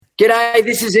G'day,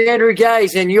 this is Andrew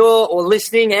Gaze, and you're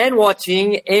listening and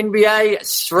watching NBA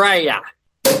Straya.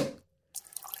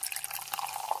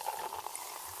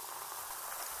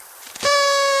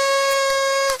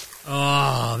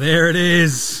 Oh, there it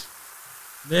is.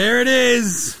 There it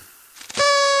is.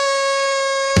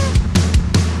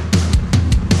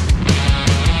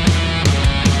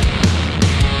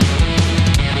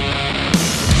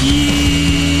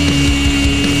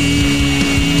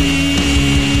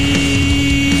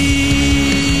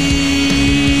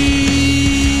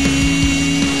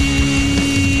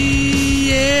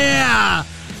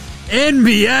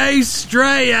 NBA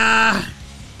Straya.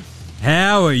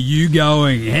 How are you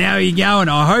going? How are you going?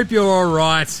 I hope you're all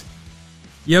right.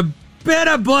 You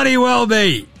better bloody well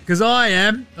be, because I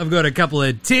am. I've got a couple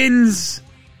of tins.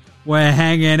 We're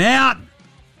hanging out.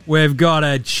 We've got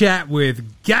a chat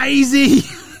with Gazy.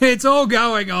 It's all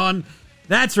going on.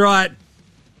 That's right.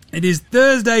 It is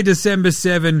Thursday, December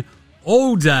 7,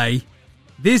 all day.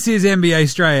 This is NBA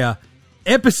Straya,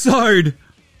 episode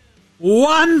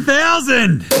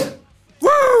 1000.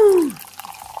 Woo!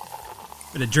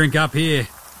 Bit of drink up here.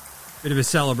 Bit of a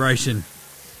celebration.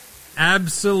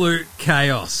 Absolute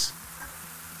chaos.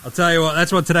 I'll tell you what,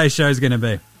 that's what today's show is going to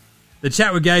be. The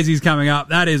chat with Gazy's coming up.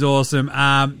 That is awesome.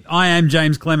 I am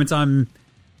James Clements. I'm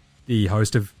the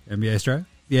host of NBA Straya,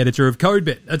 the editor of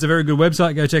CodeBet. That's a very good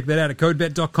website. Go check that out at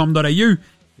codebet.com.au. You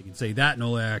can see that and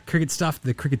all our cricket stuff,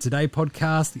 the Cricket Today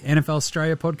podcast, the NFL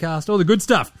Straya podcast, all the good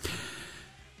stuff.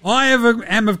 I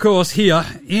am, of course, here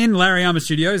in Larry Armour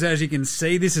Studios. As you can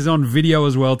see, this is on video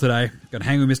as well today. Got to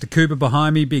hang with Mr. Cooper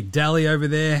behind me, Big Dally over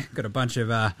there. Got a bunch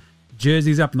of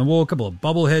jerseys up on the wall, a couple of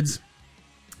bobbleheads,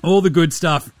 all the good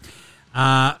stuff.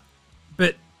 But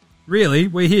really,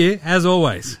 we're here, as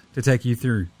always, to take you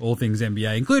through all things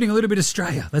NBA, including a little bit of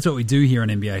Straya. That's what we do here on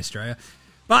NBA Straya.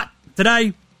 But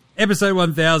today, episode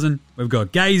 1000, we've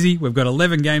got Gazy. We've got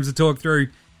 11 games to talk through.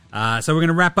 So we're going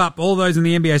to wrap up all those in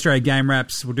the NBA Straya game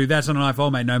wraps. We'll do That's Not a Knife,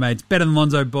 Old Mate, No Mates, Better Than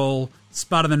Lonzo Ball,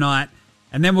 Spud of the Night,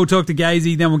 and then we'll talk to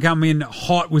Gazy. Then we'll come in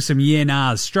hot with some yeah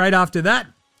nahs straight after that,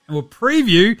 and we'll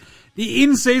preview the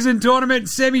in-season tournament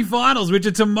semi-finals, which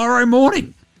are tomorrow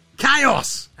morning.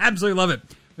 Chaos! Absolutely love it.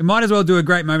 We might as well do a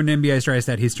great moment in NBA Straya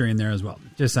stat history in there as well.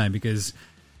 Just saying, because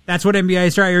that's what NBA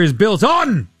Straya is built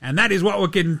on, and that is what we'll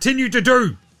continue to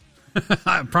do.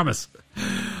 I promise.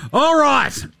 All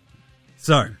right.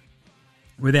 So,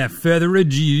 without further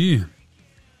ado,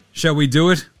 shall we do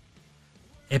it?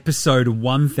 Episode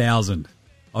 1000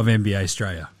 of NBA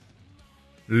Straya.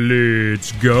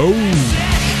 Let's go.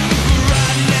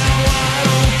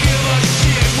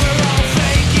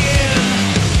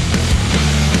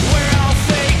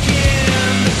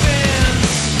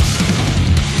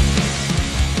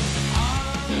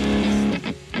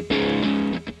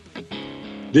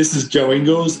 This is Joe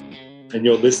Ingles, and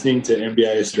you're listening to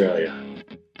NBA Straya.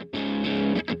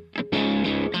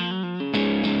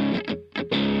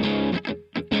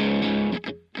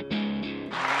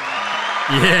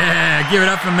 Yeah, give it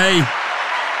up for me.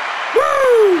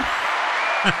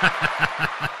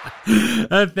 Woo!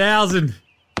 1000.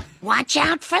 Watch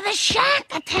out for the shark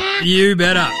attack. You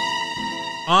better.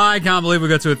 I can't believe we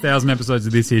got to 1000 episodes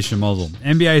of this here schmozzle.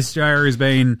 NBA Straya has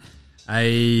been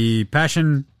a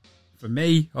passion for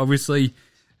me, obviously,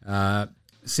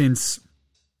 since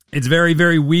its very,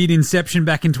 very weird inception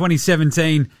back in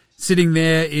 2017, sitting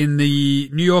there in the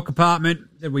New York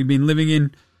apartment that we've been living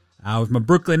in, with my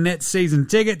Brooklyn Nets season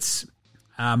tickets.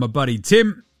 My buddy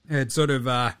Tim had sort of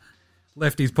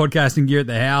left his podcasting gear at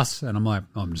the house, and I'm like,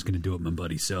 I'm just going to do it my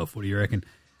buddy self. What do you reckon?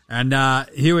 And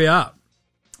here we are,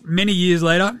 many years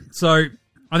later. So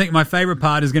I think my favorite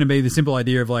part is going to be the simple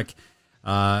idea of like,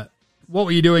 what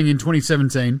were you doing in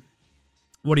 2017?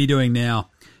 What are you doing now?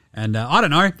 And I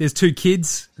don't know. There's 2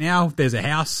 kids now. There's a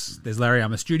house. There's Larry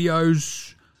Armour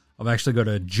Studios. I've actually got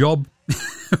a job,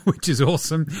 which is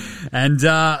awesome. And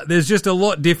there's just a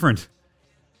lot different.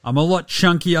 I'm a lot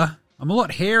chunkier. I'm a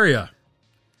lot hairier.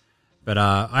 But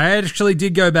I actually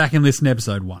did go back and listen to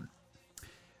episode 1.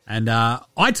 And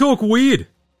I talk weird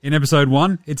in episode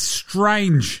 1. It's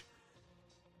strange.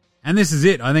 And this is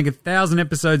it. I think 1000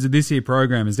 episodes of this here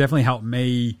program has definitely helped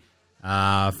me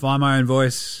find my own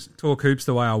voice, talk hoops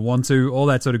the way I want to, all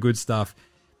that sort of good stuff.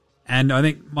 And I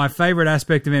think my favorite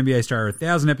aspect of NBA Straya,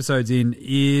 1000 episodes in,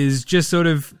 is just sort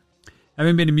of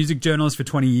having been a music journalist for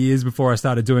 20 years before I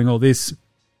started doing all this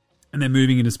and then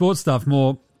moving into sports stuff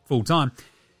more full time,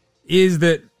 is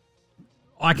that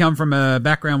I come from a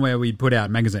background where we'd put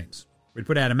out magazines. We'd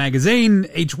put out a magazine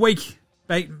each week.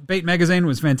 Beat Magazine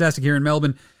was fantastic here in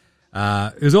Melbourne.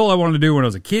 It was all I wanted to do when I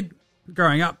was a kid,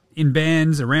 growing up in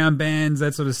bands, around bands,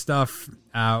 that sort of stuff.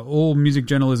 All music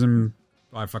journalism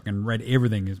I fucking read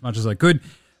everything as much as I could.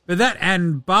 But that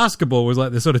and basketball was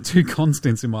like the sort of two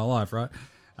constants in my life, right?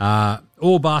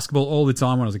 All basketball all the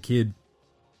time when I was a kid,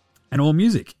 and all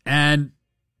music. And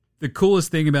the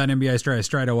coolest thing about NBA Straya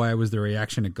straight away was the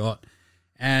reaction it got.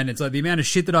 And it's like the amount of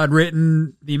shit that I'd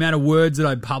written, the amount of words that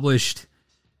I'd published,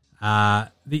 the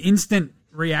instant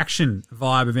reaction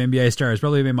vibe of NBA Straya has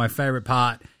probably been my favorite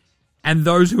part. And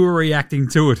those who are reacting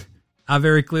to it are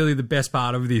very clearly the best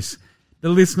part of this. The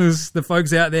listeners, the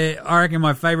folks out there, I reckon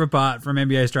my favorite part from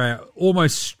NBA Straya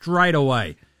almost straight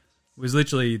away was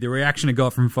literally the reaction it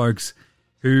got from folks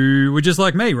who were just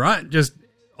like me, right? Just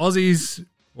Aussies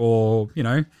or, you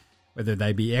know, whether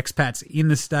they be expats in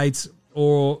the States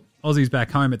or Aussies back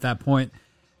home at that point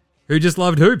who just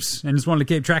loved hoops and just wanted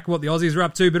to keep track of what the Aussies were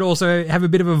up to, but also have a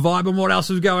bit of a vibe on what else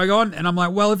was going on. And I'm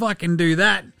like, well, if I can do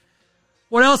that,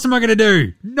 what else am I going to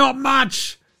do? Not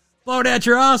much. Blow it out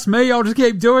your ass, me. I'll just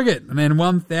keep doing it. And then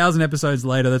 1,000 episodes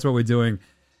later, that's what we're doing.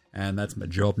 And that's my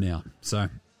job now. So,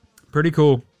 pretty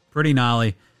cool. Pretty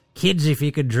gnarly. Kids, if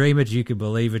you could dream it, you could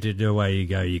believe it. And away you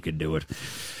go, you could do it.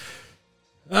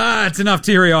 It's enough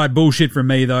teary-eyed bullshit from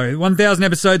me, though. 1,000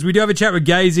 episodes. We do have a chat with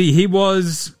Gazy. He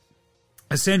was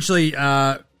essentially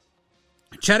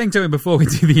chatting to him before we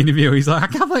did the interview. He's like, I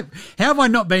can't believe, how have I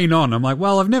not been on? I'm like,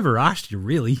 well, I've never asked you,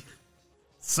 really.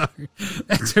 So,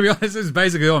 to be honest, it's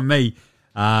basically on me.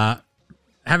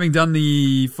 Having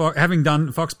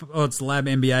done Fox Sports Lab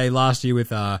NBA last year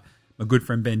with my good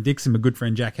friend Ben Dixon, my good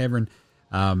friend Jack Heverin,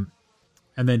 and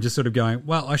then just sort of going,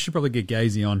 well, I should probably get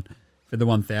Gazy on for the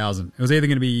 1,000. It was either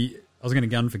going to be, I was going to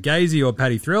gun for Gazy or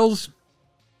Paddy Thrills.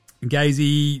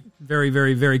 Gazy very,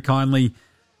 very, very kindly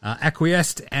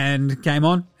acquiesced and came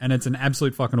on, and it's an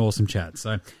absolute fucking awesome chat.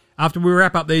 So after we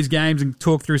wrap up these games and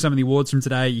talk through some of the awards from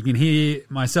today, you can hear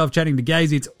myself chatting to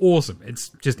Gazy. It's awesome. It's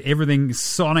just everything.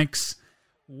 Sonics,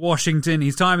 Washington,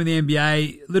 his time in the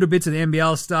NBA, little bits of the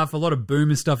NBL stuff, a lot of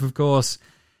Boomer stuff, of course,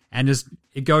 and just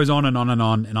it goes on and on and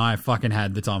on, and I fucking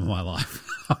had the time of my life.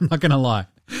 I'm not going to lie.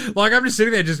 Like, I'm just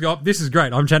sitting there just going, this is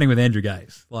great. I'm chatting with Andrew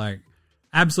Gaze. Like,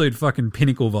 absolute fucking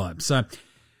pinnacle vibe. So,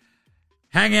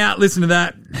 hang out, listen to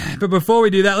that. But before we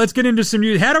do that, let's get into some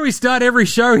news. How do we start every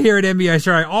show here at NBA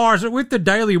Straya? Oh, is it with the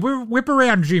daily whip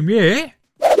around, Jim? Yeah.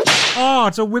 Oh,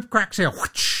 it's a whip crack sound.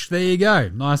 There you go.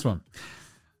 Nice one.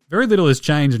 Very little has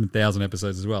changed in 1,000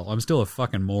 episodes as well. I'm still a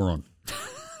fucking moron.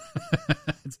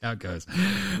 That's how it goes.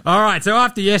 All right, so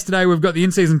after yesterday, we've got the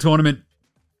in-season tournament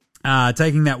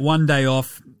taking that one day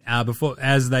off before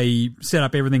as they set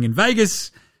up everything in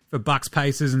Vegas for Bucks,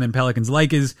 Pacers, and then Pelicans,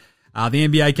 Lakers. The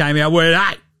NBA came out with,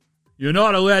 hey, you're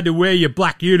not allowed to wear your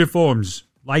black uniforms,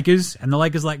 Lakers. And the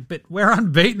Lakers like, but we're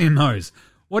unbeaten in those.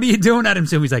 What are you doing, Adam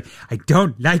Silver? He's like, I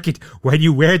don't like it when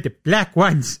you wear the black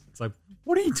ones. It's like,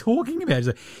 what are you talking about? He's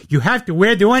like, you have to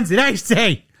wear the ones that I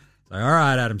say. It's like, all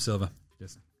right, Adam Silver,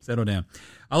 just settle down.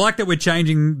 I like that we're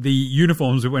changing the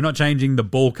uniforms, but we're not changing the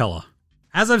ball color.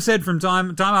 As I've said from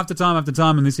time after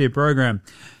time in this here program,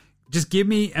 just give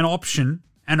me an option,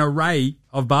 an array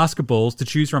of basketballs to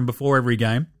choose from before every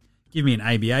game. Give me an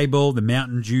ABA ball, the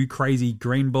Mountain Dew crazy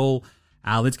green ball.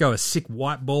 Let's go a sick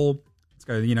white ball. Let's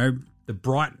go, the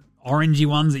bright orangey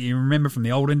ones that you remember from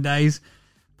the olden days.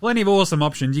 Plenty of awesome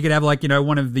options. You could have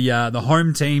one of the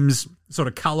home team's sort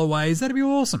of colorways. That'd be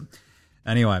awesome.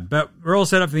 Anyway, but we're all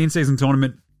set up for the in-season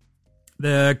tournament.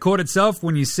 The court itself,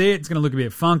 when you see it, it's going to look a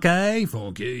bit funky. I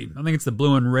think it's the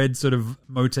blue and red sort of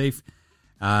motif.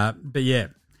 But yeah,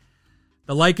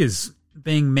 the Lakers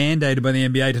being mandated by the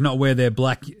NBA to not wear their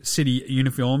black city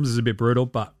uniforms is a bit brutal,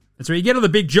 but that's where you get all the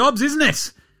big jobs, isn't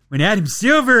it? When Adam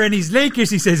Silver and his Lakers,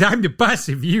 he says, I'm the boss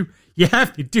of you. You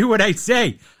have to do what I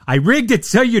say. I rigged it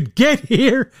so you'd get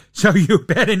here, so you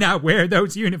better not wear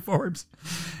those uniforms.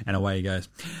 And away he goes.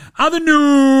 Other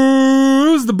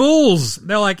news, the Bulls.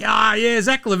 They're like,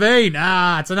 Zach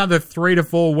LaVine. It's another 3 to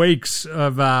 4 weeks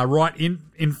of right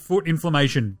in foot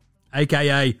inflammation,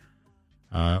 a.k.a.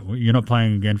 You're not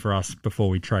playing again for us before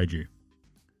we trade you.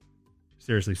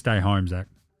 Seriously, stay home, Zach.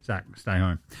 Zach, stay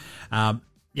home.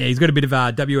 He's got a bit of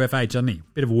WFH, doesn't he?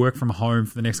 Bit of work from home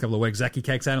for the next couple of weeks. Zachy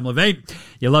cakes Adam Levine.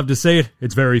 You love to see it.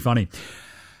 It's very funny.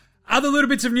 Other little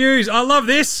bits of news. I love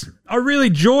this. I really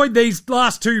enjoyed these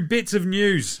last 2 bits of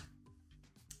news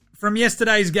from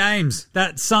yesterday's games.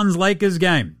 That Suns-Lakers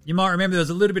game. You might remember there was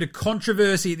a little bit of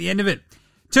controversy at the end of it.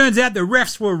 Turns out the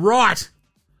refs were right.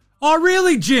 Oh,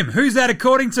 really, Jim? Who's that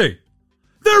according to?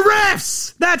 The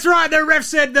refs! That's right. The refs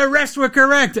said the refs were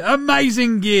correct.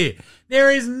 Amazing gear. There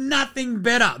is nothing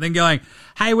better than going,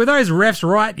 hey, were those refs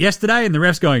right yesterday? And the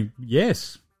refs going,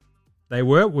 yes, they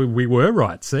were. We were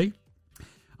right, see?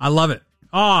 I love it.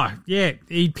 Oh, yeah.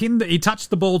 He touched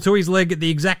the ball to his leg at the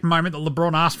exact moment that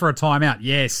LeBron asked for a timeout.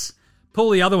 Yes. Pull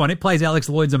the other one. It plays Alex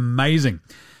Lloyd's amazing.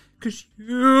 Because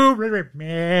you're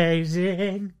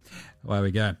amazing. There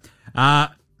we go.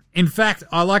 In fact,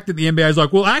 I like that the NBA is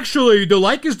like, well, actually, the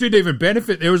Lakers didn't even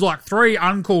benefit. There was like 3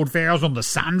 uncalled fouls on the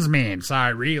Suns, man.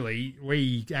 So really,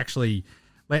 we actually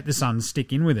let the Suns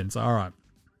stick in with it. So, all right.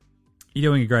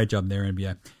 You're doing a great job there,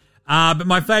 NBA. But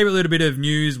my favourite little bit of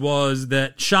news was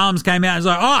that Shams came out and was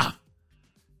like,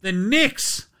 the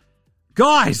Knicks.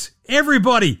 Guys,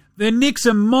 everybody, the Knicks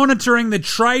are monitoring the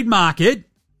trade market.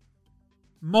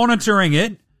 Monitoring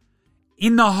it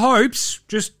in the hopes,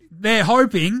 they're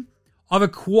hoping of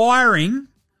acquiring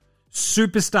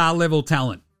superstar level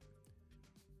talent.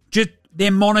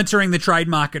 They're monitoring the trade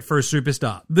market for a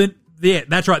superstar.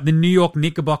 That's right. The New York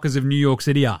Knickerbockers of New York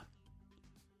City are.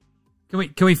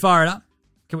 Can we fire it up?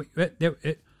 Can we?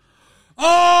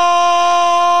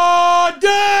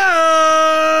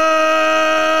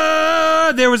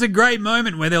 There was a great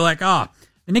moment where they're like,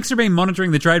 the Knicks have been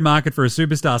monitoring the trade market for a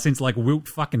superstar since like Wilt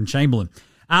fucking Chamberlain.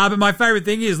 But my favorite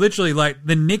thing is literally like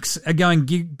the Knicks are going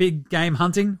big game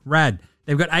hunting. Rad.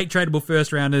 They've got 8 tradable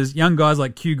first rounders, young guys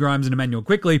like Q Grimes and Emmanuel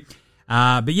Quickley.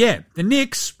 But yeah, the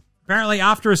Knicks apparently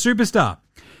after a superstar.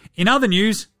 In other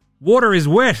news, water is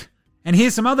wet. And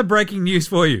here's some other breaking news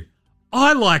for you.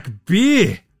 I like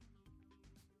beer.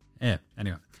 Yeah,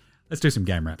 anyway. Let's do some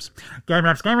game raps. Game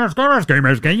raps. That's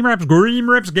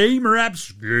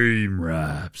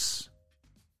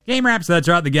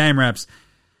right, the game raps.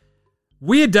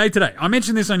 Weird day today. I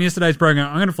mentioned this on yesterday's program.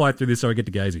 I'm going to fly through this so I get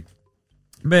to Gazy.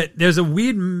 But there's a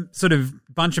weird sort of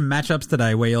bunch of matchups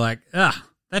today where you're like, that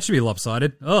should be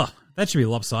lopsided. That should be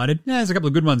lopsided. Yeah, there's a couple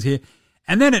of good ones here.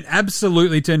 And then it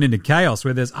absolutely turned into chaos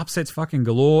where there's upsets fucking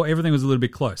galore. Everything was a little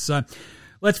bit close. So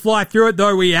let's fly through it,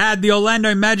 though. We had the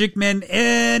Orlando Magic men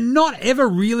not ever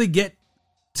really get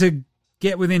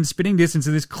within spitting distance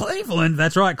of this Cleveland.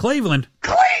 That's right, Cleveland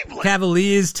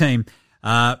Cavaliers team.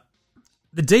 The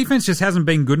defense just hasn't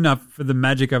been good enough for the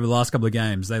Magic over the last couple of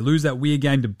games. They lose that weird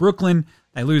game to Brooklyn.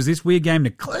 They lose this weird game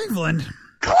to Cleveland.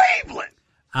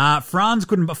 Franz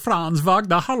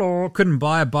Wagner, couldn't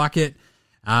buy a bucket.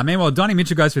 Meanwhile, Donnie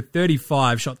Mitchell goes for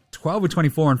 35, shot 12 of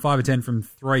 24 and 5 of 10 from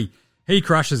 3. He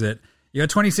crushes it. You got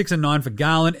 26 and 9 for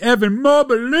Garland. Evan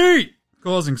Mobley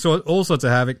causing all sorts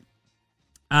of havoc.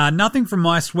 Nothing from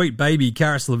my sweet baby,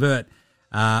 Karis LeVert.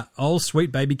 Old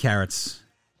sweet baby Carrots.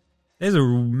 There's a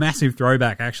massive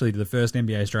throwback, actually, to the first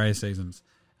NBA Straya seasons.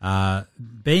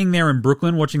 Being there in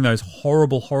Brooklyn, watching those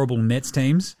horrible, horrible Nets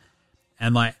teams,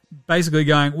 and like basically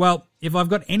going, well, if I've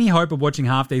got any hope of watching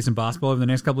half-decent basketball over the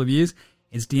next couple of years,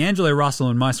 it's D'Angelo Russell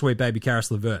and my sweet baby Karis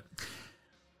LeVert.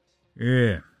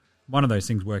 Yeah, one of those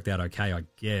things worked out okay, I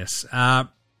guess.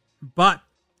 But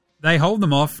they hold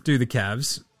them off, do the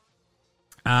Cavs.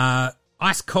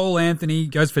 Ice Cole Anthony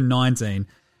goes for 19.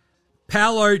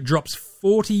 Paolo drops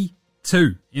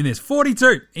 42 in this.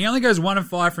 42. He only goes 1 of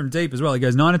 5 from deep as well. He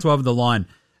goes 9 of 12 at the line.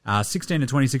 16 to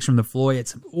 26 from the floor. He had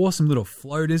some awesome little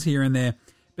floaters here and there.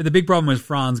 But the big problem was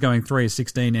Franz going 3 of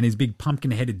 16 and his big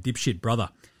pumpkin-headed dipshit brother.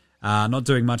 Not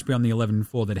doing much beyond the 11 and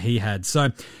 4 that he had. So,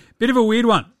 bit of a weird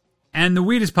one. And the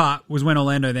weirdest part was when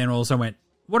Orlando then also went,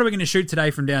 what are we going to shoot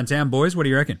today from downtown, boys? What do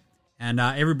you reckon? And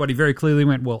everybody very clearly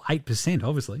went, well, 8%,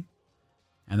 obviously.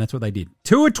 And that's what they did.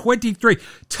 2 of 23.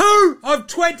 2 of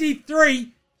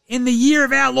 23 in the year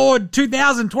of our Lord,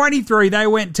 2023. They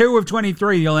went 2 of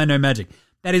 23, the Orlando Magic.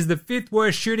 That is the 5th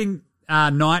worst shooting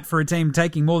night for a team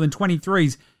taking more than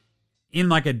 23s in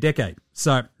like a decade.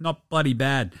 So, not bloody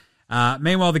bad.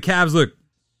 Meanwhile, the Cavs, look,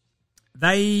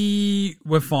 they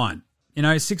were fine.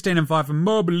 16 and 5 for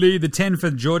Mobley, the 10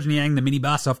 for George Niang, the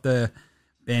minibus off the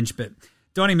bench. But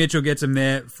Donnie Mitchell gets him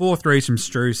there, 4 threes from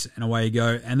Strus, and away you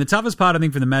go. And the toughest part, I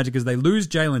think, for the Magic is they lose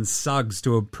Jalen Suggs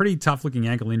to a pretty tough-looking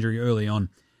ankle injury early on.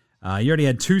 He already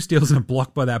had 2 steals and a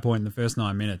block by that point in the first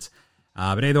 9 minutes.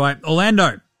 But either way,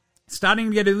 Orlando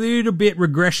starting to get a little bit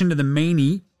regression to the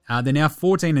meanie. They're now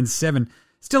 14 and 7,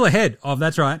 still ahead of,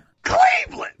 that's right,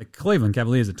 Cleveland. The Cleveland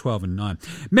Cavaliers are 12 and 9.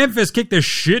 Memphis kicked the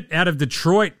shit out of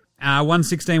Detroit,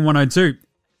 116-102.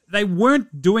 They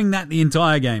weren't doing that the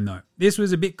entire game, though. This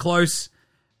was a bit close.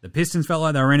 The Pistons felt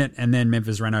like they were in it, and then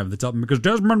Memphis ran over the top because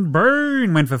Desmond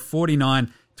Bane went for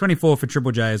 49, 24 for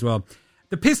Triple J as well.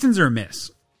 The Pistons are a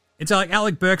mess. It's like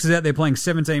Alec Burks is out there playing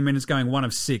 17 minutes going 1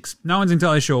 of 6. No one's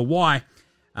entirely sure why,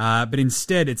 but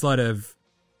instead it's a lot of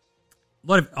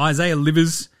Isaiah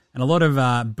Livers and a lot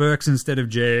of Burks instead of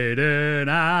Jaden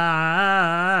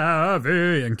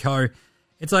Ivey and co.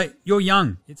 It's like, you're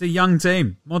young. It's a young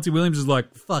team. Monty Williams is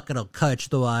like, fuck it, I'll coach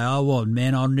the way I want,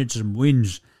 man. I need some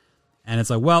wins. And it's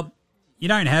like, well, you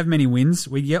don't have many wins.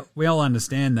 We all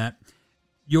understand that.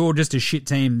 You're just a shit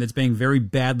team that's being very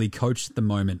badly coached at the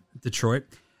moment, Detroit.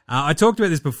 I talked about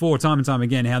this before, time and time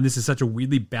again, how this is such a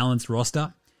weirdly balanced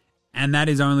roster, and that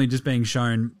is only just being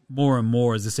shown more and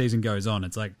more as the season goes on.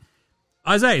 It's like,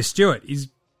 Isaiah Stewart, he's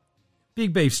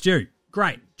big beef stew.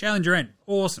 Great. Jalen Durant,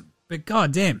 awesome. But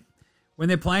goddamn, when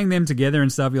they're playing them together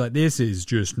and stuff, you're like, this is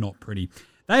just not pretty.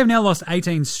 They have now lost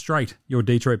 18 straight, your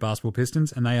Detroit basketball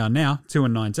Pistons, and they are now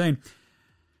 2-19.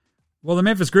 Well, the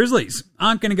Memphis Grizzlies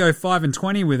aren't going to go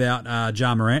 5-20 without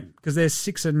Ja Morant because they're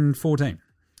 6-14.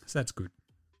 So that's good.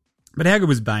 But how good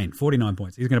was Bane? 49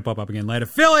 points. He's going to pop up again later.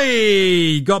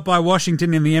 Philly got by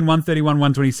Washington in the end,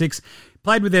 131-126.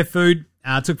 Played with their food.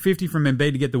 Took 50 from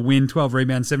Embiid to get the win. 12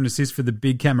 rebounds, 7 assists for the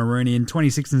big Cameroonian.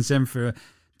 26 and 7 for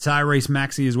Tyrese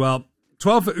Maxey as well.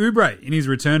 12 for Oubre in his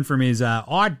return from his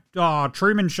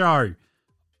Truman Show.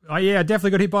 Oh, yeah, I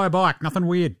definitely got hit by a bike. Nothing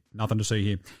weird. Nothing to see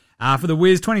here. For the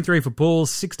Wiz, 23 for Paul,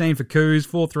 16 for Kuz,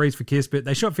 4 threes for Kispert.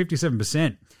 They shot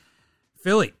 57%.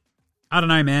 Philly, I don't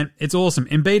know, man. It's awesome.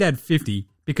 Embiid had 50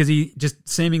 because he just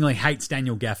seemingly hates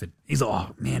Daniel Gafford. He's like,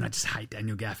 oh, man, I just hate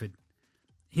Daniel Gafford.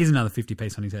 Here's another 50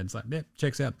 piece on his head. It's like, yeah,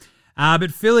 checks out.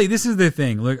 But Philly, this is the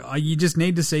thing. Look, you just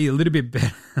need to see a little bit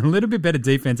better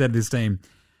defense out of this team,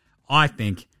 I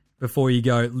think, before you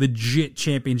go legit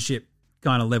championship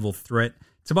kind of level threat.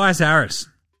 Tobias Harris,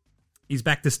 he's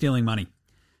back to stealing money.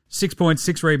 6 points,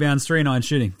 6 rebounds, 3-9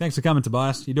 shooting. Thanks for coming,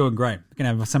 Tobias. You're doing great. You can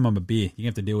have some of a beer. You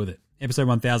have to deal with it. Episode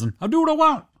 1000. I'll do what I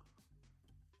want.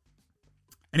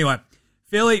 Anyway,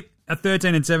 Philly at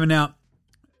 13-7 now.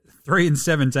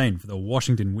 3-17 for the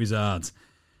Washington Wizards.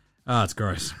 Oh, it's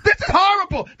gross. This is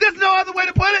horrible. There's no other way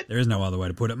to put it. There is no other way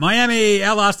to put it. Miami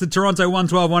outlasted Toronto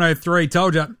 112-103.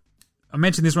 Told you. I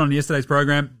mentioned this one on yesterday's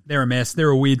program. They're a mess. They're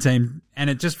a weird team. And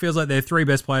it just feels like their 3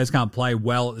 best players can't play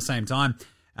well at the same time.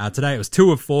 Today it was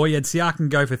 2 of 4. You had Siakam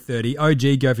go for 30,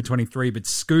 OG go for 23, but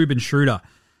Scoob and Schroeder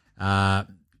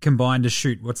combined to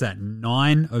shoot, what's that,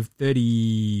 9 of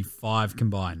 35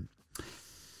 combined.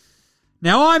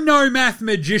 Now, I'm no math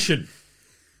magician,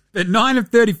 but 9 of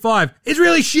 35 is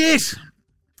really shit.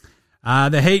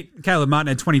 The Heat, Caleb Martin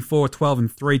had 24, 12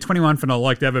 and 3, 21 for I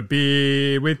like to have a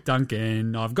beer with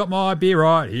Duncan. I've got my beer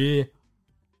right here.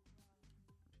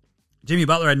 Jimmy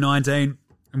Butler had 19.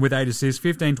 And with 8 assists,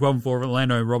 15, 12, and 4 for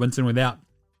Orlando Robinson without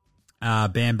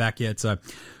Bam back yet. So,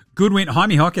 good win.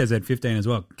 Jaime Jaquez had 15 as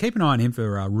well. Keep an eye on him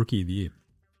for Rookie of the Year.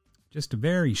 Just a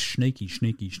very sneaky.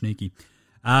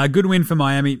 Good win for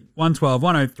Miami,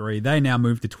 112-103. They now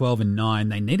move to 12-9.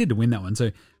 They needed to win that one.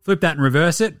 So, flip that and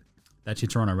reverse it. That's your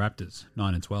Toronto Raptors,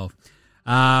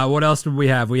 9-12. What else did we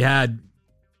have? We had...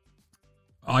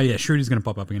 Oh, yeah, Schroeder's going to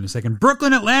pop up again in a second.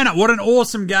 Brooklyn, Atlanta. What an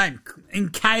awesome game. In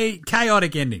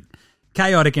chaotic ending.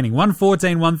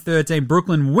 114-113.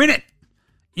 Brooklyn win it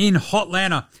in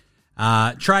Hotlanta.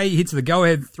 Trey hits the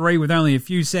go-ahead 3 with only a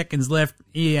few seconds left.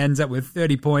 He ends up with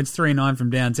 30 points, 3-9 from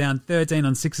downtown, 13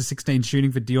 on 6 of 16 shooting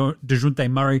for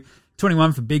DeJounte Murray,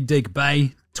 21 for Big Deke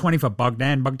Bay, 20 for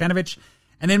Bogdanovic.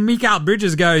 And then Mikal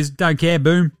Bridges goes, don't care,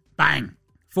 boom, bang.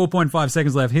 4.5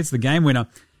 seconds left, hits the game winner.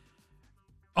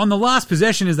 On the last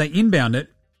possession as they inbound it,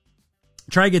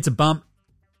 Trey gets a bump,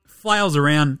 flails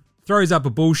around, throws up a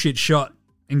bullshit shot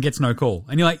and gets no call.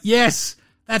 And you're like, yes,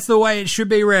 that's the way it should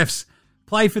be, refs.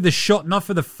 Play for the shot, not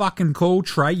for the fucking call,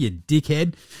 Trey, you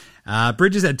dickhead.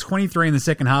 Bridges had 23 in the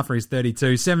second half for his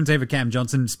 32, 17 for Cam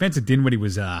Johnson. Spencer Dinwiddie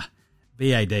was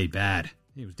BAD, bad.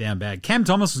 He was down bad. Cam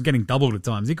Thomas was getting doubled at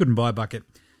times. He couldn't buy a bucket.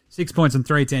 6 points and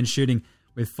 3-10 shooting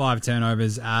with 5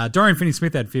 turnovers. Dorian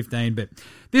Finney-Smith had 15, but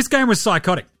this game was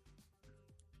psychotic.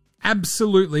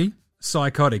 Absolutely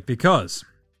psychotic because...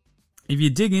 if you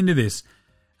dig into this,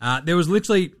 there was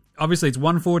literally, obviously it's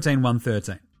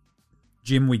 114-113.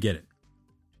 Jim, we get it.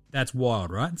 That's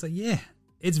wild, right? It's like, yeah,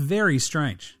 it's very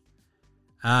strange.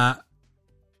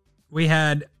 We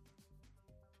had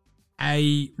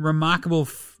a remarkable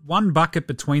one bucket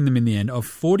between them in the end of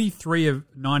 43 of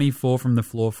 94 from the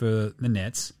floor for the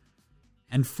Nets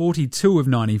and 42 of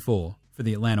 94 for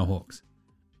the Atlanta Hawks.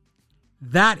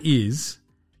 That is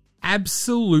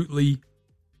absolutely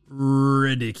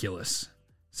ridiculous.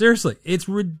 Seriously, it's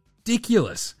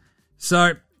ridiculous.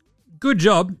 So, good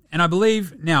job. And I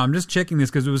believe, now I'm just checking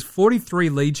this because it was 43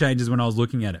 lead changes when I was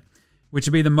looking at it, which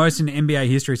would be the most in NBA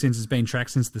history since it's been tracked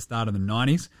since the start of the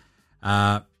 90s.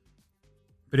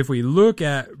 But if we look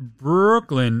at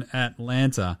Brooklyn,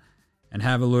 Atlanta, and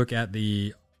have a look at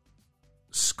the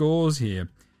scores here,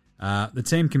 the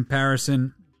team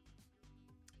comparison...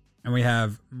 and we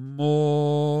have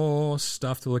more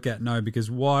stuff to look at. No, because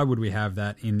why would we have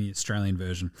that in the Australian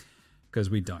version? Because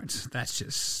we don't. That's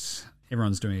just...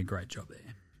 everyone's doing a great job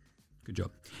there. Good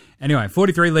job. Anyway,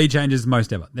 43 lead changes,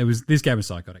 most ever. This game was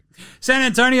psychotic. San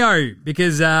Antonio,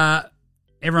 because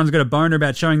everyone's got a boner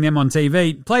about showing them on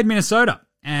TV, played Minnesota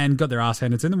and got their ass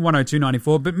handed to them,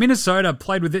 102-94. But Minnesota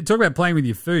played with it. Talk about playing with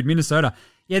your food. Minnesota,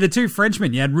 the two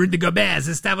Frenchmen. You had Rudy Gobert,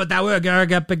 Gustavo Tower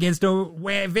going up against Victor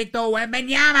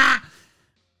Wembanyama.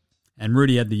 And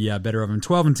Rudy had the better of him.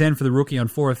 12 and 10 for the rookie on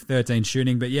 4 of 13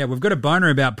 shooting. But yeah, we've got a boner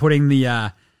about putting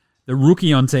the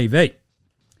rookie on TV.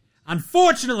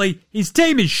 Unfortunately, his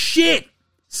team is shit.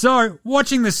 So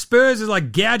watching the Spurs is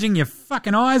like gouging your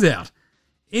fucking eyes out.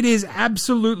 It is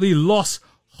absolutely loss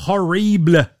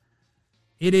horrible.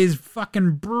 It is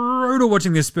fucking brutal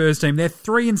watching this Spurs team. They're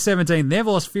 3-17. They've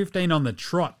lost 15 on the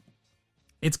trot.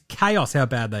 It's chaos how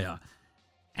bad they are.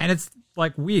 And it's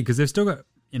like weird because they've still got,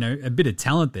 a bit of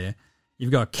talent there.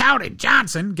 You've got Cowden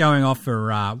Johnson going off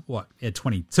for,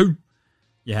 22.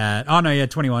 You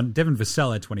had 21. Devin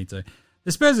Vassell had 22.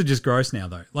 The Spurs are just gross now,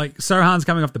 though. Like, Sohan's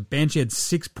coming off the bench. He had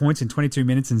 6 points in 22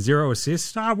 minutes and 0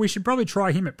 assists. We should probably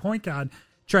try him at point guard.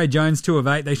 Trey Jones, 2 of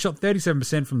 8. They shot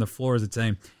 37% from the floor as a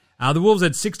team. The Wolves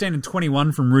had 16 and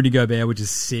 21 from Rudy Gobert, which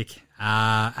is sick.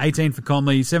 18 for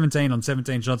Conley, 17 on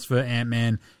 17 shots for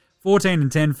Ant-Man, 14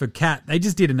 and 10 for Cat. They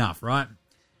just did enough, right?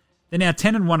 They're now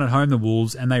 10 and 1 at home, the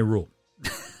Wolves, and they rule.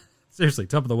 Seriously,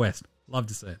 top of the West. Love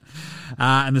to see it.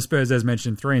 And the Spurs, as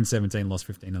mentioned, 3 and 17, lost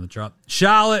 15 on the trot.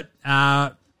 Charlotte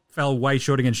fell way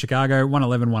short against Chicago,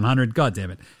 111-100. God damn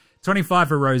it. 25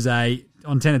 for Rose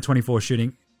on 10 and 24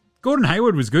 shooting. Gordon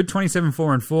Hayward was good,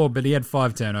 27-4-4, but he had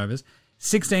 5 turnovers.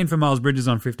 16 for Miles Bridges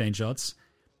on 15 shots.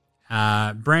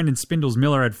 Brandon Spindles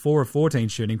Miller had 4 of 14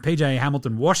 shooting. PJ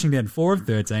Hamilton Washington 4 of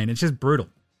 13. It's just brutal.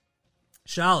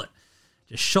 Charlotte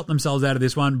just shot themselves out of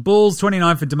this one. Bulls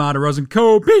 29 for DeMar DeRozan.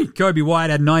 Kobe White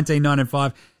had 19, 9 and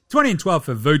 5. 20 and 12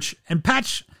 for Vooch. And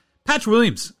Patch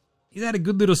Williams. He's had a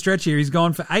good little stretch here. He's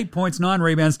gone for 8 points, 9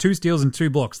 rebounds, 2 steals and 2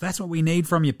 blocks. That's what we need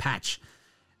from your Patch.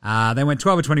 They went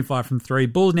 12 of 25 from 3.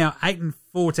 Bulls now 8 and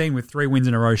 14 with 3 wins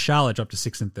in a row. Charlotte dropped to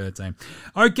 6 and 13.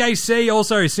 OKC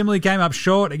also similarly came up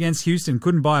short against Houston.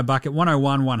 Couldn't buy a bucket.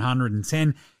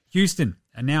 101-110. Houston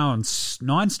are now on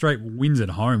 9 straight wins at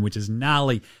home, which is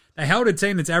gnarly. They held a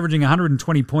team that's averaging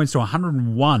 120 points to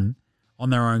 101 on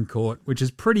their own court, which is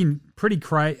pretty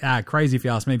crazy if you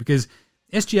ask me, because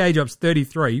SGA drops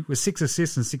 33 with 6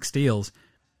 assists and 6 steals,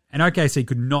 and OKC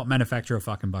could not manufacture a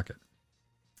fucking bucket.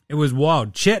 It was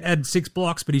wild. Chet had 6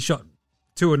 blocks, but he shot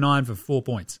 2 of 9 for 4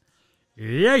 points.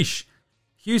 Yeesh.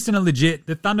 Houston are legit.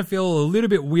 The Thunder feel a little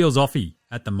bit wheels offy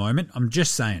at the moment. I'm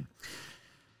just saying.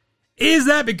 Is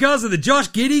that because of the Josh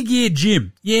Giddey gear,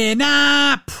 Jim? Yeah,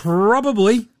 nah,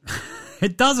 probably.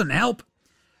 It doesn't help.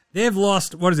 They've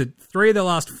lost, 3 of the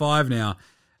last 5 now.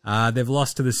 They've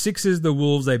lost to the Sixers, the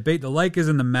Wolves. They beat the Lakers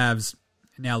and the Mavs.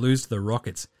 Now lose to the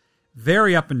Rockets.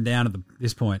 Very up and down at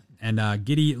this point. And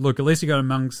Giddey, look, at least he got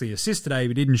amongst the assists today,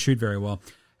 but didn't shoot very well.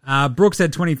 Brooks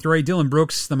had 23. Dylan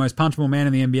Brooks, the most punchable man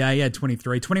in the NBA, he had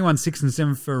 23. 21, 6 and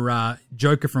 7 for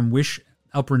Joker from Wish,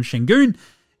 Alperen Şengün.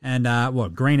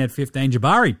 And Green had 15.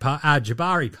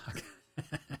 Jabari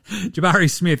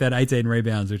Smith had 18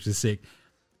 rebounds, which is sick.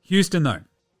 Houston, though,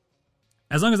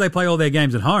 as long as they play all their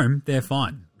games at home, they're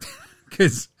fine.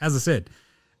 Because, as I said,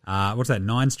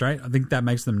 9 straight? I think that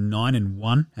makes them 9 and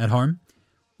 1 at home,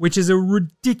 which is a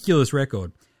ridiculous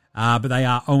record. But they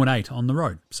are 0 and 8 on the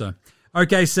road. So,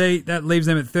 OKC, that leaves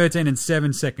them at 13 and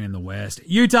 7, second in the West.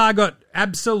 Utah got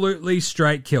absolutely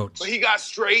straight killed. He got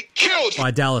straight killed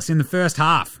by Dallas in the first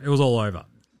half. It was all over.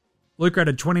 Luka had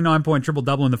a 29-point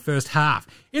triple-double in the first half.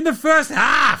 In the first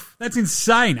half! That's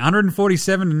insane.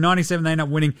 147-97, they end up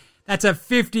winning. That's a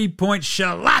 50-point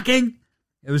shellacking.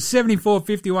 It was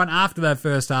 74-51 after that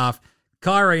first half.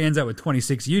 Kyrie ends up with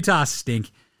 26. Utah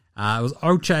stink. It was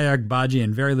Ochai Agbaji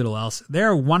and very little else.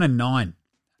 They're 1 and 9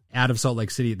 out of Salt Lake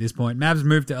City at this point. Mavs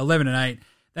moved to 11 and 8.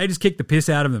 They just kicked the piss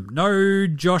out of them. No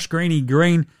Josh Green.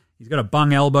 He's got a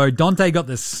bung elbow. Dante got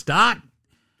the start.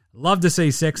 Love to see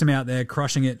Sexum out there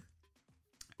crushing it.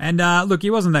 And look,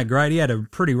 he wasn't that great. He had a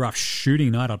pretty rough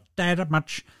shooting night. I'll tell you that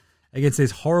much. Against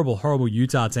this horrible, horrible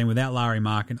Utah team without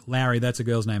Larry, that's a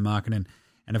girl's name, Markkinen.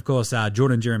 And, of course,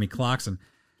 Jordan Jeremy Clarkson.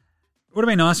 It would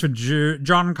have been nice for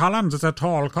John Collins. It's a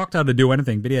tall cocktail to do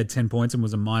anything, but he had 10 points and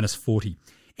was a minus 40.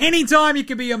 Anytime you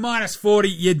can be a minus 40,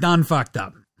 you're done fucked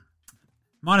up.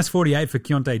 Minus 48 for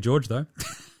Keontae George, though.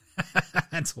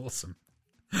 That's awesome.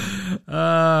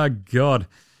 Oh, God.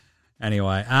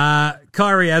 Anyway,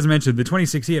 Kyrie, as mentioned, the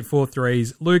 26, he hit 4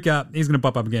 threes. Luka, he's going to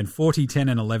pop up again. 40, 10,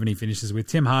 and 11 he finishes with.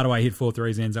 Tim Hardaway hit 4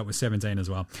 threes, ends up with 17 as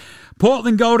well.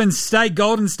 Portland, Golden State.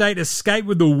 Golden State escaped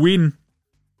with the win.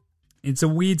 It's a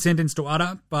weird sentence to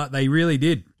utter, but they really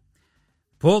did.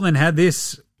 Portland had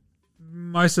this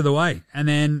most of the way. And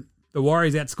then the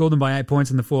Warriors outscored them by 8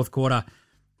 points in the fourth quarter,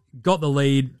 got the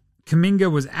lead.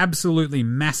 Kuminga was absolutely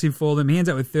massive for them. He ends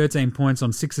up with 13 points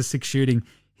on 6 of 6 shooting,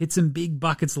 hit some big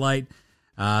buckets late.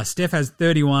 Steph has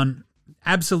 31,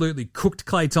 absolutely cooked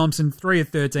Klay Thompson, 3 of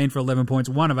 13 for 11 points,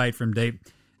 1 of 8 from deep.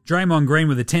 Draymond Green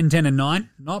with a 10, 10, and 9.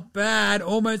 Not bad.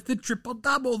 Almost the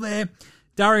triple-double there.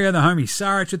 Dario the homie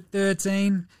Saric with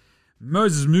 13.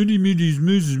 Moses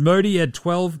Moody had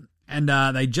 12. And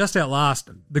they just outlast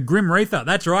the Grim Reaper.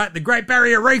 That's right, the Great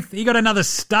Barrier Reef. He got another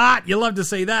start. You love to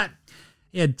see that.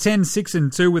 He had 10, 6,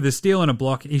 and 2 with a steal and a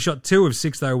block. He shot 2 of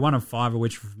 6, though, 1 of 5 of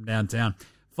which from downtown.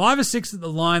 5 of 6 at the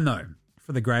line, though,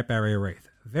 for the Great Barrier Reef.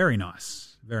 Very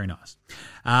nice. Very nice.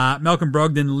 Malcolm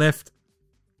Brogdon left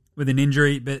with an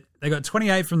injury, but they got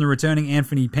 28 from the returning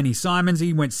Anthony Penny-Simons.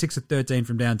 He went 6 of 13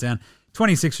 from downtown.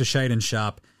 26 for Shaedon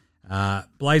Sharp.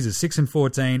 Blazers 6 and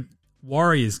 14.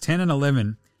 Warriors 10 and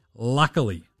 11.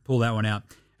 Luckily, pull that one out.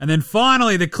 And then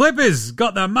finally, the Clippers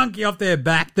got the monkey off their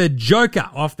back, the Joker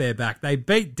off their back. They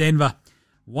beat Denver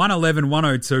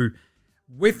 111-102.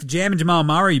 With Jam and Jamal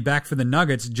Murray back for the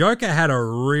Nuggets, Joker had a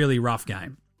really rough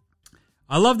game.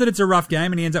 I love that it's a rough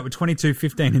game, and he ends up with 22,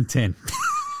 15, and 10.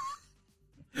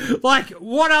 Like,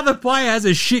 what other player has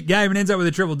a shit game and ends up with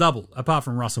a triple-double, apart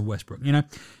from Russell Westbrook, you know?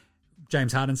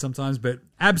 James Harden sometimes, but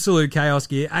absolute chaos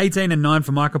gear. 18 and 9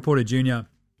 for Michael Porter Jr.,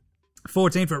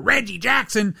 14 for Reggie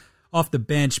Jackson off the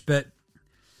bench, but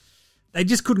they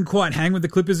just couldn't quite hang with the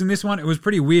Clippers in this one. It was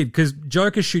pretty weird because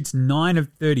Joker shoots 9 of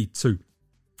 32.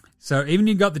 So even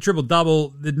you got the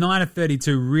triple-double, the 9 of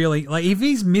 32 really, like if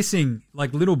he's missing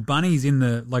like little bunnies in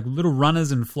the, like little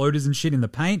runners and floaters and shit in the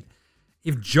paint,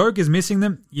 if Joker's missing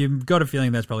them, you've got a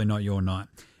feeling that's probably not your night.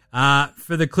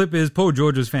 For the Clippers, Paul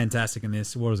George was fantastic in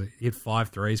this. What was it? He hit 5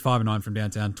 threes, 5 and 9 from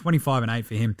downtown, 25 and 8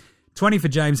 for him. 20 for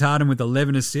James Harden with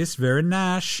 11 assists. Very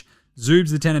Nash. Zoob's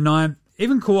the 10 and 9.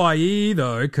 Even Kawhi,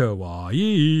 though.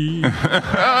 Kawhi.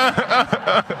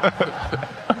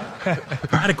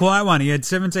 Had a quiet one. He had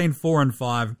 17, 4 and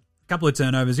 5. A couple of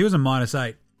turnovers. He was a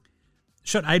 -8.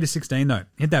 Shot 8 of 16, though.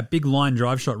 Hit that big line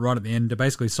drive shot right at the end to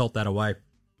basically salt that away.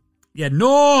 Yeah,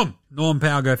 Norm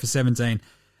Powell go for 17.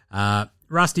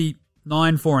 Rusty,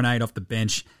 9, 4 and 8 off the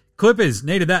bench. Clippers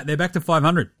needed that. They're back to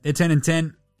 500. They're 10 and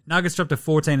 10. Nuggets dropped to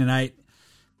 14 and 8.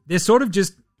 They're sort of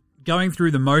just going through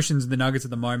the motions of the Nuggets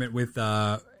at the moment with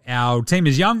our team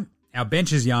is young, our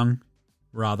bench is young,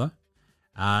 rather.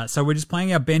 So we're just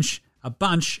playing our bench a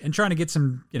bunch and trying to get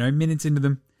some, minutes into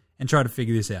them and try to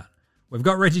figure this out. We've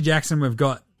got Reggie Jackson, we've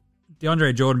got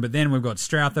DeAndre Jordan, but then we've got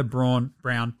Strouthers,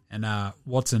 Brown, and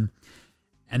Watson,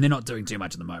 and they're not doing too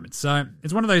much at the moment. So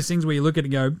it's one of those things where you look at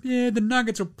it and go, yeah, the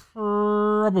Nuggets will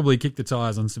probably kick the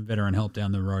tires on some veteran help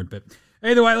down the road, but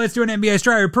either way, let's do an NBA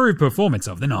Straya approved performance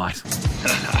of the night.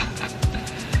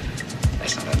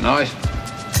 That's not a knife.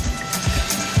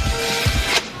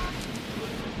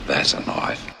 That's a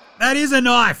knife. That is a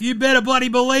knife. You better bloody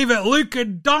believe it. Luka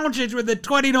Doncic with a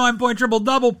 29-point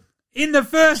triple-double in the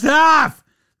first half.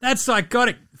 That's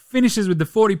psychotic. Finishes with the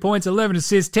 40 points, 11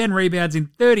 assists, 10 rebounds in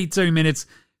 32 minutes,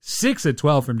 6 of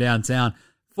 12 from downtown,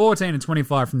 14 and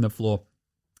 25 from the floor.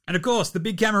 And of course, the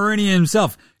big Cameroonian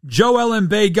himself, Joel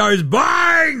Embiid, goes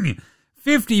bang!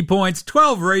 50 points,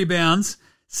 12 rebounds,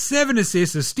 7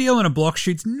 assists, a steal and a block,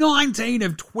 shoots 19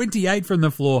 of 28 from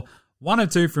the floor, 1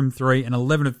 of 2 from 3, and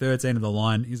 11 of 13 of the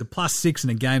line. He's a +6 in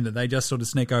a game that they just sort of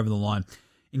sneak over the line.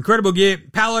 Incredible gear.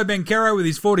 Paolo Banchero with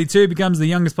his 42 becomes the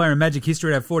youngest player in Magic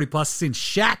history to have 40+ since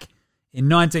Shaq in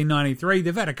 1993.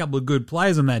 They've had a couple of good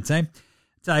players on that team.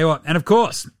 Tell you what, and of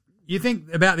course, you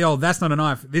think about the old, that's not a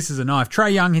knife, this is a knife.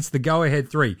 Trae Young hits the go-ahead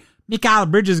 3.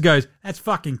 Mikal Bridges goes, that's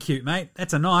fucking cute, mate.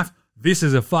 That's a knife. This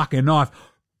is a fucking knife.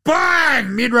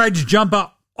 Bang! Mid-range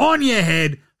jumper on your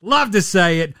head. Love to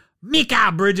say it.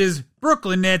 Mikal Bridges,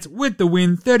 Brooklyn Nets with the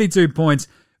win, 32 points.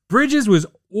 Bridges was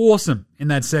awesome in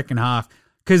that second half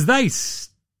because they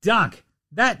stunk.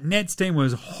 That Nets team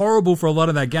was horrible for a lot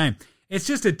of that game. It's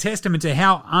just a testament to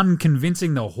how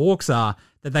unconvincing the Hawks are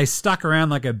that they stuck around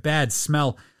like a bad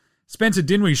smell. Spencer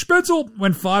Dinwiddie, Spetzel,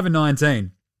 went 5 and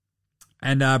 19.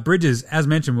 And Bridges, as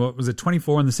mentioned, was at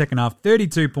 24 in the second half,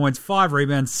 32 points, 5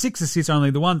 rebounds, 6 assists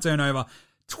only, the 1 turnover,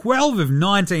 12 of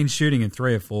 19 shooting, and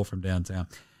 3 of 4 from downtown.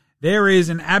 There is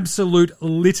an absolute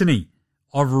litany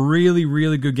of really,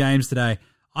 really good games today.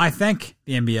 I thank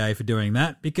the NBA for doing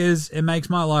that because it makes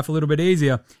my life a little bit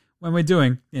easier when we're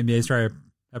doing the NBA Straya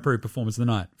approved performance of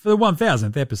the night for the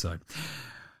 1000th episode.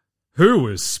 Who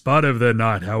was Spud of the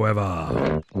night,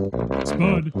 however?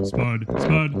 Spud, Spud,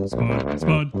 Spud, Spud,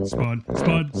 Spud, Spud,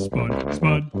 Spud, Spud,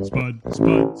 Spud, Spud,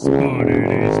 Spud, Spud, it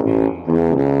is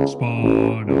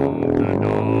Spud of the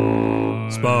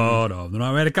night. Spud of the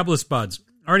night. We had a couple of spuds.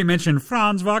 I already mentioned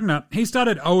Franz Wagner. He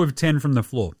started 0 of 10 from the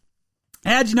floor.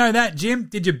 How'd you know that, Jim?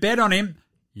 Did you bet on him?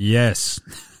 Yes.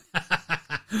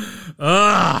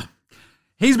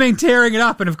 He's been tearing it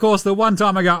up, and of course, the one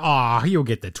time I go, he'll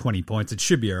get the 20 points. It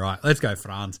should be all right. Let's go,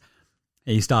 Franz.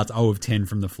 He starts 0 of 10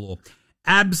 from the floor.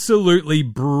 Absolutely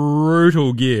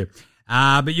brutal gear.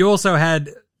 But you also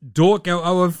had Dort go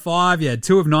 0 of 5. You had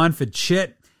 2 of 9 for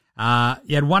Chet.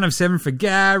 You had 1 of 7 for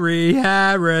Gary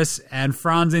Harris, and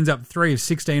Franz ends up 3 of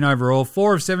 16 overall.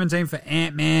 4 of 17 for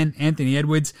Ant-Man, Anthony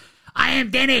Edwards. I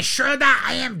am Dennis Schroeder.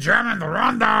 I am German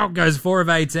Rondo. Goes 4 of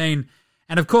 18.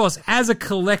 And of course, as a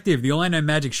collective, the Orlando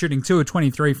Magic shooting 2 of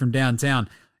 23 from downtown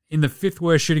in the 5th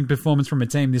worst shooting performance from a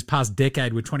team this past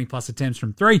decade with 20-plus attempts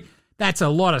from 3. That's a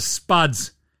lot of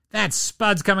spuds. That's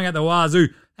spuds coming out the wazoo.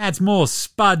 That's more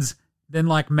spuds than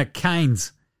like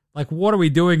McCain's. Like, what are we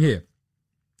doing here?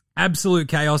 Absolute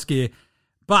chaos gear.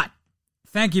 But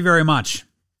thank you very much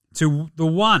to the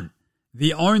one,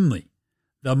 the only,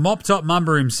 the mop-top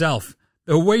mumber himself,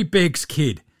 the Weet-Bix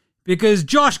Kid. Because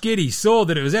Josh Giddey saw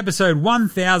that it was episode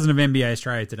 1000 of NBA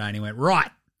Straya today and he went, right,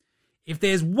 if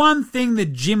there's one thing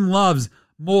that Jim loves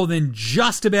more than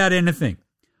just about anything,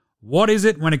 what is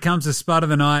it when it comes to Spud of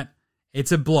the Night?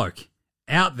 It's a bloke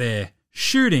out there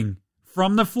shooting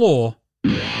from the floor.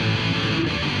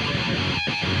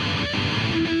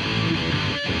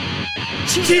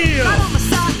 Chill! Right on my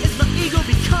side is my ego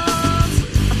becomes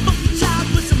a funky child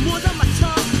with some wood on my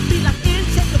tongue. Be like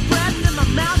intake of breath and my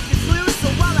mouth gets loose. So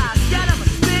while I scatter my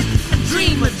spit and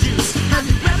dream of juice, have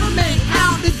you ever made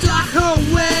out the dark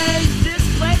hallway? This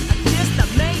way, a kiss that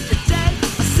made your day.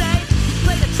 I say,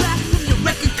 play the track from your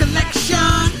record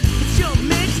collection. It's your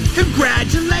mix.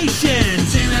 Congratulations!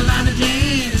 Sing the line of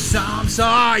James.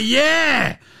 Oh,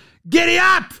 yeah! Giddy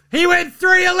up! He went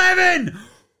 3-11!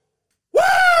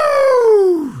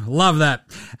 Woo! Love that.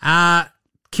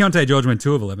 Keontae George went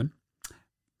 2 of 11.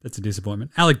 That's a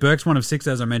disappointment. Alec Burks, 1 of 6,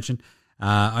 as I mentioned.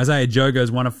 Isaiah Joe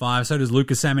goes 1 of 5. So does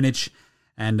Luka Samanic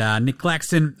and Nick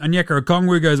Claxton. Onyeka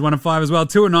Okongwu goes 1 of 5 as well.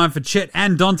 2 of 9 for Chet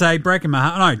and Dante. Breaking my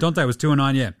heart. No, Dante was 2 of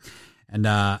 9, yeah. And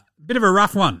bit of a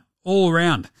rough one all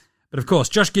around. But of course,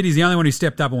 Josh Giddey's the only one who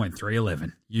stepped up and went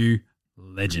 3-11. You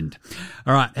legend.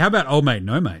 All right, how about old mate,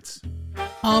 no mates?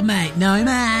 Old mate, no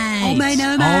mates. Old mate,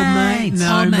 no mates.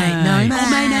 Old mate, no mates.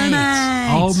 Old mate, no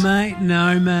mates. Old mate,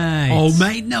 no mates. Old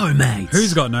mate, no mates.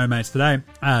 Who's got no mates today?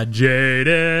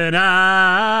 Jaden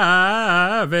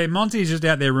Ivey. Monty's just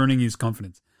out there ruining his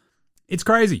confidence. It's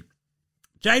crazy.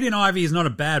 Jaden Ivey is not a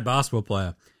bad basketball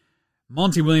player.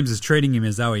 Monty Williams is treating him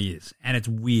as though he is, and it's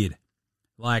weird.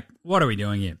 Like, what are we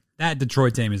doing here? That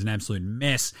Detroit team is an absolute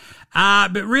mess.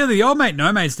 But really, the old mate,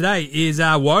 no mates today is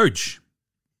Woj.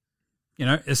 You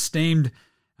know, esteemed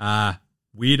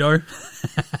weirdo,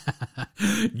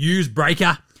 news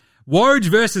breaker. Woj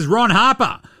versus Ron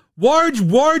Harper.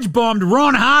 Woj bombed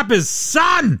Ron Harper's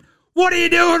son. What are you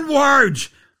doing, Woj?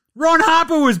 Ron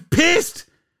Harper was pissed.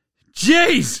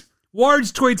 Jeez.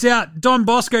 Woj tweets out, Don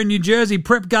Bosco, New Jersey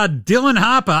prep guard Dylan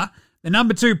Harper, the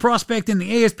number 2 prospect in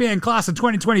the ESPN class of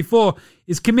 2024,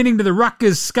 is committing to the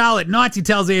Rutgers Scarlet Knights, he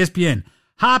tells ESPN.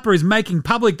 Harper is making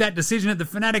public that decision at the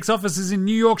Fanatics offices in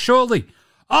New York shortly.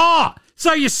 Oh,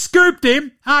 so you scooped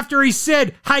him after he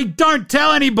said, hey, don't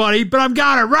tell anybody, but I'm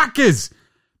going to Rutgers.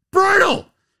 Brutal.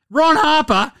 Ron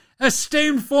Harper,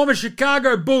 esteemed former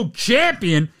Chicago Bull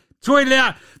champion, tweeted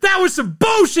out, that was some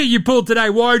bullshit you pulled today,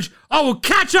 Woj. I will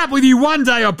catch up with you one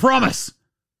day, I promise.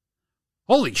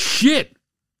 Holy shit.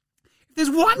 If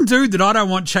there's one dude that I don't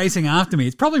want chasing after me,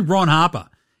 it's probably Ron Harper.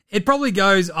 It probably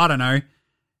goes, I don't know,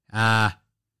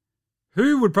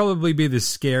 who would probably be the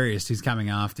scariest who's coming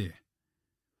after you?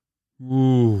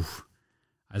 Ooh,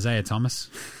 Isaiah Thomas,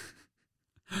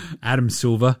 Adam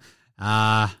Silver.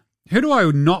 Who do I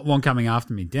not want coming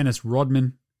after me? Dennis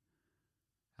Rodman.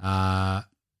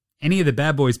 Any of the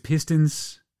Bad Boys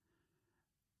Pistons.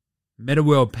 Meta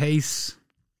World Peace.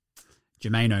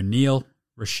 Jermaine O'Neal.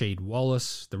 Rasheed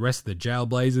Wallace. The rest of the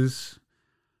Jailblazers.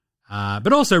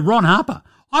 But also Ron Harper.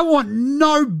 I want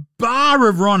no bar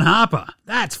of Ron Harper.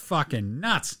 That's fucking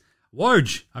nuts.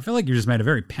 Woj, I feel like you just made a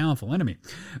very powerful enemy.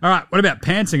 All right, what about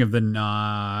pantsing of the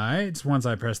night? Once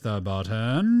I press the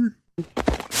button.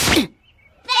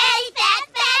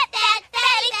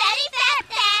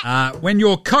 When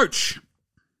your coach,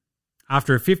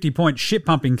 after a 50-point shit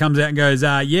pumping, comes out and goes,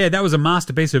 yeah, that was a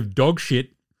masterpiece of dog shit,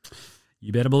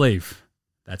 you better believe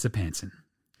that's a pantsing.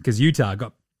 Because Utah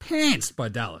got pantsed by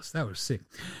Dallas. That was sick.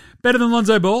 Better than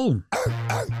Lonzo Ball.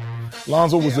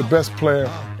 Lonzo was the best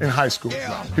player in high school.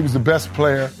 He was the best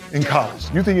player in college.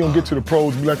 You think he'll get to the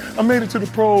pros and be like, I made it to the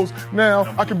pros,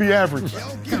 now I can be average.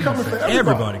 He's coming for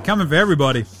everybody. Coming for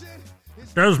everybody.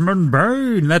 Desmond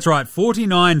Bane. That's right,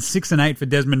 49, 6 and 8 for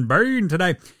Desmond Bane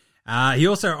today. He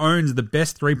also owns the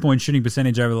best three-point shooting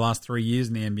percentage over the last 3 years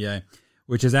in the NBA,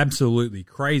 which is absolutely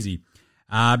crazy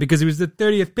because he was the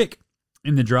 30th pick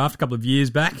in the draft a couple of years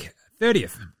back.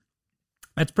 30th.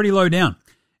 That's pretty low down.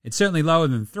 It's certainly lower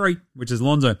than 3, which is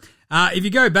Lonzo. If you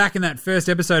go back in that first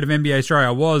episode of NBA Straya,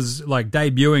 I was like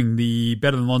debuting the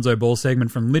Better Than Lonzo Ball segment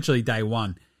from literally day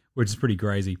one, which is pretty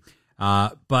crazy.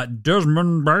 But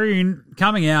Desmond Bane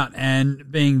coming out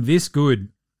and being this good.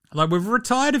 Like, we've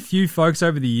retired a few folks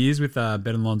over the years with Better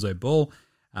Than Lonzo Ball.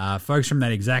 Folks from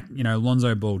that exact,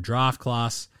 Lonzo Ball draft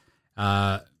class,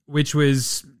 which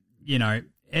was,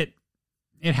 it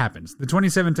happens. The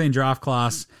 2017 draft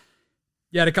class,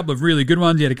 you had a couple of really good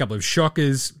ones. You had a couple of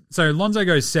shockers. So Lonzo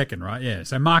goes second, right? Yeah.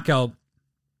 So Markelle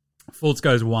Fultz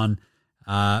goes 1.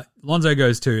 Lonzo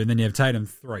goes 2. And then you have Tatum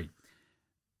 3.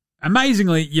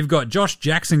 Amazingly, you've got Josh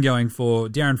Jackson going for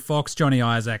De'Aaron Fox, Johnny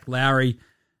Isaac, Lowry,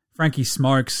 Frankie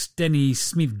Smokes, Denny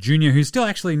Smith Jr., who's still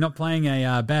actually not playing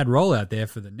a bad role out there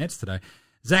for the Nets today.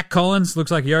 Zach Collins,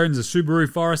 looks like he owns a Subaru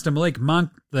Forester, Malik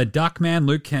Monk, the Duckman,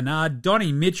 Luke Kennard,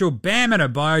 Donnie Mitchell, Bam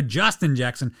Adebayo, Justin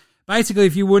Jackson. Basically,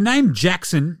 if you were named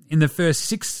Jackson in the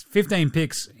first 15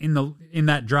 picks in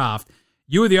that draft,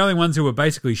 you were the only ones who were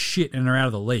basically shit and are out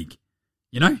of the league.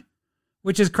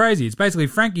 Which is crazy. It's basically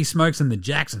Frankie Smokes and the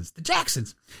Jacksons. The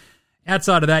Jacksons.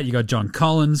 Outside of that, you got John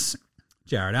Collins,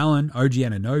 Jared Allen, OG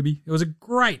Anunoby. It was a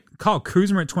great Kyle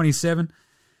Kuzma at 27,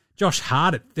 Josh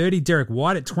Hart at 30, Derek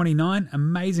White at 29.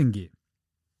 Amazing gear.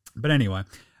 But anyway,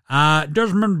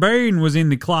 Desmond Bane was in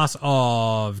the class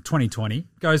of 2020,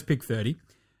 goes pick 30,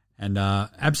 and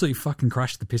absolutely fucking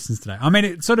crushed the Pistons today. I mean,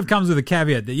 it sort of comes with a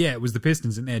caveat that, yeah, it was the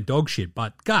Pistons and they're dog shit,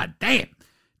 but god damn.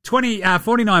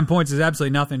 49 points is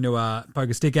absolutely nothing to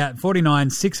poke a stick at. 49,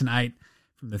 6 and 8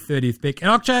 from the 30th pick. And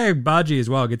Ochai Agbaji as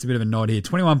well gets a bit of a nod here.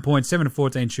 21 points, 7 of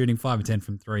 14 shooting, 5 of 10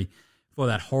 from 3 for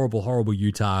that horrible, horrible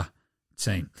Utah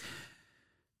team.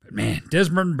 But man,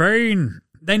 Desmond Bane,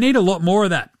 they need a lot more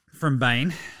of that from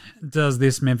Bane, does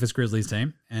this Memphis Grizzlies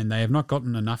team. And they have not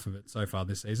gotten enough of it so far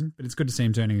this season. But it's good to see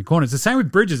him turning a corner. It's the same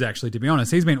with Bridges, actually, to be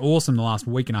honest. He's been awesome the last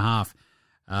week and a half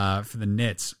for the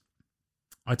Nets.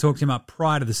 I talked him up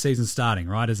prior to the season starting,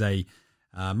 right, as a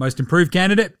most improved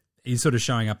candidate. He's sort of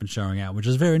showing up and showing out, which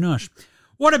is very nice.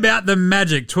 What about the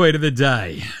Magic tweet of the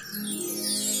day?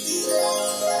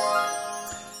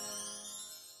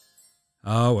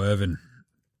 Oh, Irvin.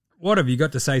 What have you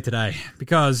got to say today?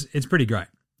 Because it's pretty great.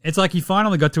 It's like he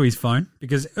finally got to his phone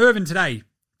because Irvin today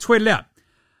tweeted out,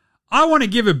 I want to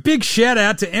give a big shout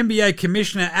out to NBA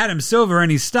Commissioner Adam Silver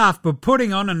and his staff for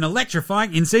putting on an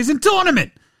electrifying in-season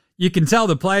tournament. You can tell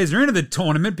the players are into the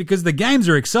tournament because the games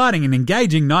are exciting and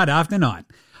engaging night after night.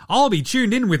 I'll be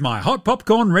tuned in with my hot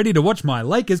popcorn ready to watch my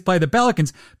Lakers play the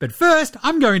Pelicans, but first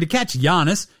I'm going to catch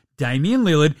Giannis, Damian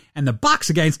Lillard, and the Bucks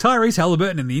against Tyrese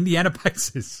Halliburton and the Indiana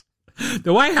Pacers.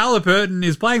 The way Halliburton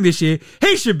is playing this year,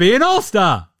 he should be an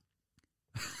all-star.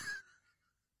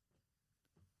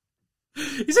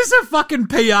 Is this a fucking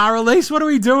PR release? What are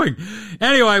we doing?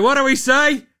 Anyway, what do we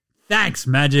say? Thanks,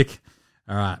 Magic.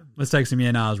 All right, let's take some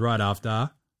ENRs right after.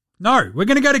 No, we're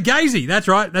going to go to Gazy. That's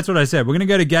right. That's what I said. We're going to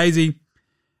go to Gazy,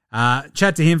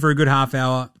 chat to him for a good half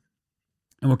hour,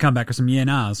 and we'll come back with some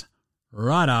ENRs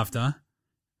right after.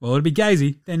 Well, it'll be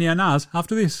Gazy, then ENRs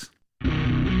after this.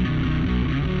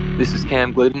 This is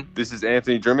Cam Glidden. This is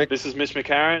Anthony Drimmick. This is Mitch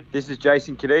McCarron. This is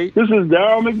Jason Kadee. This is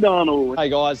Darryl McDonald. Hey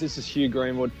guys, this is Hugh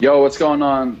Greenwood. Yo, what's going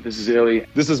on? This is Illy.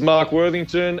 This is Mark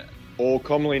Worthington, or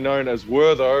commonly known as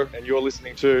Wortho, and you're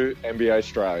listening to NBA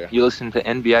Straya. You're listening to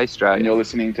NBA Straya. And you're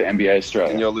listening to NBA Straya.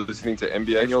 And you're listening to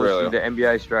NBA Straya. You're listening to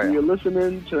NBA Straya. And you're listening to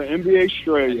NBA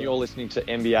Straya. And you're listening to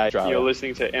NBA Straya. You're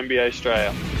listening to NBA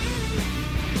Straya.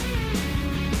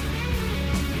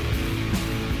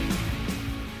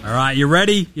 All right, you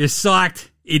ready? You're psyched?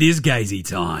 It is Gazy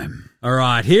time. All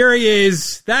right, here he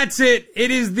is. That's it. It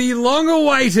is the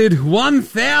long-awaited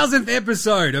 1000th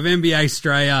episode of NBA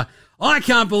Straya. I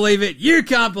can't believe it. You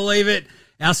can't believe it.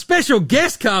 Our special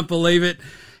guest can't believe it.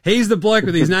 He's the bloke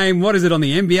with his name. What is it on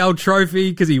the NBL trophy?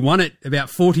 Because he won it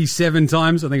about 47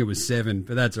 times. I think it was 7,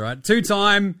 but that's all right.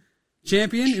 2-time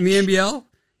champion in the NBL,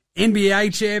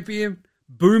 NBA champion,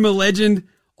 Boomer legend,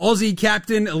 Aussie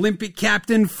captain, Olympic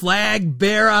captain, flag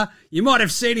bearer. You might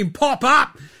have seen him pop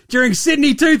up during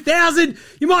Sydney 2000.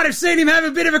 You might have seen him have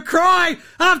a bit of a cry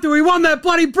after we won that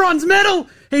bloody bronze medal.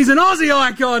 He's an Aussie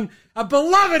icon. a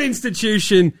beloved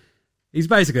institution. He's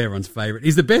basically everyone's favourite.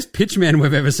 He's the best pitchman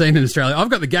we've ever seen in Australia. I've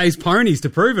got the Gaze ponies to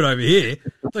prove it over here.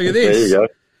 Look at this. There you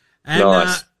go. And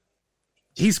Nice.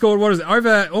 he scored,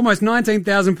 over almost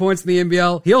 19,000 points in the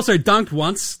NBL. He also dunked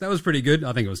once. That was pretty good.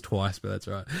 I think it was twice, but that's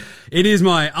all right. It is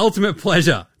my ultimate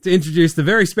pleasure to introduce the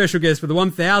very special guest for the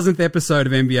 1,000th episode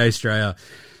of NBA Straya,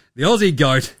 the Aussie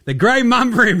GOAT, the Grey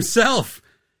Mamba himself.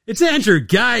 It's Andrew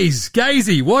Gaze.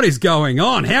 Gazy, what is going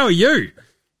on? How are you?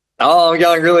 Oh, I'm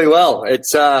going really well.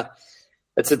 It's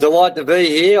a delight to be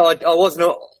here. I wasn't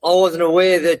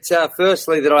aware that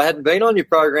firstly that I hadn't been on your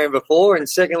program before, and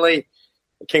secondly,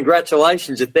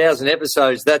 congratulations, 1,000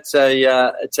 episodes. It's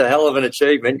a hell of an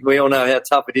achievement. We all know how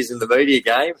tough it is in the media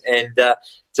game, and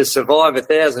to survive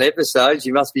 1,000 episodes,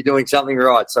 you must be doing something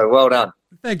right. So well done.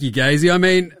 Thank you, Gazy. I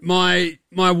mean, my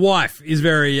wife is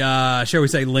very, shall we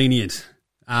say, lenient,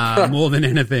 more than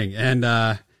anything, and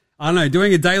I don't know,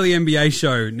 doing a daily NBA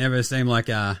show never seemed like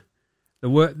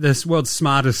this world's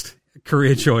smartest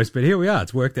career choice, but here we are.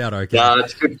 It's worked out okay. No,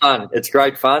 it's good fun. It's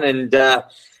great fun, and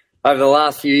over the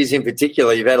last few years in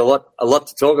particular, you've had a lot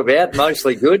to talk about.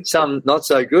 Mostly good, some not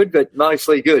so good, but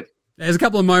mostly good. There's a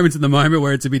couple of moments at the moment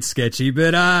where it's a bit sketchy,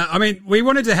 but I mean, we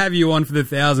wanted to have you on for the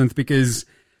 1,000th because,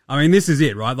 I mean, this is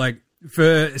it, right? Like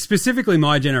for specifically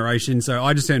my generation. So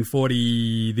I just turned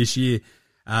 40 this year,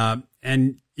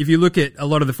 and if you look at a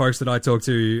lot of the folks that I talk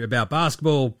to about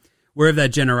basketball, we're of that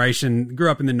generation,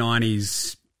 grew up in the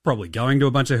 90s, probably going to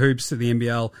a bunch of hoops at the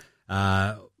NBL,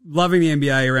 loving the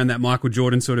NBA around that Michael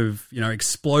Jordan sort of,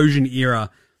 explosion era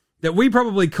that we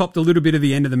probably copped a little bit of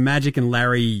the end of the Magic and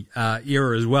Larry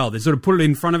era as well. They sort of put it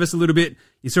in front of us a little bit.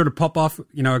 You sort of pop off,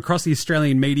 across the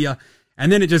Australian media,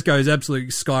 and then it just goes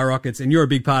absolutely skyrockets, and you're a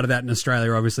big part of that in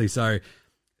Australia, obviously. So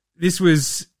this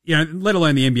was, let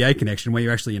alone the NBA connection where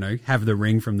you actually, have the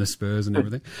ring from the Spurs and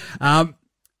everything.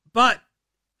 But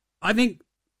I think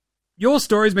your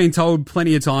story's been told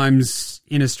plenty of times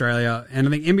in Australia, and I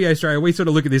think NBA Straya, we sort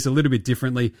of look at this a little bit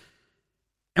differently.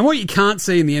 And what you can't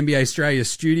see in the NBA Straya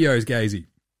studios, Gazy,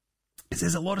 is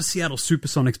there's a lot of Seattle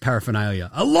Supersonics paraphernalia.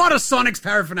 A lot of Sonics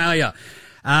paraphernalia.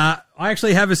 I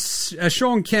actually have a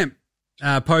Sean Kemp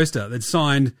poster that's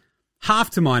signed half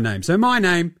to my name. So my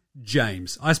name,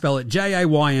 James. I spell it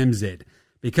Jaymz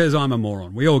because I'm a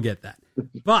moron. We all get that.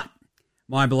 But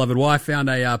my beloved wife found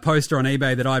a poster on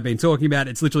eBay that I'd been talking about.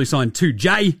 It's literally signed to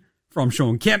J from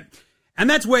Sean Kemp. And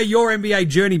that's where your NBA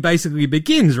journey basically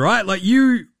begins, right? Like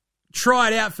you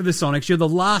tried out for the Sonics. You're the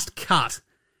last cut.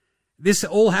 This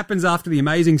all happens after the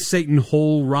amazing Seton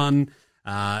Hall run,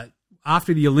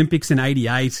 after the Olympics in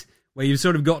 '88, where you've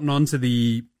sort of gotten onto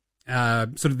the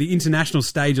sort of the international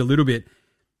stage a little bit.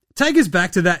 Take us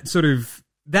back to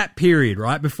that period,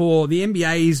 right? Before the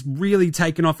NBA's really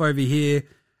taken off over here,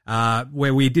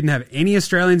 where we didn't have any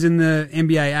Australians in the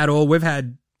NBA at all. We've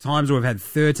had times where we've had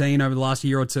 13 over the last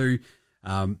year or two.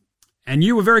 And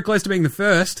you were very close to being the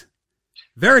first.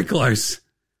 Very close.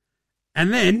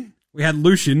 And then we had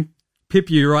Lucian pip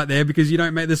you right there because you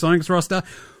don't make the Sonics roster.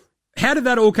 How did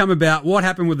that all come about? What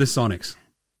happened with the Sonics?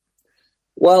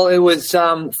 Well, it was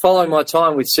following my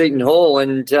time with Seton Hall,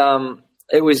 and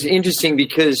it was interesting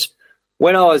because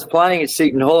when I was playing at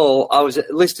Seton Hall, I was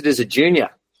listed as a junior.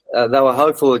 They were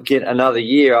hopeful to get another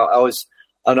year. I was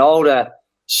an older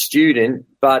student,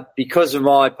 but because of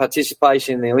my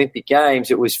participation in the Olympic Games,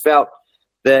 it was felt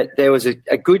that there was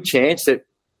a good chance that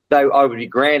I would be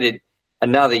granted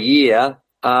another year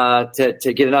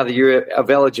to get another year of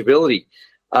eligibility.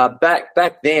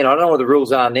 Back then, I don't know what the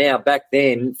rules are now. Back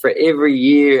then, for every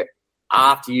year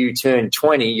after you turn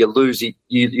 20,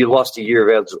 you lost a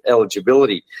year of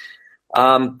eligibility.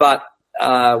 But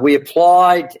we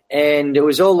applied, and it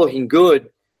was all looking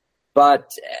good. But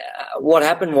what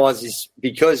happened is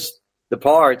because the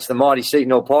Pirates, the mighty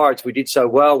Seton Hall Pirates, we did so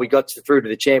well, we got through to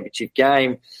the championship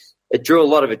game. It drew a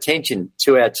lot of attention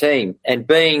to our team. And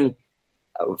being,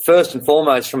 first and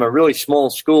foremost, from a really small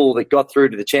school that got through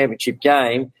to the championship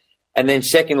game, and then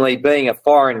secondly, being a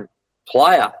foreign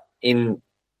player in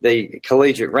the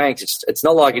collegiate ranks, it's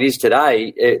not like it is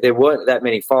today. There weren't that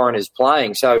many foreigners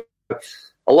playing. So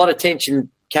a lot of tension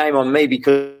came on me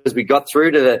because we got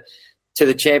through to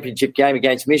the championship game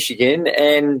against Michigan,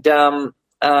 and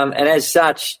as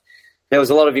such, there was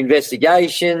a lot of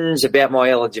investigations about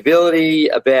my eligibility,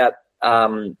 about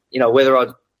whether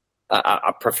I'm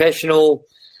a professional.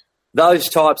 Those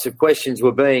types of questions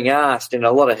were being asked, and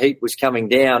a lot of heat was coming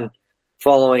down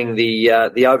following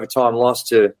the overtime loss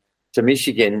to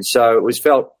Michigan. So it was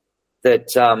felt that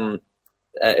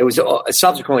it was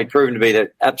subsequently proven to be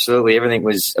that absolutely everything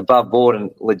was above board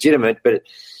and legitimate. But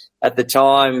at the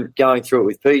time, going through it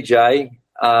with PJ,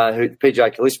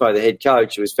 PJ Calissimo, the head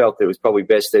coach, it was felt that it was probably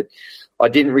best that I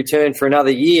didn't return for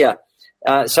another year.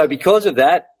 So because of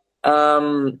that,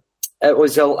 it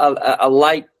was a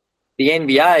late. The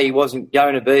NBA wasn't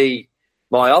going to be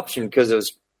my option because I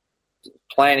was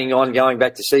planning on going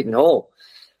back to Seton Hall.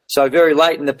 So very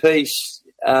late in the piece,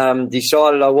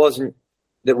 decided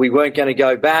that we weren't going to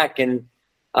go back, and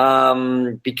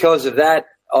because of that,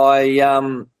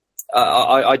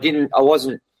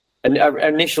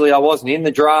 initially I wasn't in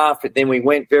the draft, but then we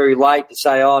went very late to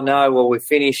say, oh no, well, we're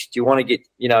finished. Do you want to get,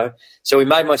 so we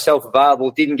made myself available,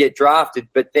 didn't get drafted,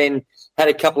 but then had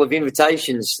a couple of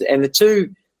invitations. And the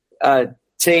two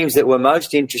teams that were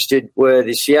most interested were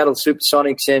the Seattle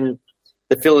Supersonics and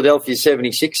the Philadelphia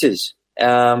 76ers.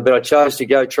 But I chose to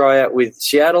go try out with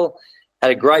Seattle.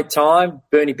 Had a great time.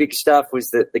 Bernie Bickerstaff was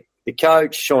the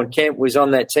coach. Sean Kemp was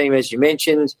on that team, as you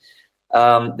mentioned.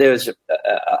 There was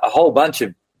a whole bunch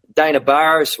of Dana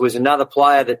Barris was another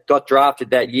player that got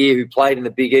drafted that year who played in the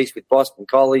Big East with Boston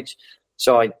College.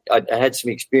 So I had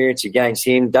some experience against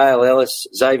him. Dale Ellis,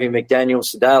 Xavier McDaniel,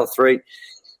 Sadale Threet,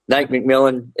 Nate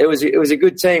McMillan. It was a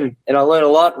good team, and I learned a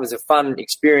lot. It was a fun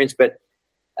experience, but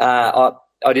I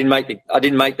didn't make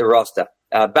the roster.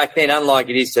 Back then, unlike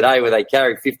it is today where they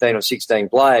carry 15 or 16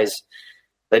 players,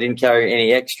 they didn't carry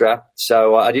any extra.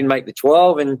 So I didn't make the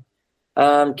 12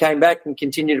 and came back and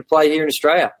continued to play here in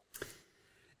Australia.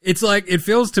 It's like, it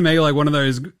feels to me like one of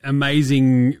those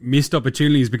amazing missed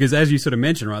opportunities because, as you sort of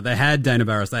mentioned, right, they had Dana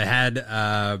Barris,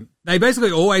 they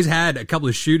basically always had a couple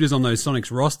of shooters on those Sonics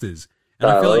rosters.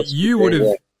 And I feel like you would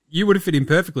have fit in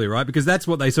perfectly, right? Because that's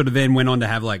what they sort of then went on to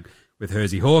have, like, with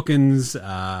Hersey Hawkins,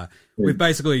 with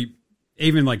basically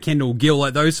even like Kendall Gill,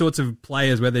 like those sorts of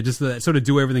players where they just sort of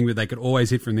do everything, but they could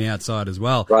always hit from the outside as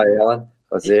well. Right, Alan.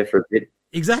 I was there for a bit.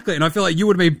 Exactly, and I feel like you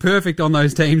would have been perfect on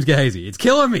those teams, Gazy. It's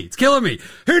killing me.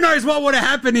 Who knows what would have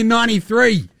happened in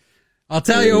 93? I'll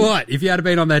tell you what, if you had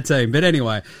been on that team. But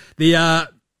anyway, that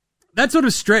sort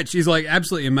of stretch is like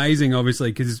absolutely amazing,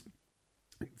 obviously, because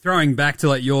throwing back to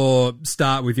like your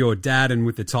start with your dad and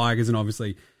with the Tigers and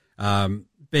obviously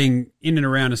being in and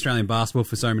around Australian basketball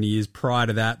for so many years prior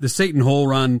to that, the Seton Hall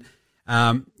run,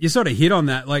 you sort of hit on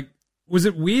that. Like, was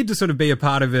it weird to sort of be a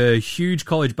part of a huge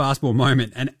college basketball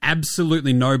moment and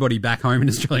absolutely nobody back home in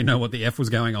Australia know what the F was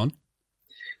going on?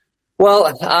 Well,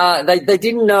 they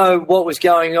didn't know what was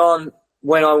going on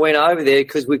when I went over there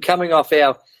because we're coming off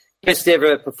our best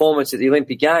ever performance at the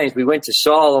Olympic Games. We went to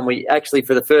Seoul and we actually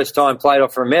for the first time played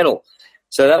off for a medal.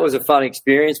 So that was a fun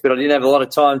experience, but I didn't have a lot of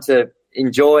time to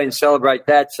enjoy and celebrate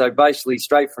that. So basically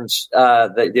straight from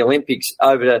the Olympics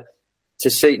over to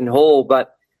Seton Hall.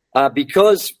 But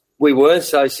because we were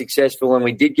so successful and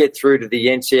we did get through to the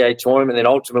NCAA tournament and then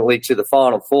ultimately to the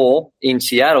Final Four in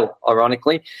Seattle,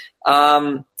 ironically,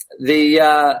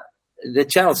 the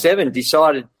Channel 7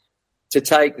 decided to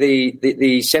take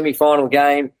the semi-final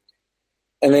game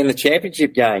and then the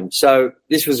championship game. So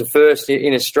this was a first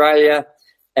in Australia.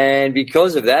 And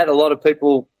because of that, a lot of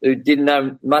people who didn't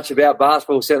know much about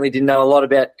basketball, certainly didn't know a lot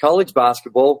about college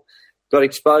basketball, got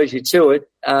exposure to it.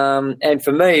 And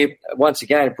for me, once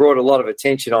again, it brought a lot of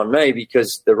attention on me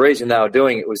because the reason they were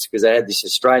doing it was because they had this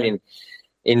Australian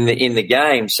in the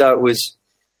game. So it was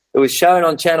shown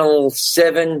on Channel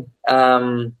 7.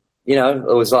 I think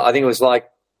it was like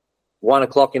 1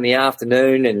 o'clock in the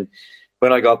afternoon. And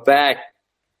when I got back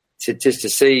to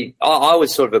see, I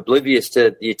was sort of oblivious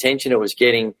to the attention it was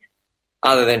getting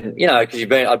other than, because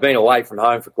I'd been away from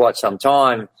home for quite some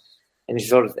time. And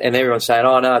everyone's saying,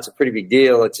 oh, no, it's a pretty big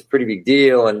deal.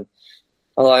 And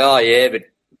I'm like, oh, yeah, but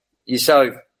you're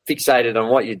so fixated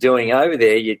on what you're doing over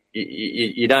there,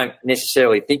 you don't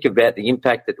necessarily think about the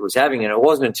impact that it was having. And it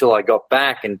wasn't until I got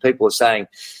back and people were saying,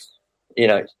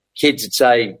 kids would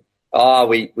say, oh,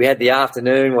 we had the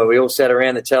afternoon where we all sat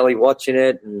around the telly watching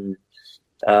it. And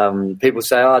people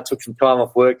say, oh, I took some time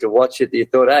off work to watch it. You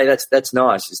thought, hey, that's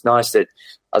nice. It's nice that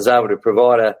I was able to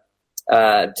provide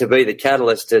to be the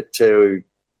catalyst to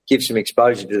give some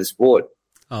exposure to the sport.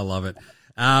 I love it.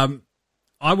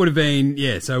 I would have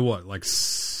been, so what, like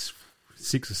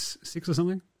six or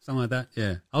something like that?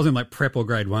 Yeah. I was in like prep or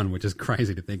grade 1, which is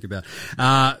crazy to think about.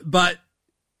 But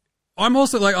I'm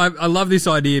also like, I love this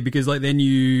idea because like then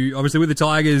you, obviously with the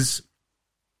Tigers,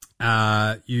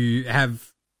 you have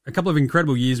a couple of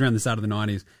incredible years around the start of the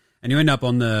 90s and you end up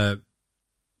on the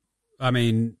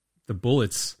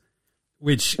Bullets,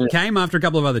 which came after a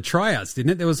couple of other tryouts,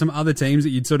 didn't it? There was some other teams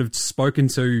that you'd sort of spoken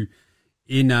to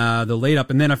in the lead up,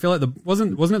 and then I feel like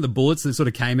wasn't it the Bullets that sort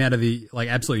of came out of the like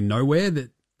absolutely nowhere that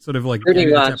sort of like pretty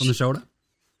much tap on the shoulder?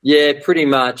 Yeah, pretty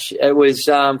much. It was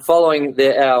following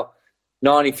our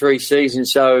 93 season.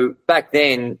 So back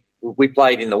then we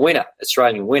played in the winter,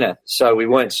 Australian winter, so we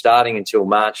weren't starting until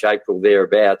March, April,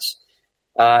 thereabouts.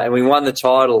 And we won the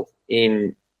title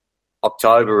in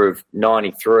October of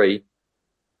 93.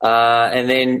 And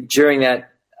then during that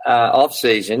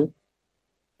off-season,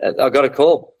 I got a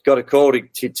call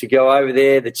to go over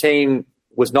there. The team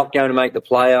was not going to make the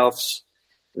playoffs.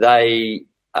 They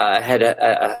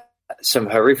had some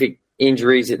horrific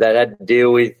injuries that they had to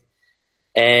deal with,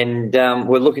 and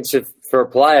were looking for a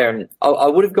player. And I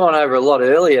would have gone over a lot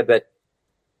earlier, but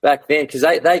back then, because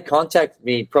they contacted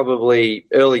me probably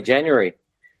early January,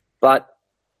 but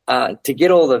to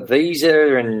get all the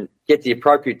visa and get the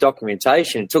appropriate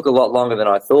documentation, it took a lot longer than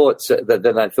I thought. So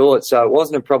it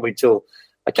wasn't probably till,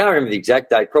 I can't remember the exact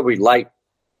date, probably late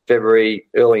February,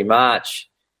 early March.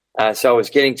 So I was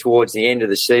getting towards the end of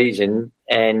the season,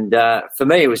 and for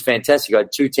me it was fantastic. I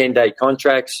had 2 10-day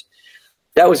contracts.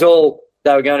 That was all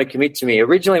they were going to commit to me.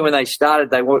 Originally when they started,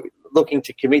 they were looking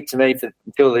to commit to me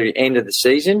until the end of the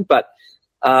season, but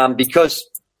because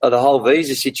of the whole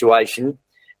visa situation,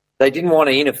 they didn't want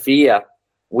to interfere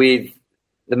with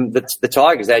the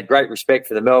Tigers. They had great respect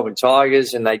for the Melbourne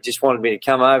Tigers, and they just wanted me to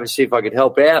come over and see if I could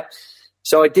help out.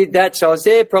 So I did that. So I was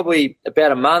there probably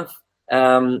about a month,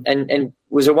 and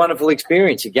was a wonderful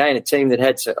experience. Again, a team that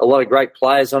had a lot of great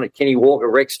players on it. Kenny Walker,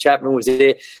 Rex Chapman was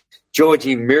there.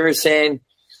 Georgie Mirasan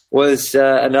was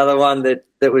another one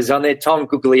that was on there. Tom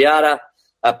Gugliotta,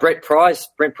 Brent Price.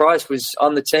 Brent Price was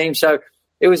on the team. So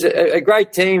it was a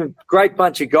great team, great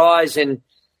bunch of guys, and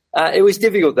it was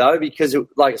difficult though because,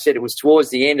 like I said, it was towards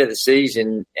the end of the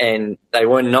season and they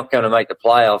were not going to make the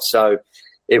playoffs. So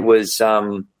it was,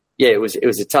 it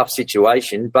was a tough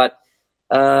situation. But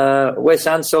Wes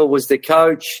Unseld was the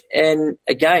coach, and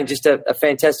again, just a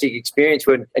fantastic experience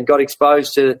and got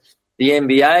exposed to the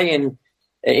NBA. And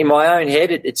in my own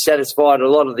head, it satisfied a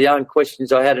lot of the own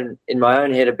questions I had in my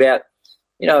own head about,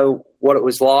 what it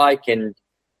was like and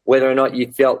whether or not I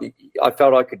felt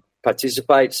I could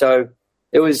participate. So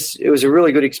it was a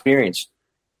really good experience.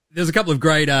 There's a couple of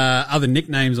great other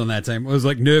nicknames on that team. It was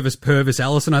like Nervous Purvis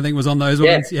Allison, I think, was on those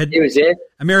ones. He was there.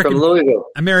 From Louisville.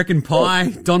 American Pie,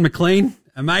 Don McLean.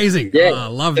 Amazing. Yeah, I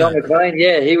love Don that. McLean,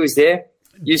 he was there.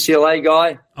 UCLA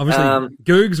guy. Obviously,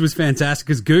 Googs was fantastic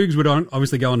because Googs would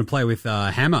obviously go on to play with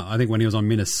Hammer, I think, when he was on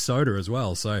Minnesota as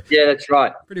well. So yeah, that's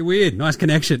right. Pretty weird. Nice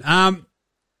connection.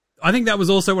 I think that was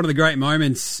also one of the great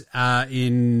moments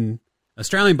in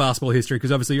Australian basketball history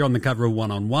because obviously you're on the cover of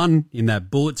 1-on-1 in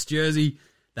that Bullets jersey,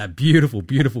 that beautiful,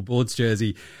 beautiful Bullets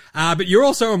jersey. But you're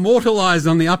also immortalised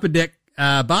on the Upper Deck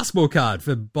basketball card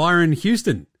for Byron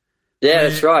Houston. Yeah,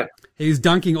 that's right. He's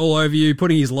dunking all over you,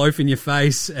 putting his loaf in your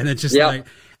face, and it's just like,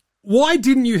 why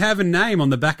didn't you have a name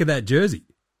on the back of that jersey?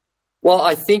 Well,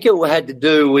 I think it had to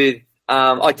do with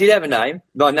I did have a name.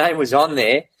 My name was on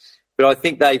there, but I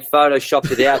think they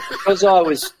photoshopped it out because I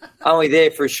was only there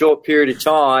for a short period of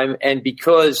time, and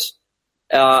because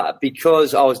I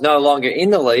was no longer in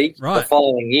the league the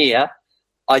following year.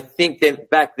 I think that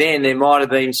back then there might have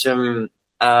been some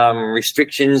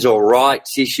restrictions or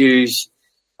rights issues.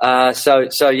 So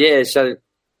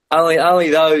only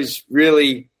those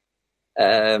really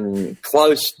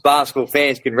close basketball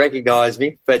fans can recognise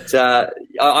me. But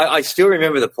I still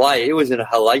remember the play. It was a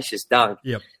hellacious dunk.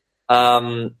 Yep.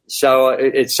 So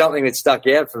it's something that stuck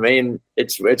out for me, and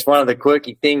it's one of the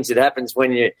quirky things that happens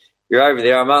when you're over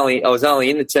there. I was only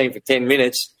in the team for 10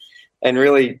 minutes, and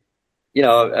really,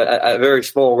 a very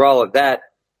small role at that.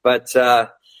 But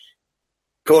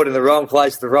caught in the wrong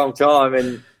place at the wrong time,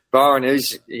 and Byron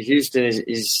Houston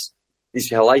is this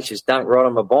hellacious dunk right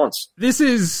on my bonds. This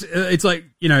is, it's like,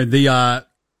 the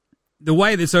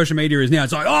way that social media is now,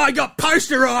 it's like, oh, he got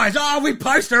posterized. Oh, we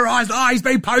posterized. Oh, he's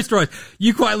been posterized.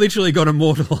 You quite literally got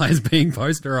immortalized being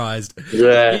posterized.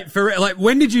 Yeah.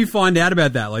 When did you find out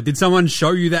about that? Like, did someone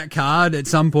show you that card at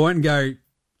some point and go,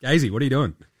 Gazy, what are you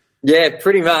doing? Yeah,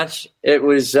 pretty much. It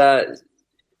was,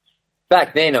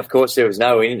 back then, of course, there was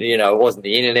no, it wasn't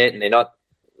the internet, and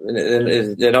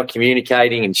they're not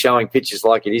communicating and showing pictures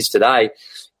like it is today.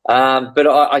 But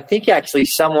I think actually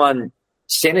someone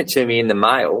sent it to me in the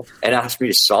mail and asked me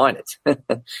to sign it.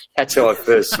 That's how I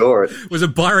first saw it. Was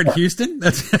it Byron Houston?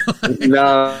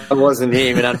 No, it wasn't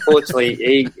him. And unfortunately,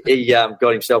 he got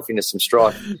himself into some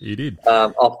strife. He did.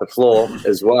 Off the floor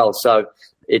as well. So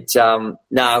it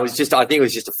was just, I think it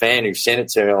was just a fan who sent it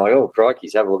to me. I'm like, oh, crikey,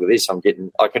 have a look at this.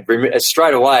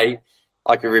 Straight away,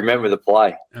 I could remember the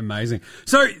play. Amazing.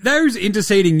 So those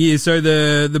interceding years, so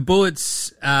the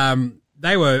Bullets,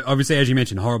 they were obviously, as you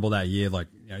mentioned, horrible that year,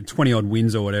 20-odd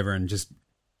wins or whatever, and just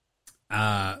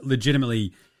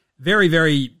legitimately very,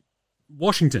 very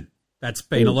Washington. That's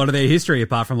been a lot of their history,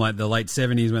 apart from the late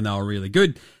 70s when they were really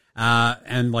good.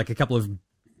 and like a couple of,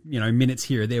 minutes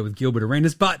here or there with Gilbert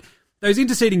Arenas. But those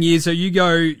interceding years, so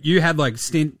you had like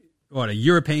a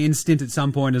European stint at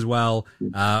some point as well.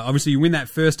 Obviously, you win that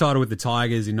first title with the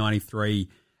Tigers in 93.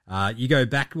 You go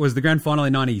back, was the grand final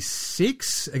in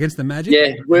 96 against the Magic?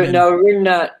 Yeah, we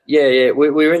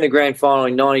were in the grand final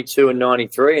in 92 and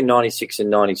 93 and 96 and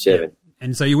 97. Yeah.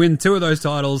 And so you win 2 of those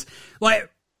titles.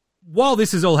 Like, while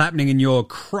this is all happening and you're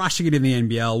crushing it in the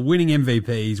NBL, winning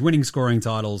MVPs, winning scoring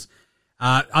titles,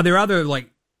 are there other, like,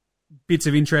 bits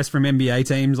of interest from NBA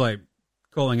teams, like,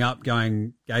 calling up,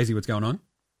 going, Gazy, what's going on?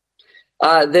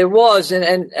 There was,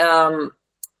 and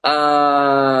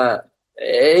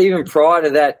even prior to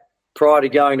that, prior to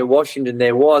going to Washington,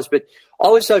 there was. But I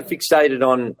was so fixated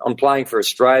on playing for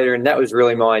Australia, and that was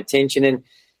really my attention. And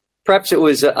perhaps it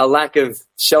was a lack of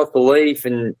self-belief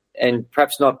and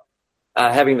perhaps not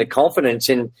having the confidence.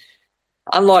 And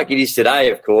unlike it is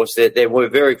today, of course, there were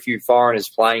very few foreigners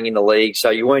playing in the league, so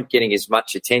you weren't getting as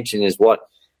much attention as what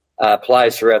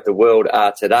players throughout the world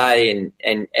are today.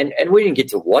 And we didn't get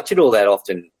to watch it all that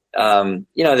often.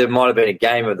 There might have been a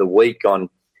game of the week on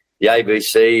the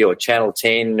ABC or Channel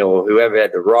 10 or whoever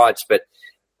had the rights, but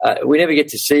we never get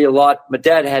to see a lot. My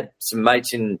dad had some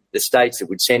mates in the States that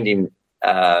would send him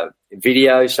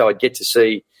video, so I'd get to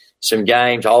see some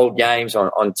games, old games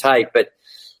on tape. But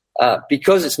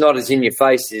because it's not as in your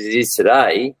face as it is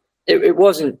today, it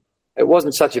wasn't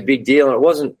such a big deal, and it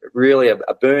wasn't really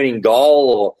a burning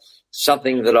goal or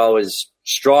something that I was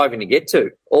striving to get to.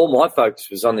 All my focus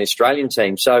was on the Australian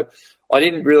team, so I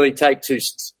didn't really take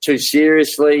too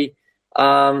seriously.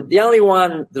 The only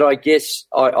one that I guess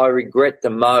I regret the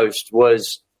most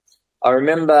was I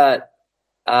remember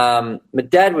my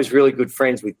dad was really good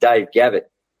friends with Dave Gavitt,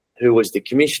 who was the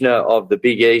commissioner of the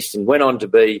Big East and went on to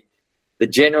be the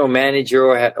general manager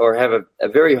or have a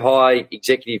very high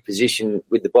executive position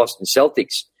with the Boston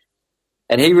Celtics.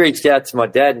 And he reached out to my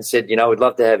dad and said, we'd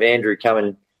love to have Andrew come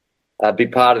and be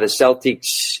part of the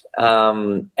Celtics.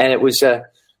 And it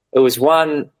was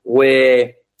one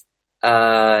where,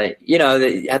 there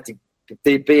had to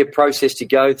be a process to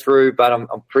go through, but I'm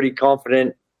pretty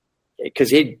confident because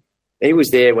he was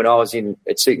there when I was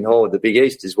at Seton Hall at the Big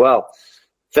East as well.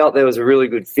 Felt there was a really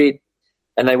good fit,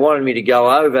 and they wanted me to go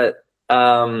over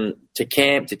to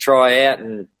camp to try out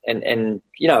and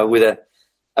with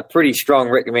a pretty strong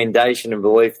recommendation and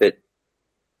belief that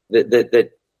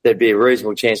there'd be a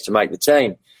reasonable chance to make the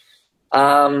team.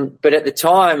 But at the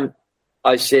time,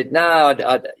 I said, no,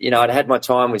 I'd had my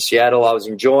time with Seattle. I was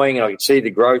enjoying it. I could see the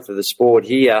growth of the sport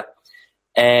here.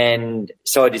 And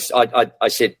so I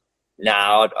said, no,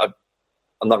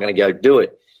 I'm not going to go do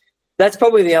it. That's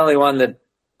probably the only one that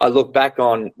I look back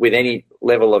on with any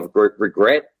level of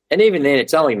regret. And even then,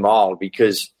 it's only mild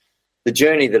because the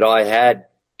journey that I had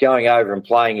going over and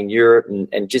playing in Europe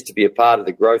and just to be a part of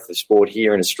the growth of the sport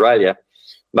here in Australia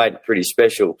made it pretty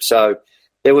special. So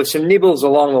there were some nibbles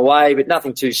along the way, but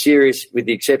nothing too serious with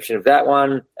the exception of that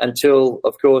one until,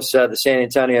 of course, the San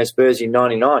Antonio Spurs in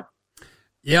 99.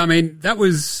 Yeah, I mean, that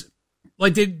was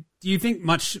like, do you think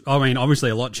much, I mean,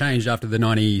 obviously a lot changed after the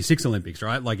 96 Olympics,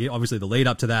 right? Like, obviously the lead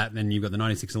up to that, and then you've got the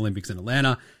 96 Olympics in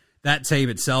Atlanta. That team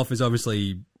itself is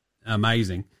obviously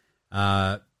amazing.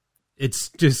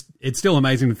 It's still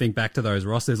amazing to think back to those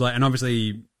rosters. Like, and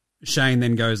obviously Shane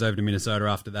then goes over to Minnesota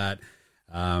after that.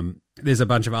 There's a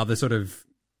bunch of other sort of,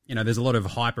 there's a lot of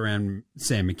hype around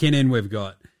Sam McKinnon. We've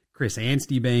got Chris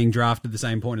Anstey being drafted at the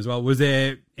same point as well. Was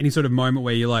there any sort of moment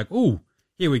where you're like, oh,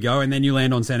 here we go, and then you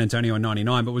land on San Antonio in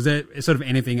 99, but was there sort of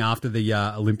anything after the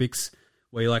Olympics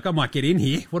where you're like, I might get in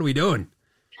here? What are we doing?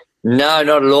 No,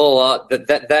 not at all.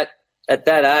 That at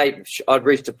that age, I'd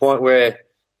reached a point where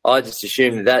I just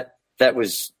assumed that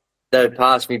had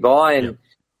passed me by, and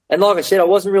like I said, I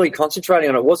wasn't really concentrating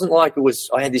on it. It wasn't like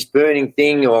I had this burning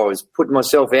thing or I was putting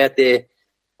myself out there.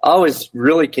 I was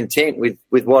really content with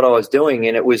what I was doing,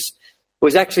 and it was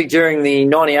actually during the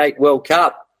 98 World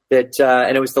Cup that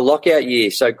and it was the lockout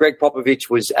year. So Greg Popovich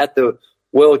was at the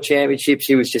World Championships.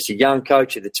 He was just a young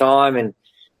coach at the time, and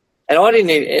I didn't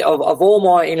even, of all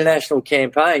my international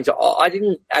campaigns, I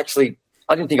didn't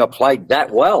think I played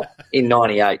that well in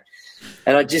 98.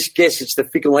 And I just guess it's the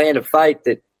fickle hand of fate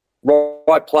that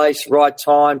right place, right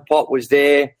time. Pop was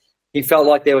there. He felt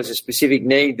like there was a specific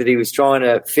need that he was trying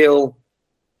to fill,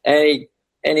 and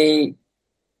he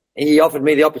offered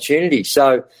me the opportunity.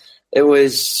 So it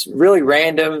was really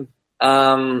random.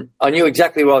 I knew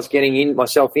exactly what I was getting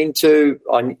myself into.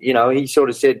 He sort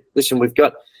of said, "Listen, we've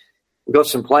got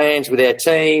some plans with our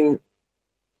team,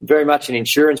 very much an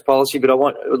insurance policy, but I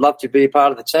would love to be a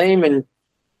part of the team and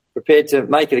prepared to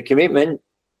make it a commitment."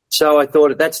 So I thought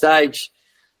at that stage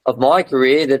of my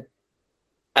career that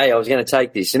hey, I was going to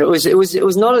take this. And it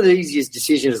was not as easy a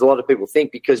decision as a lot of people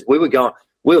think, because we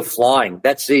were flying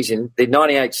that season, the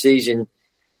 98 season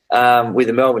with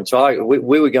the Melbourne Tigers.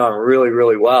 We were going really,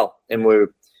 really well, and we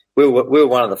were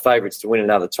one of the favourites to win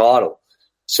another title.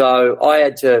 So I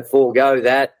had to forego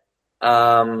that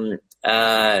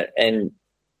and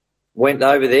went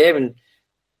over there, and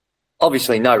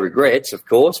obviously no regrets, of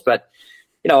course, but,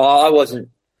 I wasn't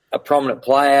a prominent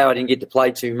player. I didn't get to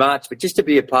play too much, but just to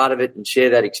be a part of it and share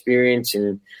that experience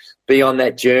and be on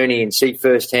that journey and see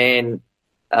firsthand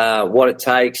what it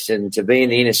takes, and to be in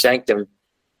the inner sanctum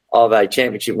of a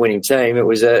championship winning team, it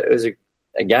was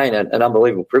again an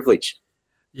unbelievable privilege.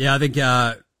 Yeah, I think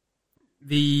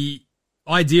the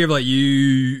idea of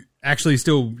you actually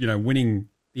still winning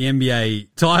the NBA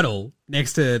title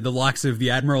next to the likes of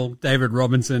the Admiral David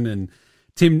Robinson and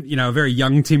Tim, a very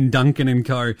young Tim Duncan and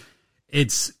co.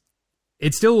 It's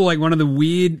still one of the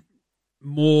weird,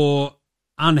 more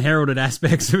unheralded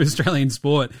aspects of Australian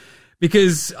sport,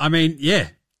 because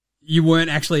you weren't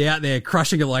actually out there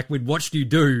crushing it like we'd watched you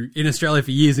do in Australia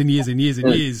for years and years and years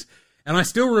and years. And I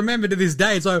still remember to this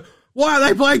day, it's like, why are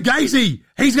they playing Gacy?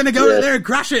 He's going to go out there and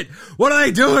crush it. What are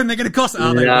they doing? They're going to cost.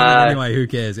 Oh, they won anyway. Who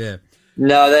cares? Yeah.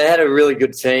 No, they had a really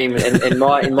good team, and in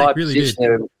my really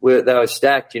position, they were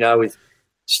stacked. With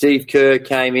Steve Kerr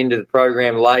came into the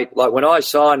program late. Like when I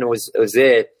signed and was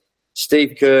there,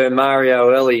 Steve Kerr,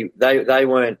 Mario Elie, they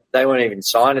weren't even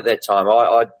signed at that time.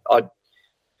 I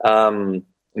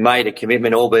made a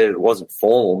commitment, albeit it wasn't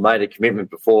formal. Made a commitment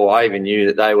before I even knew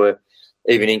that they were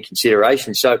even in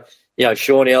consideration. So,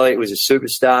 Sean Elliott was a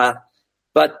superstar,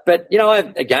 but I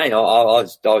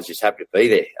was just happy to be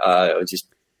there. It was just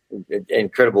an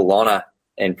incredible honour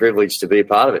and privilege to be a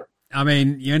part of it. I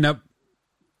mean, you end up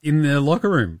in the locker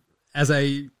room as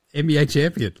a NBA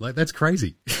champion. That's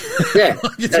crazy. Yeah,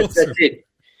 that's awesome. That's it.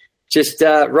 Just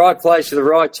right place at the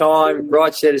right time,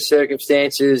 right set of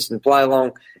circumstances, and play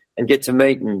along and get to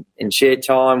meet and share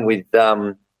time with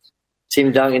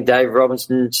Tim Duncan, Dave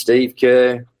Robinson, Steve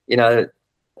Kerr.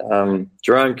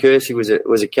 Jerome Kersey was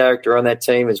a character on that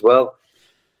team as well,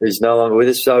 who's no longer with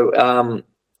us. So,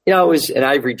 it was, and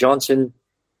Avery Johnson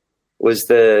was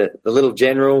the little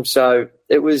general. So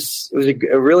it was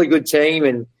a really good team,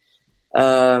 and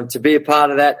to be a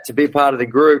part of that, to be a part of the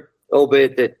group,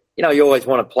 albeit that, you always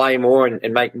want to play more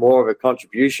and make more of a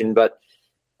contribution, but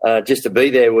just to be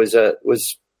there was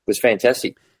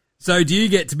fantastic. So do you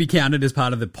get to be counted as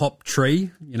part of the pop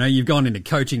tree? You've gone into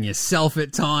coaching yourself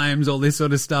at times, all this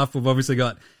sort of stuff. We've obviously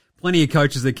got plenty of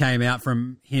coaches that came out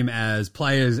from him as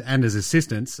players and as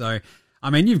assistants. So,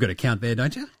 you've got to count there,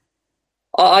 don't you?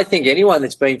 I think anyone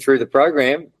that's been through the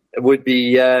program would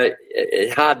be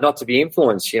hard not to be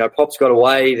influenced. Pop's got a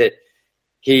way that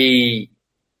he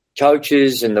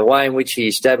coaches, and the way in which he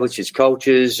establishes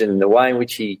cultures, and the way in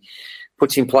which he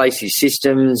puts in place his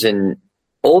systems and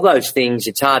all those things.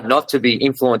 It's hard not to be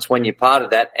influenced when you're part of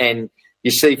that, and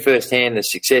you see firsthand the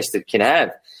success that it can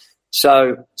have.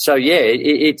 So yeah,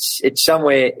 it's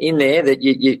somewhere in there that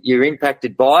you're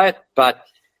impacted by it, but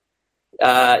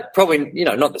probably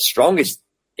not the strongest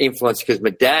influence, because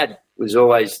my dad was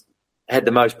always had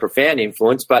the most profound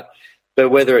influence. But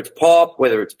whether it's Pop,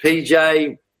 whether it's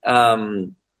PJ,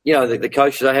 the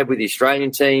coaches I had with the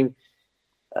Australian team,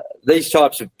 these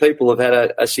types of people have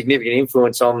had a significant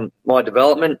influence on my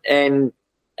development and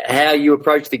how you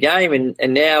approach the game,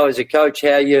 and now as a coach,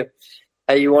 how you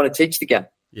want to teach the game.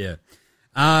 Yeah.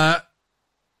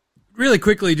 Really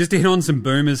quickly, just to hit on some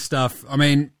Boomers stuff.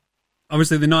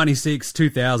 Obviously the 96,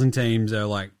 2000 teams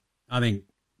are I think,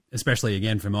 especially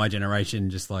again for my generation,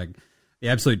 just the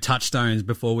absolute touchstones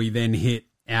before we then hit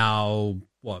our,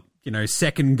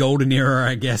 second golden era,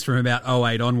 I guess, from about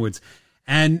 2008 onwards.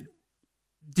 And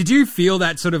did you feel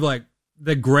that sort of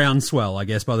the groundswell, I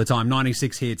guess, by the time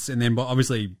 96 hits, and then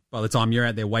obviously by the time you're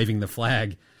out there waving the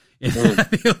flag at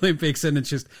the Olympics, and it's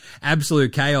just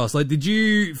absolute chaos? Did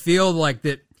you feel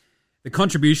that the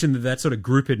contribution that sort of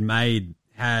group had made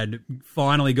had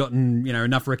finally gotten,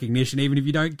 enough recognition, even if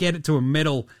you don't get it to a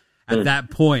medal at that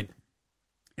point,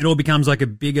 it all becomes a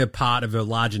bigger part of a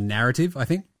larger narrative, I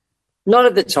think? Not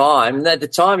at the time. At the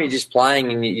time, you're just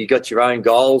playing and you got your own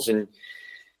goals, and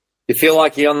you feel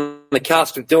like you're on the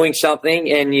cusp of doing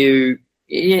something, and you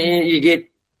get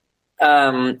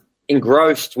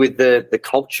engrossed with the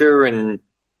culture and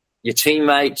your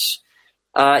teammates.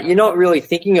 You're not really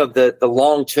thinking of the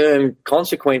long-term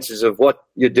consequences of what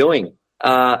you're doing.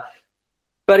 But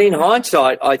in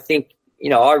hindsight, I think,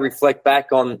 I reflect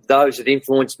back on those that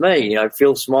influenced me.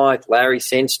 Phil Smythe, Larry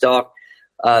Senstock,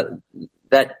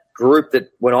 that group that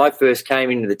when I first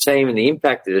came into the team and the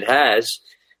impact that it has,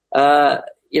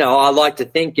 I like to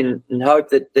think and hope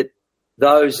that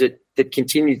those that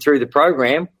continue through the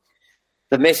program,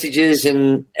 the messages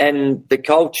and the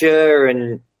culture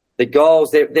and the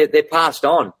goals, they're passed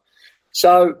on.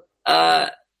 So,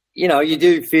 you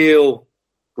do feel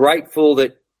grateful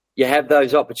that you have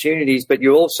those opportunities, but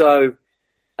you also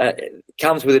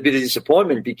comes with a bit of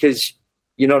disappointment because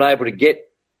you're not able to get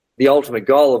the ultimate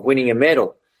goal of winning a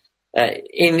medal.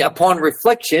 Upon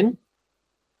reflection,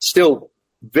 still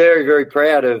very, very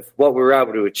proud of what we were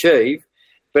able to achieve.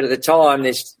 But at the time,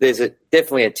 there's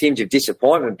definitely a tinge of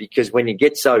disappointment because when you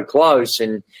get so close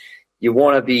and you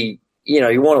want to be,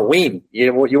 you want to win.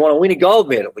 You want to win a gold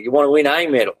medal, you want to win a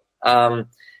medal.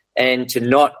 And to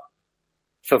not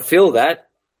fulfill that,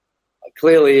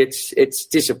 clearly it's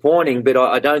disappointing, but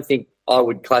I don't think I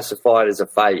would classify it as a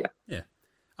failure. Yeah.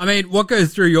 I mean, what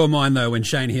goes through your mind, though, when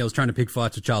Shane Heal's trying to pick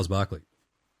fights with Charles Barkley?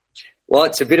 Well,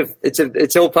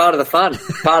 it's all part of the fun,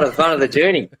 part of the fun of the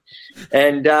journey,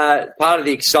 and part of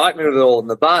the excitement of it all and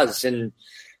the buzz, and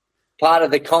part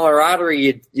of the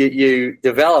camaraderie you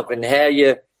develop and how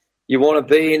you want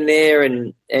to be in there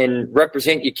and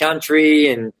represent your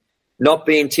country and not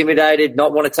be intimidated,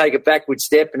 not want to take a backward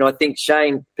step. And I think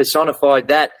Shane personified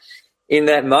that in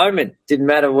that moment. Didn't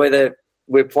matter whether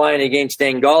we're playing against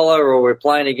Angola or we're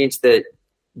playing against the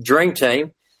Dream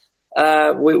Team.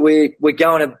 We're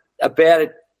going about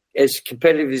it as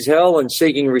competitive as hell and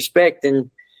seeking respect.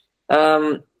 And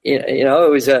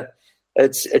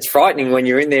it's frightening when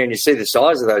you're in there and you see the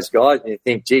size of those guys and you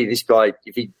think, gee, this guy,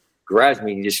 if he grabs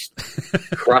me, he just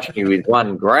crush me with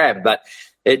one grab. But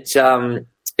it's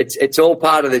all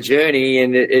part of the journey,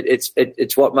 and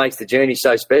it's what makes the journey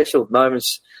so special.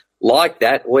 Moments like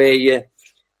that where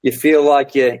you feel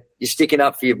like you're sticking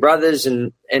up for your brothers,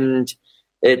 and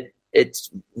it's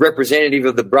representative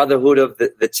of the brotherhood of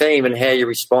the team and how you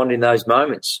respond in those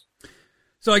moments.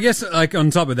 So I guess, like, on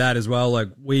top of that as well, like,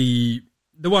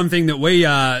 the one thing that we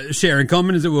share in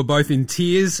common is that we're both in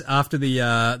tears after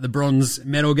the bronze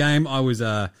medal game. I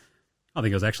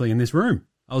think I was actually in this room.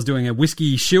 I was doing a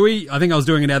whiskey shoey. I think I was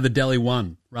doing it out of the deli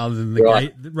one rather than the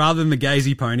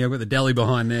Gazy pony. I've got the deli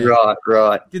behind there.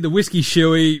 Right. Did the whiskey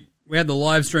shoey. We had the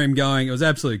live stream going. It was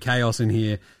absolute chaos in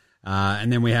here.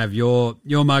 And then we have your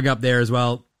mug up there as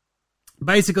well.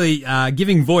 Basically,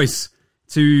 giving voice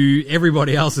to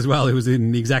everybody else as well who was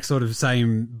in the exact sort of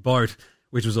same boat,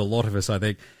 which was a lot of us, I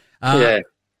think.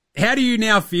 How do you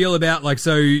now feel about, like,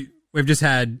 so we've just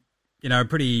had, a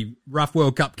pretty rough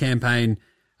World Cup campaign,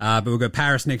 but we'll go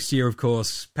Paris next year, of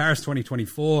course. Paris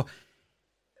 2024.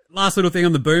 Last little thing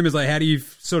on the boom is, like, how do you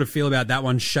sort of feel about that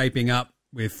one shaping up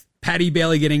with Paddy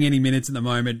barely getting any minutes at the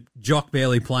moment, Jock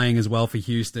barely playing as well for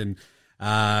Houston?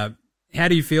 How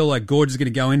do you feel like Gorge is going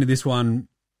to go into this one,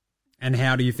 and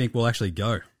how do you think we'll actually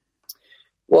go?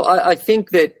 Well, I think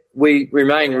that we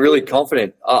remain really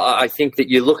confident. I think that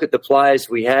you look at the players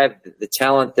we have, the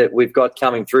talent that we've got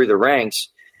coming through the ranks,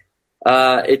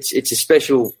 it's a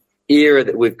special era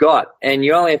that we've got. And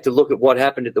you only have to look at what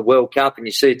happened at the World Cup and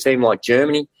you see a team like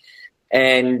Germany.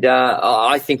 And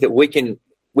I think that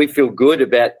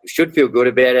should feel good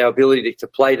about our ability to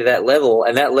play to that level.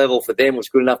 And that level for them was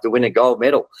good enough to win a gold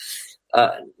medal.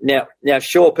 Now,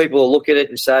 sure, people will look at it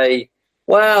and say,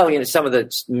 well, some of the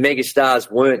megastars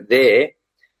weren't there,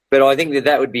 but I think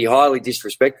that would be highly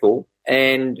disrespectful,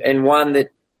 and one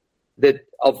that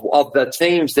of the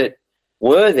teams that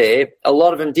were there, a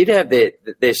lot of them did have their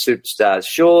superstars.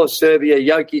 Sure, Serbia,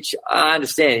 Jokic, I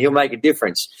understand he'll make a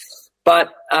difference,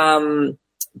 but the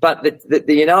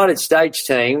United States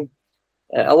team,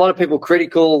 a lot of people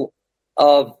critical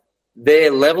of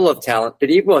their level of talent, but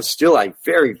it was still a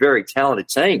very, very talented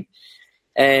team.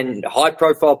 And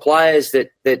high-profile players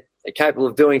that are capable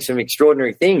of doing some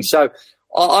extraordinary things. So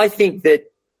I think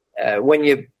that when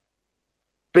you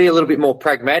be a little bit more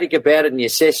pragmatic about it and you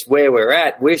assess where we're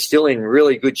at, we're still in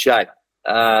really good shape.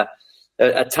 A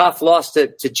tough loss to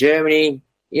Germany,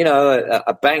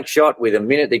 a bank shot with a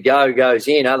minute to go goes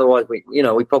in. Otherwise,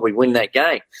 we probably win that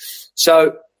game.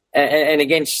 So, and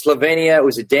against Slovenia, it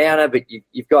was a downer, but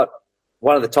you've got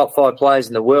one of the top 5 players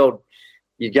in the world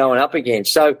you're going up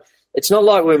against. So, it's not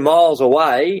like we're miles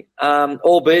away,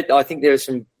 albeit I think there are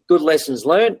some good lessons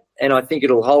learned, and I think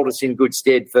it'll hold us in good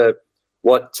stead for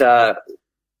what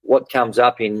comes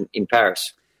up in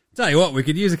Paris. Tell you what, we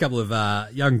could use a couple of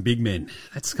young big men.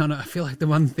 That's kind of, I feel like, the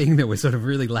one thing that we're sort of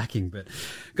really lacking. But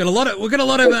we've got a lot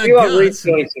of guys.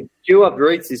 Duop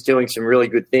Reith is doing some really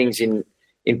good things in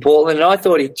Portland, and I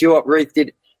thought Duop Reith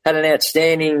had an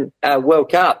outstanding World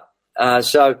Cup.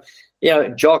 So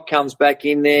Jock comes back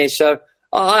in there. So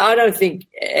I don't think,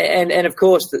 and of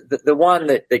course the one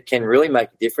that can really make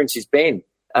a difference is Ben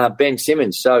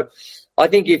Simmons. So I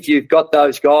think if you've got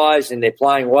those guys and they're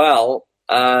playing well,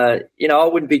 I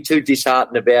wouldn't be too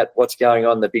disheartened about what's going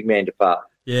on in the big man department.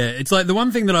 Yeah, it's like the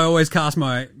one thing that I always cast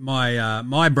my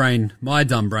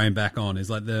dumb brain back on is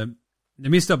like the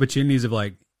missed opportunities of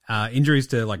like injuries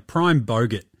to like prime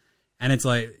Bogut, and it's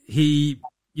like we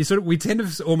tend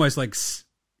to almost like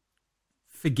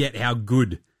forget how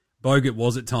good Bogut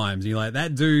was at times. You're like,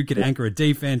 that dude could anchor a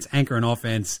defense, anchor an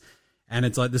offense, and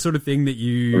it's like the sort of thing that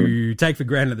you take for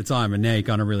granted at the time, and now you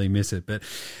kind of really miss it. But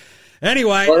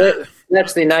anyway, well,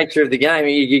 that's the nature of the game.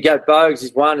 You go Bogues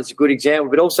is one; it's a good example,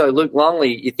 but also Luke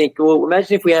Longley. You think, well,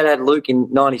 imagine if we had Luke in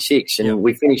 '96 and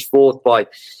we finished fourth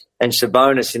and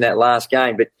Sabonis in that last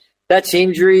game. But that's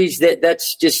injuries.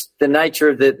 That's just the nature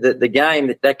of the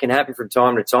game. That can happen from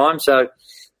time to time. So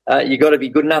you got to be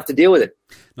good enough to deal with it.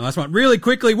 Nice one. Really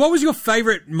quickly, what was your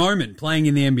favourite moment playing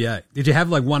in the NBA? Did you have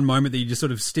like one moment that you just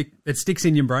sort of sticks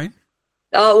in your brain?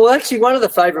 Well, actually, one of the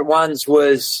favourite ones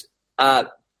was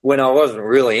when I wasn't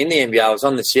really in the NBA. I was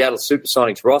on the Seattle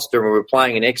Supersonics roster and we were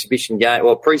playing an exhibition game,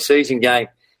 or pre-season game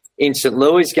in St.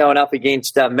 Louis, going up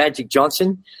against Magic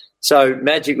Johnson. So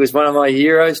Magic was one of my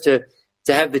heroes to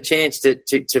have the chance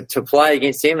to play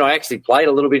against him. And I actually played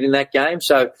a little bit in that game.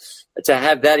 So to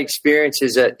have that experience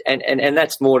and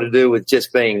that's more to do with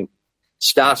just being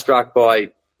starstruck by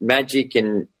Magic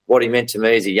and what he meant to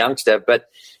me as a youngster. But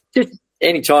just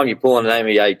any time you pull on an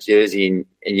NBA jersey and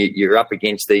you're up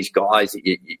against these guys that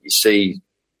you see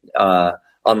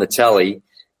on the telly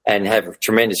and have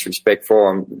tremendous respect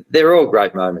for them, they're all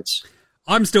great moments.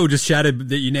 I'm still just shattered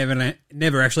that you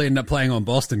never actually ended up playing on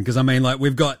Boston, because, I mean, like,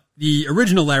 we've got the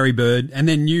original Larry Bird and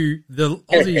then the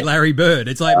Aussie Larry Bird.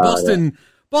 It's like Boston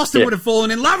would have fallen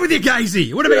in love with you,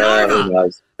 Casey. It would have been over. Who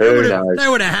knows? They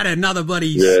would have had another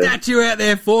bloody statue out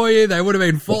there for you. They would have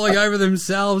been falling over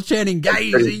themselves, chanting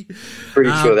Gazy.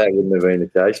 Pretty sure that wouldn't have been the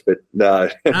case, but no.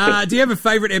 Do you have a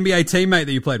favourite NBA teammate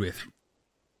that you played with?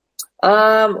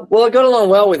 Well, I got along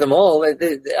well with them all.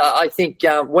 I think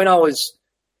when I was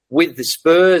with the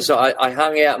Spurs, I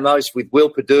hung out most with Will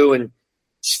Perdue and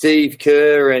Steve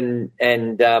Kerr and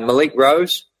Malik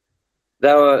Rose.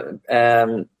 They were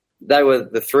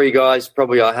the three guys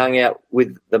probably I hung out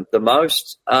with the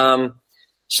most.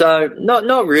 So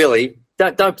not really.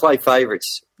 Don't play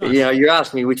favourites. Nice. You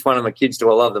ask me which one of my kids do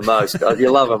I love the most.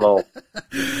 You love them all.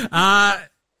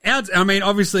 I mean,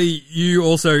 obviously, you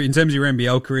also, in terms of your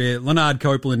NBL career, Leonard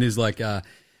Copeland is like,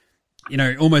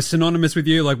 almost synonymous with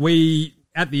you. Like, we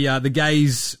at the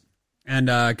Gaze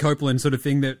and Copeland sort of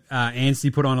thing that Anstey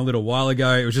put on a little while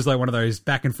ago. It was just like one of those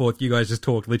back and forth. You guys just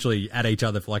talked literally at each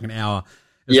other for like an hour.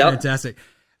 It was fantastic.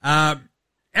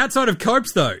 Outside of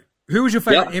Copes, though, who was your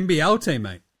favourite NBL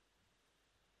teammate?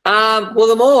 Well,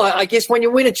 them all. I guess when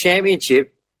you win a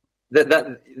championship,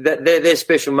 they're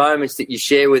special moments that you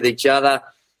share with each other.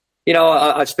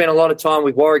 I've spent a lot of time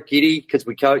with Warwick Giddey because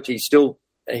we coach. He's still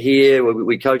here.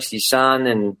 We coached his son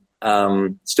and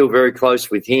still very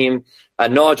close with him.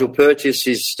 Nigel Purchase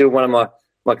is still one of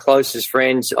my closest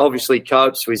friends. Obviously,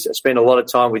 Copes. We spent a lot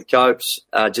of time with Copes.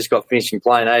 Just got finished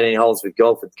playing 18 holes with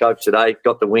golf with Copes today.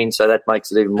 Got the win, so that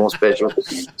makes it even more special.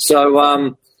 So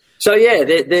yeah,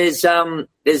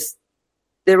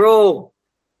 they're all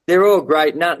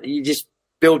great. You just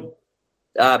build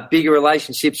bigger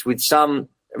relationships with some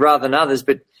rather than others.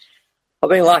 But I've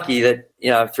been lucky that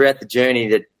throughout the journey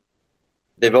that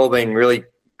they've all been really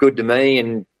good to me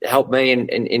and helped me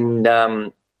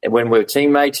in when we were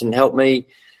teammates and helped me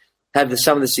have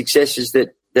some of the successes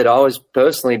that I was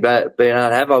personally been able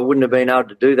to have. I wouldn't have been able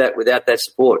to do that without that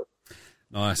support.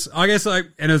 Nice. I guess,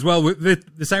 and as well, the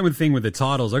same thing with the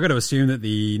titles. I got to assume that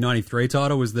the 93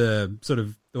 title was the sort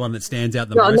of the one that stands out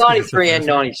the most. 93 and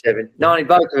 97. 90,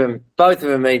 both of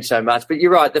them mean so much. But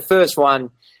you're right, the first one,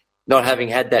 not having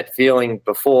had that feeling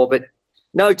before, but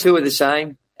no two are the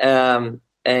same. And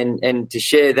to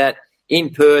share that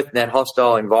in Perth, in that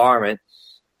hostile environment,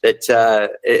 that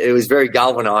it was very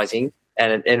galvanising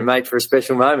and it made for a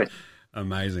special moment.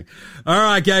 Amazing. All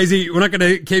right, Gazy, we're not going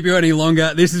to keep you any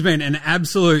longer. This has been an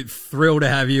absolute thrill to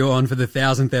have you on for the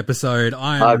 1,000th episode.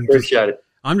 I appreciate it.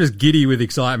 I'm just giddy with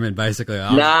excitement, basically.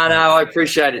 No, I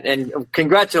appreciate it. And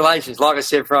congratulations, like I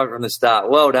said from the start.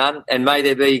 Well done, and may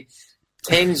there be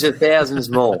tens of thousands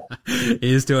more.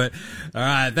 Here's to it. All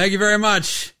right, thank you very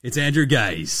much. It's Andrew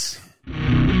Gaze.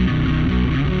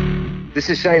 This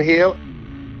is Shane Heal,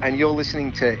 and you're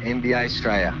listening to NBA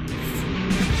Straya.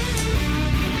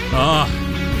 Oh,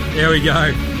 there we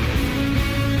go.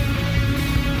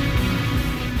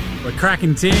 We're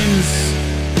cracking tins.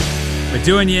 We're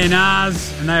doing your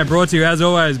NRs, and they are brought to you, as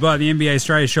always, by the NBA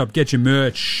Straya shop. Get your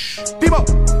merch. Get your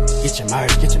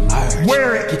merch, get your merch.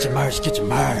 Wear it. Get your merch, get your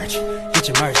merch.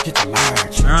 Get your merch, get your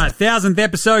merch. All right, 1000th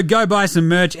episode. Go buy some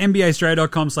merch.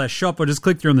 NBAstraya.com/shop or just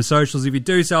click through on the socials. If you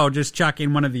do so, I'll just chuck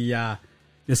in one of the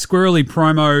squirrely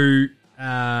promo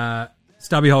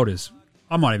stubby holders.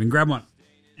 I might even grab one.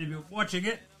 If you're watching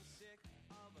it,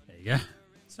 there you go.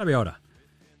 Stubby holder.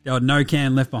 The old no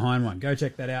can left behind one. Go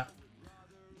check that out.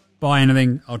 Buy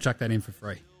anything, I'll chuck that in for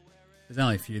free. There's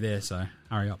only a few there, so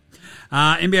hurry up.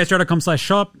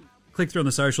 NBAstraya.com/shop. Click through on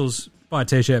the socials. Buy a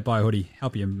t-shirt, buy a hoodie.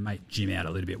 Help your mate Jim out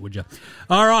a little bit, would you?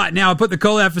 All right, now I put the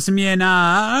call out for some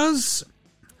nars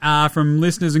from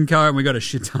listeners and co, and we got a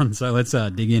shit ton, so let's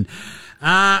dig in.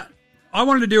 I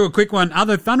wanted to do a quick one. Are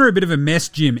the Thunder a bit of a mess,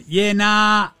 Jim? Yeah,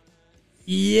 nah.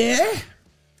 Yeah?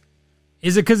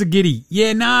 Is it because of Giddey?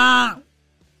 Yeah, nah.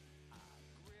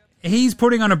 He's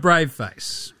putting on a brave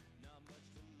face.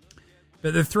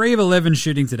 But the 3 of 11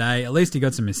 shooting today, at least he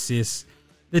got some assists.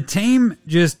 The team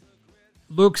just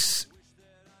looks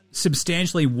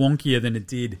substantially wonkier than it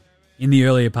did in the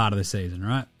earlier part of the season,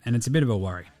 right? And it's a bit of a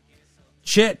worry.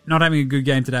 Chet not having a good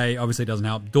game today obviously doesn't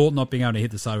help. Dort not being able to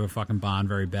hit the side of a fucking barn,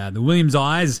 very bad. The Williams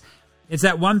eyes, it's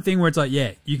that one thing where it's like,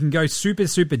 yeah, you can go super,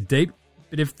 super deep,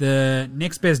 but if the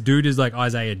next best dude is like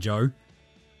Isaiah Joe,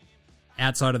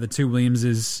 outside of the two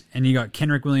Williamses, and you got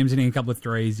Kenrick Williams hitting a couple of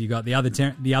threes, you got the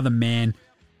other man,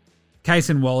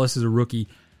 Cason Wallace is a rookie.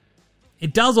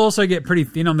 It does also get pretty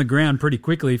thin on the ground pretty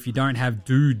quickly if you don't have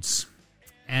dudes.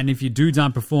 And if your dudes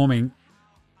aren't performing,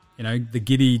 you know, the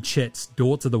Giddey, Chets,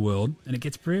 Dorts of the world, and it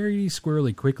gets pretty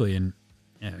squirrely quickly, and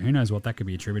yeah, who knows what that could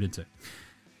be attributed to.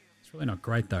 It's really not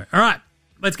great, though. All right,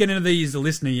 let's get into these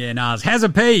listener nars. Has a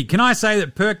P. Can I say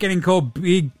that Perk getting called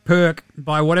Big Perk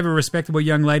by whatever respectable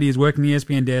young lady is working the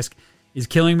ESPN desk is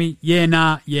killing me? Yeah,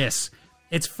 nah, yes.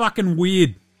 It's fucking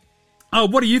weird. Oh,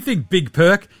 what do you think, Big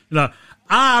Perk? You know,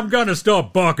 I'm going to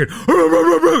stop barking.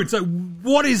 It's like,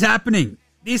 what is happening?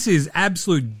 This is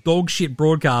absolute dog shit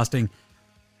broadcasting.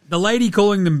 The lady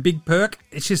calling them Big Perk,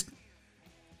 it's just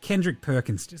Kendrick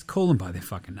Perkins. Just call them by their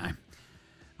fucking name.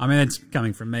 I mean, it's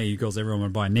coming from me. He calls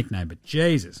everyone by a nickname, but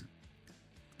Jesus.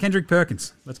 Kendrick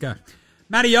Perkins. Let's go.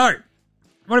 Matty O.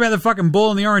 What about the fucking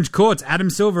ball in the orange courts? Adam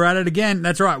Silver at it again.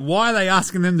 That's right. Why are they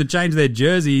asking them to change their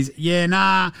jerseys? Yeah,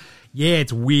 nah. Yeah,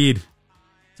 it's weird.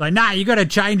 It's like, nah, you got to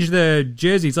change the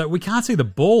jersey. It's like, we can't see the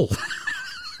ball.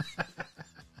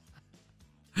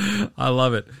 I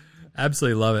love it.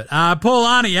 Absolutely love it. Paul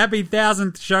Arnie, happy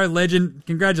 1000th show legend.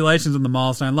 Congratulations on the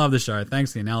milestone. Love the show.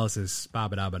 Thanks for the analysis.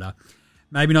 Ba-ba-da-ba-da.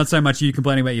 Maybe not so much you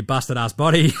complaining about your busted-ass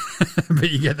body, but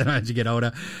you get that as you get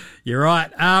older. You're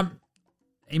right.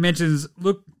 He mentions,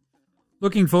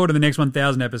 looking forward to the next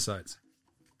 1,000 episodes.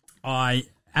 I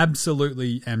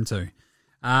absolutely am too.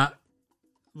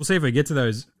 We'll see if we get to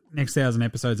those next 1,000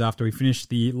 episodes after we finish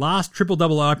the last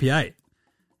triple-double IPA.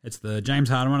 It's the James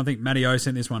Harden one. I think Matty O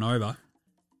sent this one over.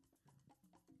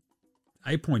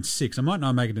 8.6. I might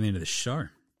not make it to the end of the show.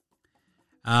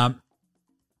 But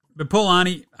Paul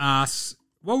Arnie asks,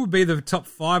 what would be the top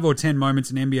 5 or 10 moments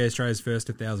in NBA Australia's first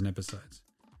 1,000 episodes?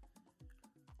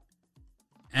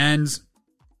 And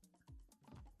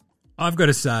I've got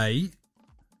to say,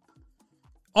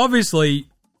 obviously,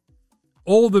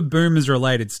 all the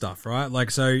Boomers-related stuff, right? Like,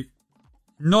 so,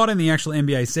 not in the actual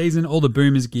NBA season, all the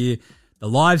Boomers gear, the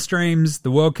live streams,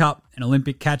 the World Cup and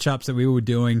Olympic catch-ups that we were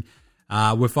doing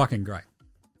were fucking great.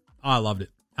 I loved it.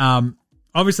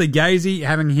 Obviously, Gazy,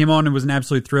 having him on, it was an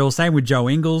absolute thrill. Same with Joe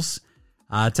Ingles,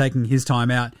 taking his time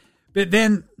out. But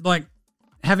then, like,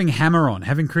 having Hammer on,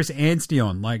 having Chris Anstey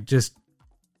on, like, just,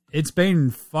 it's been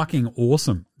fucking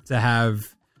awesome to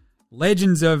have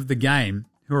legends of the game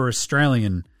who are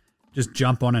Australian just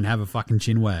jump on and have a fucking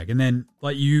chin wag. And then,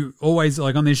 like, you always,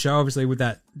 like, on this show, obviously, with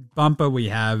that bumper, we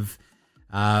have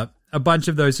a bunch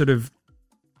of those sort of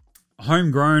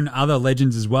homegrown other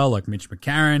legends as well, like Mitch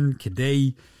McCarron,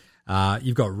 Kadee.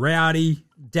 You've got Rowdy.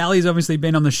 Dally's obviously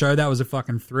been on the show. That was a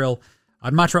fucking thrill.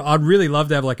 I'd really love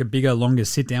to have like a bigger, longer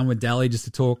sit down with Dally just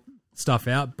to talk stuff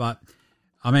out. But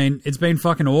I mean, it's been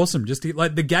fucking awesome. Just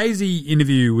like the Gazy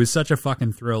interview was such a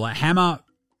fucking thrill. Like Hammer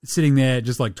sitting there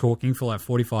just like talking for like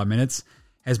 45 minutes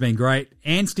has been great.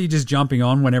 Anstey just jumping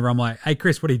on whenever I'm like, hey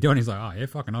Chris, what are you doing? He's like, oh yeah,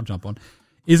 fucking I'll jump on.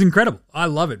 Is incredible. I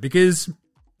love it because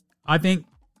I think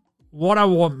what I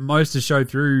want most to show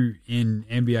through in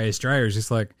NBA Australia is just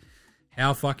like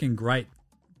how fucking great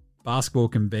basketball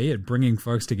can be at bringing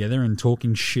folks together and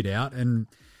talking shit out. And,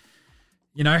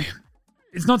 you know,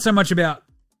 it's not so much about,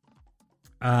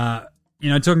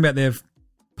 talking about their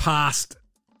past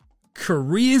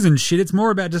careers and shit. It's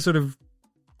more about just sort of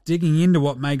digging into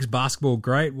what makes basketball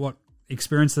great, what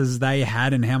experiences they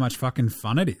had and how much fucking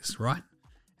fun it is, right?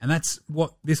 And that's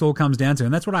what this all comes down to.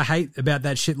 And that's what I hate about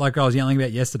that shit like I was yelling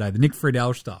about yesterday, the Nick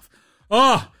Friedel stuff.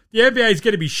 Oh, the NBA is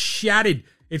going to be shattered.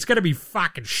 It's going to be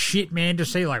fucking shit, man, to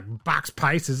see like Bucks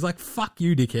Pacers. Like, fuck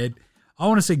you, dickhead. I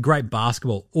want to see great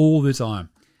basketball all the time.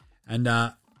 And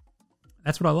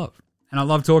that's what I love. And I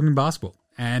love talking basketball.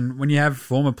 And when you have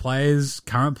former players,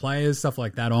 current players, stuff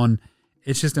like that on,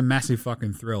 it's just a massive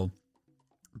fucking thrill.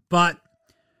 But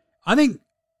I think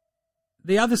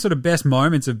the other sort of best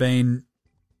moments have been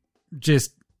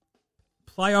just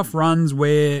playoff runs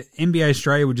where NBA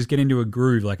Straya would just get into a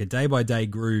groove, like a day-by-day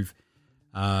groove.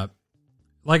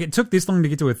 Like it took this long to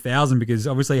get to 1,000 because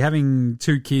obviously having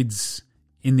 2 kids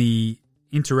in the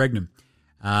interregnum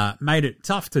made it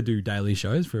tough to do daily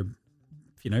shows for,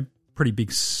 pretty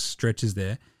big stretches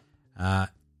there.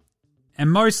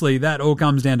 And mostly that all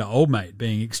comes down to old mate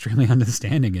being extremely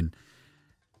understanding and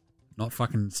not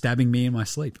fucking stabbing me in my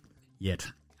sleep yet.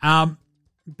 But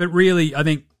really, I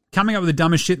think coming up with the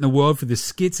dumbest shit in the world for the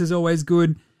skits is always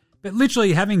good. But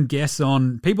literally having guests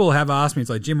on, people have asked me, it's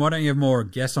like, Jim, why don't you have more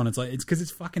guests on? It's like, it's because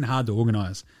it's fucking hard to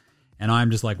organize. And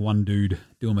I'm just like one dude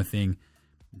doing my thing,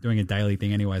 doing a daily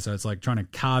thing anyway. So it's like trying to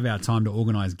carve out time to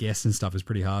organize guests and stuff is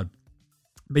pretty hard.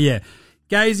 But yeah,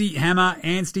 Gazy, Hammer,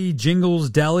 Anstey, Jingles,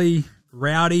 Deli,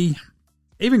 Rowdy,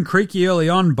 even Creaky early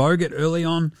on, Bogut early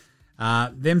on.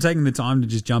 Them taking the time to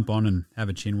just jump on and have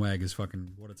a chin wag is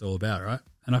fucking what it's all about, right?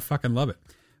 And I fucking love it.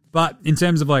 But in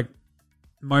terms of like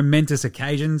momentous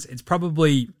occasions, it's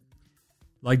probably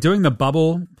like doing the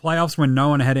bubble playoffs when no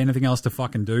one had anything else to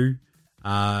fucking do.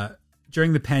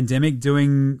 During the pandemic,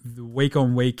 doing the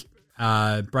week-on-week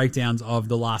breakdowns of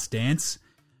The Last Dance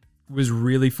was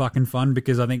really fucking fun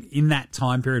because I think in that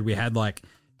time period we had like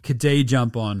Kadee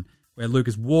jump on, we had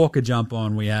Lucas Walker jump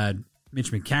on, we had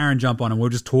Mitch McCarron jump on, and we were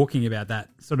just talking about that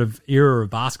sort of era of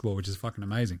basketball, which is fucking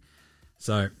amazing.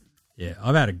 So, yeah,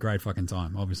 I've had a great fucking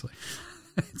time, obviously.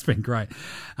 It's been great.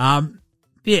 Yeah,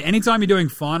 anytime you're doing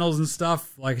finals and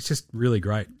stuff, like it's just really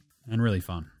great and really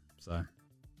fun. So,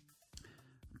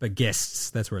 but guests,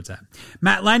 that's where it's at.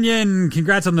 Matt Lanyon,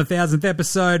 congrats on the 1,000th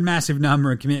episode. Massive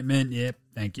number and commitment. Yep,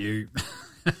 thank you.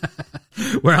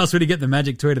 Where else would he get the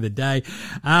magic tweet of the day?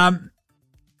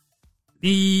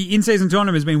 The in-season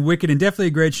tournament has been wicked and definitely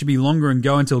agreed it should be longer and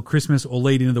go until Christmas or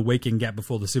lead into the weekend gap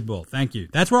before the Super Bowl. Thank you.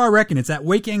 That's where I reckon it's that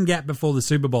weekend gap before the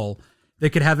Super Bowl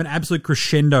that could have an absolute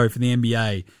crescendo for the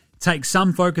NBA, take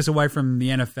some focus away from the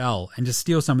NFL and just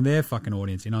steal some of their fucking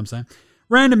audience, you know what I'm saying?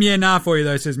 Random yeah nah for you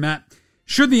though, says Matt.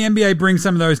 Should the NBA bring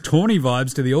some of those tawny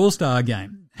vibes to the All-Star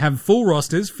game? Have full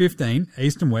rosters, 15,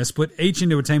 East and West, split each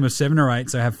into a team of 7 or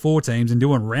 8, so have 4 teams and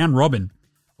do a round robin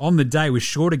on the day with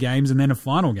shorter games and then a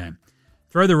final game.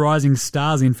 Throw the rising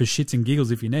stars in for shits and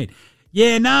giggles if you need.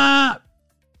 Yeah, nah.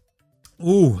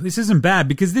 Ooh, this isn't bad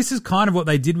because this is kind of what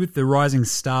they did with the rising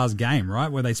stars game, right?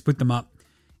 Where they split them up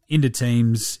into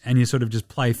teams and you sort of just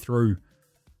play through.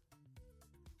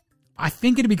 I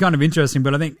think it'd be kind of interesting,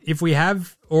 but I think if we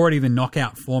have already the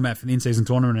knockout format for the in-season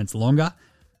tournament and it's longer,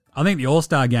 I think the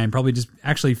All-Star game probably just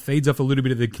actually feeds off a little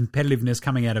bit of the competitiveness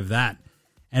coming out of that.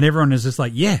 And everyone is just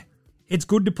like, yeah, it's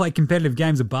good to play competitive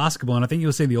games of basketball, and I think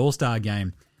you'll see the All-Star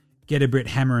game get a bit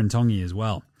hammer and tongy as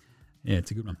well. Yeah,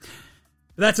 it's a good one.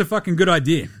 But that's a fucking good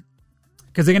idea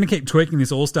because they're going to keep tweaking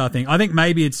this All-Star thing. I think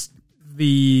maybe it's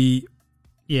the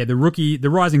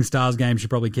Rising Stars game should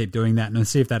probably keep doing that and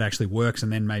see if that actually works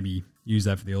and then maybe use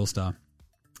that for the All-Star.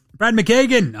 Brad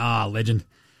McKeegan, legend.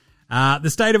 The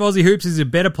state of Aussie hoops is a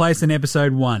better place than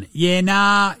episode 1. Yeah,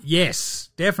 nah,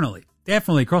 yes, definitely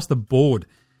across the board.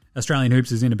 Australian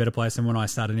hoops is in a better place than when I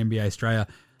started NBA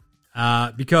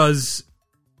Straya because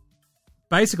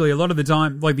basically a lot of the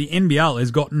time, like the NBL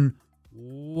has gotten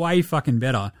way fucking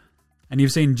better and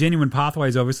you've seen genuine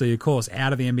pathways, obviously, of course,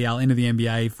 out of the NBL into the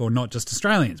NBA for not just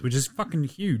Australians, which is fucking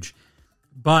huge.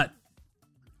 But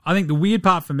I think the weird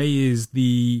part for me is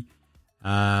the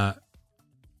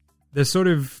sort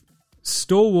of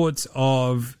stalwarts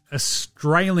of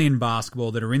Australian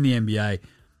basketball that are in the NBA.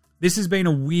 This has been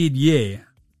a weird year,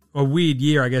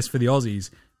 I guess, for the Aussies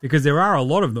because there are a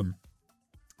lot of them.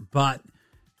 But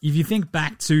if you think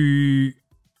back to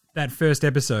that first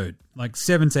episode, like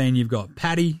 17, you've got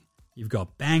Paddy, you've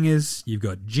got Bangers, you've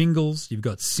got Jingles, you've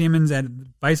got Simmons, and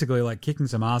basically like kicking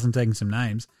some ass and taking some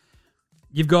names.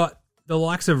 You've got the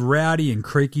likes of Rowdy and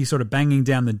Creaky sort of banging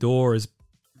down the door as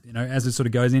it sort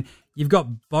of goes in. You've got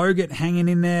Bogut hanging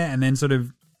in there and then sort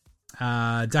of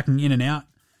ducking in and out.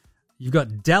 You've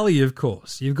got Deli, of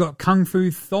course. You've got Kung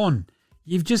Fu Thon.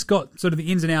 You've just got sort of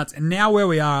the ins and outs. And now where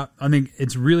we are, I think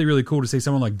it's really, really cool to see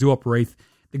someone like Duop Reith,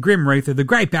 the Grim Reither, the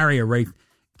Great Barrier Reith,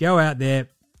 go out there,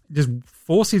 just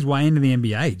force his way into the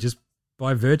NBA just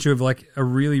by virtue of like a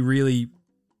really, really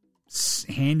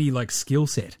handy like skill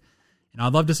set. And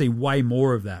I'd love to see way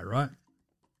more of that, right?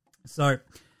 So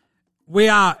we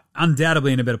are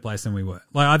undoubtedly in a better place than we were.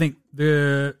 Like, I think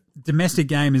the domestic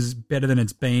game is better than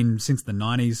it's been since the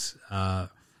 90s.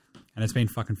 And it's been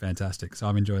fucking fantastic. So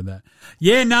I've enjoyed that.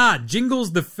 Yeah, nah.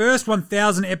 Jingles, the first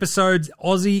 1,000 episodes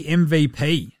Aussie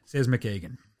MVP, says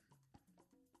McKeegan.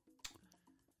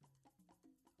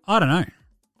 I don't know.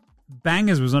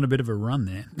 Bangers was on a bit of a run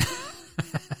there.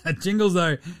 Jingles,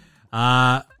 though,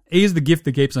 he is the gift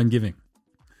that keeps on giving.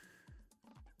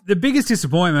 The biggest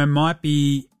disappointment might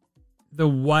be the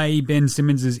way Ben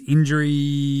Simmons'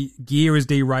 injury gear has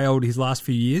derailed his last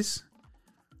few years.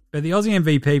 But the Aussie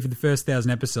MVP for the first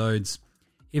 1,000 episodes,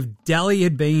 if Daly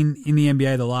had been in the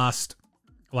NBA the last,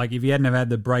 like if he hadn't have had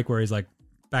the break where he's like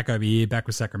back over here, back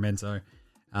with Sacramento,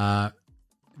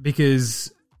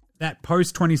 because that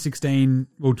post-2016,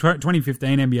 well,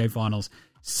 2015 NBA Finals,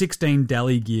 16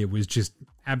 Daly gear was just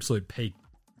absolute peak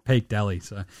Daly.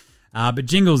 So, but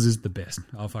Jingles is the best.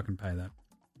 I'll fucking pay that.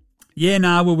 Yeah,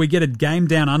 nah, will we get a game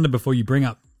down under before you bring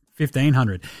up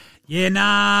 1,500? Yeah,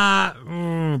 nah,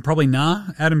 probably nah.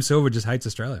 Adam Silver just hates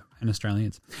Australia and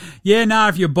Australians. Yeah, nah,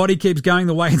 if your body keeps going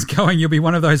the way it's going, you'll be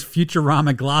one of those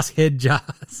Futurama glass head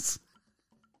jars.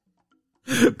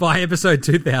 By episode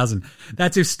 2000.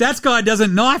 That's if Stats Guy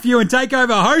doesn't knife you and take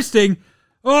over hosting.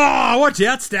 Oh, watch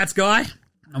out, Stats Guy.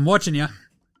 I'm watching you.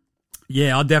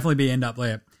 Yeah, I'll definitely be end up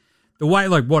there. The way,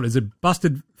 like, what is it?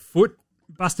 Busted foot,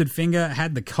 busted finger,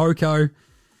 had the cocoa.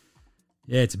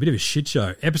 Yeah, it's a bit of a shit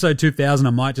show. Episode 2000, I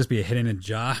might just be a head in a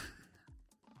jar.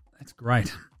 That's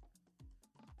great.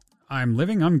 I'm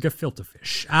living on gefilte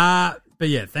fish. But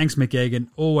yeah, thanks, McEgan.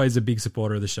 Always a big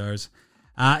supporter of the shows.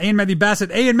 Ian Matthew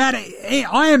Bassett, Ian Matt,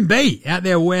 IMB out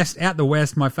the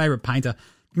west, my favourite painter.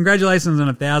 Congratulations on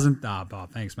 1,000.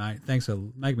 Bob, thanks, mate. Thanks for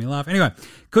making me laugh. Anyway,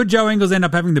 could Joe Ingles end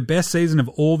up having the best season of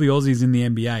all the Aussies in the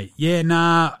NBA? Yeah,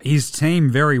 nah, his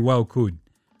team very well could,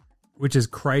 which is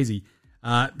crazy.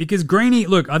 Because Greeny,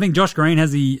 look, I think Josh Green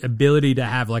has the ability to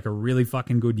have like a really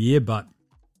fucking good year, but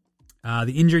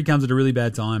the injury comes at a really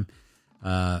bad time.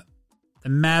 The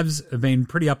Mavs have been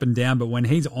pretty up and down, but when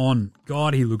he's on,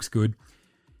 God, he looks good.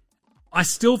 I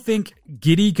still think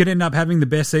Giddey could end up having the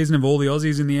best season of all the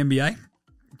Aussies in the NBA,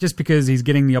 just because he's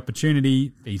getting the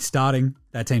opportunity. He's starting.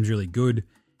 That team's really good.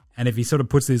 And if he sort of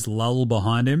puts this lull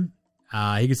behind him,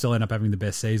 he could still end up having the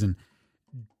best season.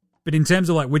 But in terms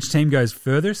of like which team goes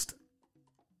furthest,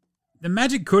 the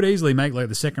Magic could easily make like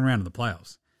the second round of the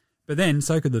playoffs. But then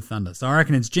so could the Thunder. So I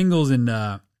reckon it's Jingles and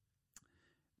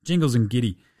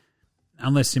Giddey,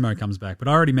 unless Simo comes back. But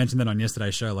I already mentioned that on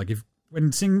yesterday's show. Like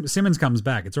when Simmons comes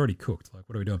back, it's already cooked. Like,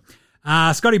 what are we doing?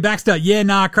 Scotty Baxter, yeah,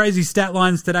 nah, crazy stat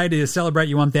lines today to celebrate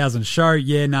your 1,000 show.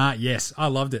 Yeah, nah, yes, I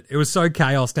loved it. It was so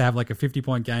chaos to have like a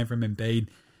 50-point game from Embiid.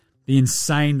 The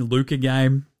insane Luka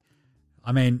game.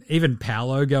 I mean, even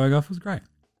Paolo going off was great.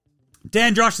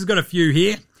 Dan Josh has got a few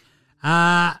here.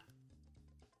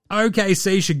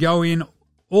 OKC should go in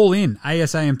all in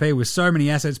ASAMP with so many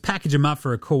assets. Package them up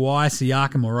for a Kawhi,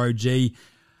 Siakam, or OG.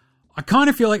 I kind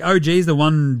of feel like OG is the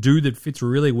one dude that fits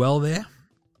really well there.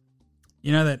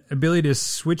 You know, that ability to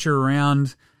switch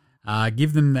around,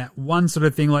 give them that one sort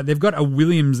of thing. Like they've got a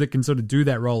Williams that can sort of do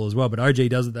that role as well, but OG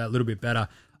does it that a little bit better.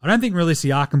 I don't think really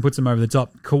Siakam puts him over the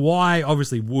top. Kawhi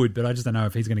obviously would, but I just don't know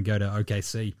if he's going to go to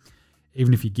OKC,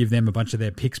 even if you give them a bunch of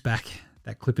their picks back,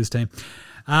 that Clippers team.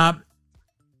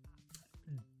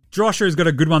 Drosher has got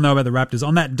a good one, though, about the Raptors.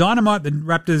 On that, dynamite the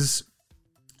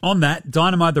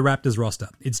Raptors roster.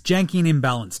 It's janky and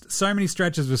imbalanced. So many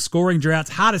stretches with scoring droughts.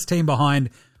 Hardest team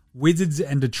behind Wizards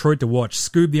and Detroit to watch.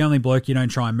 Scoob, the only bloke you don't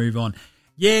try and move on.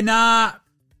 Yeah, nah.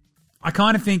 I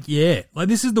kind of think, yeah. Like,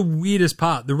 this is the weirdest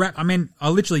part. I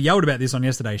literally yelled about this on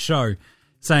yesterday's show,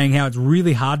 saying how it's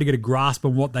really hard to get a grasp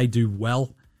on what they do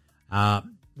well,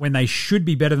 when they should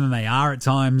be better than they are at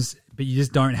times, but you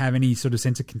just don't have any sort of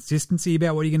sense of consistency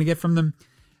about what you're going to get from them.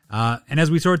 And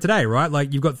as we saw it today, right?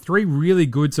 Like, you've got three really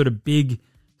good sort of big,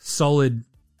 solid,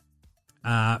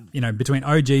 between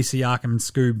OG, Siakam, and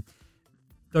Scoob,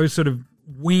 those sort of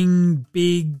wing,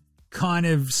 big, kind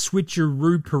of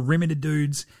switcheroo perimeter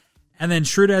dudes. And then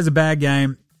Schroeder has a bad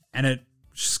game, and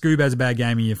Scoob has a bad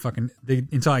game, and the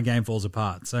entire game falls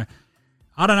apart. So,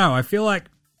 I don't know. I feel like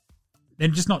they're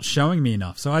just not showing me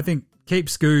enough. So I think keep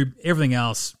Scoob, everything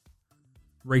else,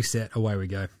 reset, away we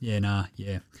go. Yeah, nah,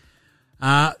 yeah.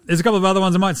 There's a couple of other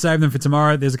ones. I might save them for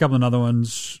tomorrow. There's a couple of other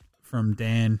ones from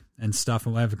Dan and stuff,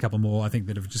 and we'll have a couple more, I think,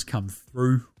 that have just come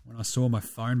through when I saw my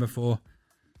phone before.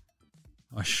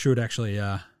 I should actually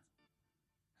have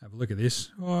a look at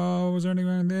this. Oh, was there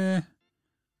anyone there?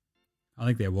 I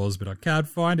think there was, but I can't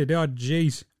find it. Oh,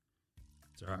 jeez.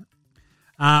 It's all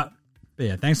right. But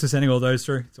yeah, thanks for sending all those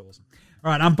through. It's awesome.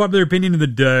 All right, unpopular opinion of the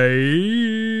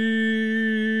day.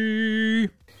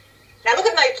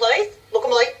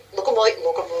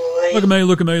 me.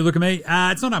 Look at me.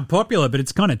 It's not unpopular, but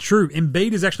it's kind of true.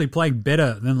 Embiid is actually playing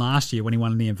better than last year when he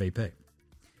won the MVP.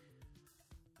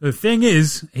 The thing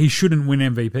is, he shouldn't win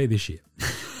MVP this year.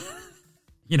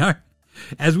 You know?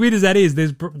 As weird as that is,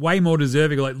 there's way more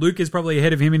deserving. Like, Luka's probably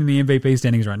ahead of him in the MVP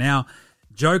standings right now.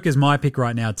 Joker's my pick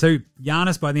right now too.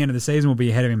 Giannis by the end of the season will be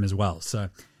ahead of him as well. So,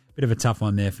 bit of a tough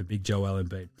one there for Big Joel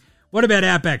Embiid. What about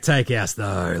Outback Takehouse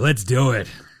though? Let's do it.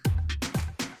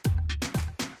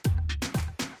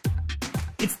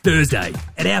 It's Thursday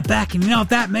at Outback, and you know what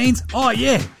that means? Oh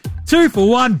yeah, 2 for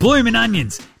 1 bloomin'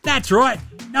 onions. That's right.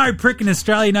 No prick in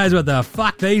Australia knows what the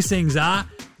fuck these things are.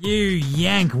 You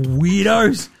yank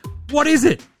weirdos. What is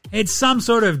it? It's some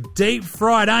sort of deep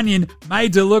fried onion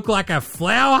made to look like a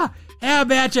flower? How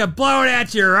about you blow it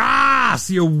out your ass,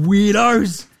 you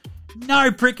weirdos?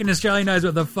 No prick in Australia knows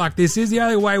what the fuck this is. The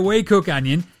only way we cook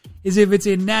onion is if it's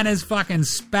in Nana's fucking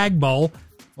spag bowl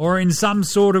or in some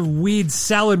sort of weird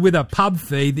salad with a pub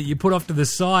feed that you put off to the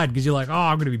side because you're like, oh,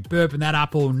 I'm going to be burping that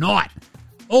up all night.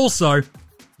 Also,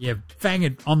 you fang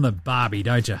it on the barbie,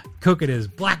 don't you? Cook it as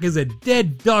black as a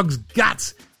dead dog's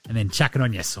guts and then chuck it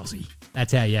on your saucy.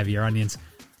 That's how you have your onions.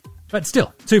 But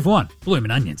still, 2 for 1,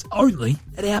 bloomin' onions, only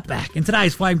at Outback. And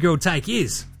today's Flame Girl take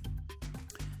is,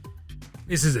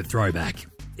 this is a throwback.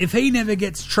 If he never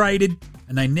gets traded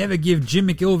and they never give Jim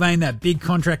McIlvaine that big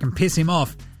contract and piss him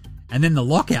off, and then the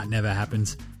lockout never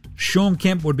happens, Sean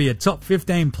Kemp would be a top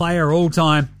 15 player all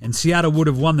time and Seattle would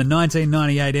have won the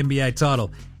 1998 NBA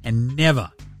title and never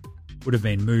would have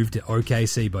been moved to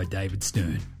OKC by David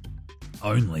Stern.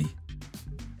 Only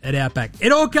at Outback.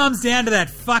 It all comes down to that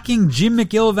fucking Jim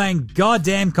McIlvaine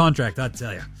goddamn contract, I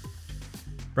tell you.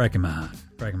 Breaking my heart.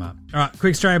 All right,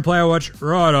 quick Australian player watch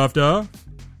right after,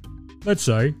 let's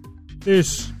say,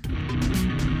 this.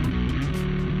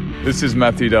 This is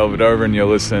Matthew Delvedova and you're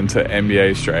listening to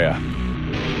NBA Straya.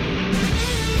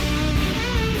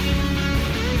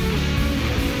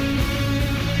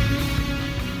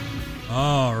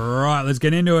 All right, let's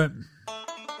get into it.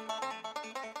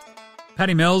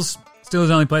 Patty Mills still has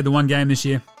only played the one game this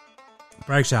year.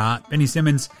 Breaks your heart. Benny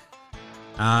Simmons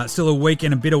still a week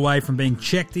and a bit away from being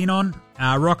checked in on.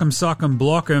 Rock'em, sock'em,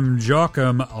 block'em,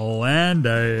 jock'em,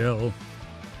 Landale,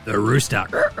 the Rooster.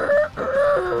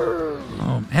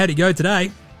 How'd he go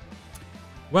today?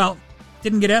 Well,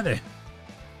 didn't get out there.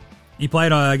 He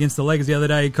played against the Lakers the other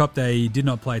day. He copped he did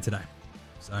not play today.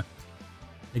 So,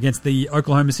 against the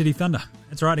Oklahoma City Thunder.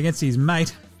 That's right, against his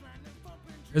mate.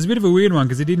 It was a bit of a weird one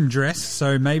because he didn't dress,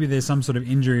 so maybe there's some sort of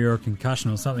injury or a concussion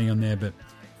or something on there, but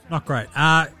not great.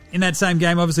 In that same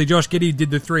game, obviously, Josh Giddey did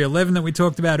the 3-11 that we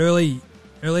talked about earlier.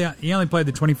 He only played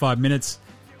the 25 minutes.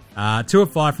 2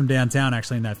 of 5 from downtown,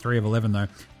 actually, in that 3 of 11, though.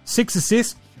 6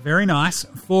 assists, very nice.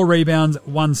 4 rebounds,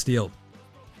 1 steal.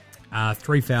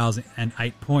 3 fouls and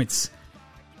 8 points.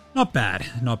 Not bad.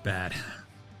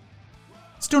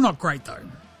 Still not great, though.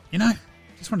 You know,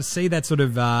 just want to see that sort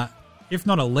of, if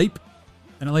not a leap,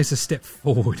 then at least a step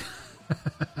forward.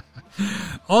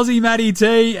 Aussie Matty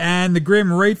T and the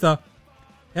Grim Reaper.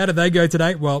 How did they go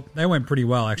today? Well, they went pretty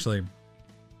well, actually.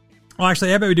 Well,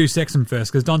 actually, how about we do Sexton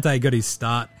first, because Dante got his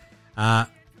start. I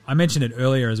mentioned it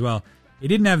earlier as well. He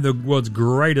didn't have the world's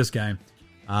greatest game,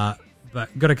 but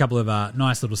got a couple of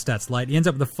nice little stats late. He ends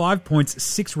up with 5 points,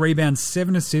 6 rebounds,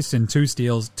 7 assists, and 2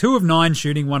 steals. 2 of 9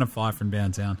 shooting, 1 of 5 from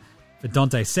downtown. But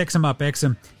Dante sex him up, X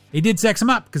him. He did sex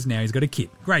him up because now he's got a kid.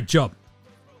 Great job.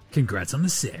 Congrats on the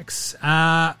sex.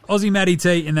 Aussie Matty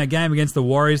T in that game against the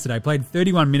Warriors today played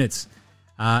 31 minutes.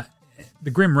 The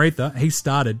Grim Reaper, he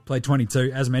started, played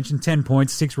 22. As mentioned, 10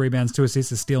 points, 6 rebounds, 2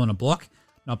 assists, a steal and a block.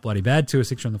 Not bloody bad. 2 of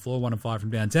 6 on the floor, 1 of 5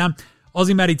 from downtown.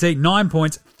 Aussie Matty T, 9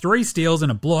 points, 3 steals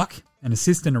and a block, an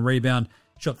assist and a rebound.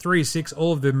 Shot 3 of 6.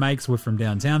 All of the makes were from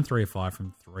downtown, 3 of 5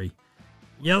 from 3.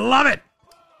 You love it.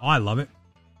 I love it.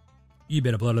 You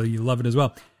better bloody love it as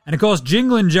well. And, of course,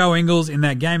 Jinglin' Joe Ingles in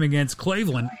that game against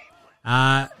Cleveland.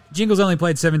 Jingles only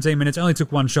played 17 minutes, only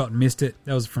took 1 shot and missed it.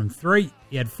 That was from 3.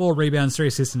 He had 4 rebounds, 3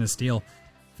 assists and a steal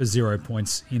for 0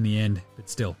 points in the end. But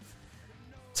still,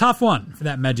 tough one for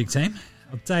that Magic team.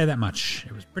 I'll tell you that much.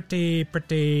 It was pretty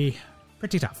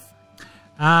tough.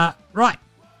 Right.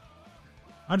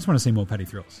 I just want to see more Paddy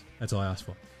Thrills. That's all I asked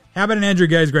for. How about an Andrew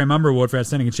Gaze Grey Mumber Award for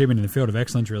Outstanding Achievement in the Field of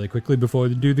Excellence really quickly before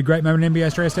we do the great moment in NBA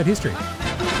Straya state history?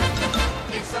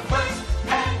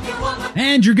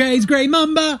 Andrew Gaze Grey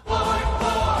Mumber!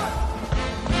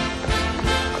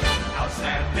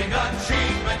 Outstanding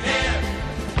achievement here.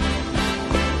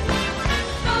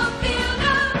 The Field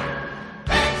of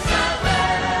Excellence.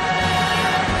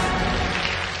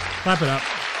 Clap it up.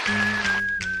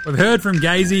 We've heard from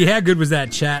Gazy. How good was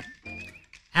that chat?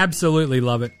 Absolutely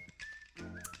love it.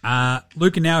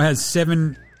 Luka now has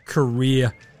 7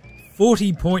 career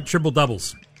 40-point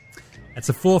triple-doubles. That's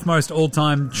the fourth most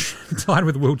all-time, tied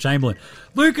with Wilt Chamberlain.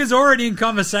 Luka's already in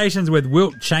conversations with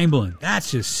Wilt Chamberlain.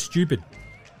 That's just stupid.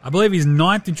 I believe he's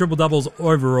 9th in triple-doubles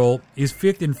overall. He's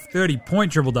 5th in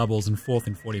 30-point triple-doubles and 4th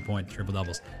in 40-point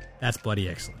triple-doubles. That's bloody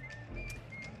excellent.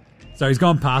 So he's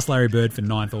gone past Larry Bird for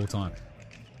 9th all-time.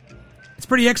 It's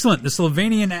pretty excellent. The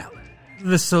Slovenian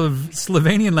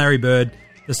Larry Bird,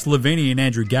 the Slovenian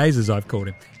Andrew Gaze, as I've called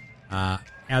him,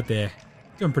 out there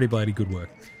doing pretty bloody good work.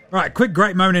 All right, quick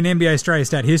great moment in NBA Straya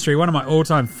stat history. One of my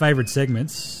all-time favourite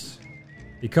segments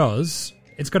because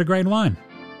it's got a great line.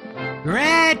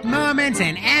 Great moments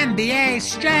in NBA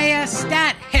Straya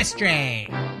stat history.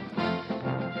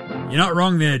 You're not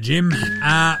wrong there, Jim.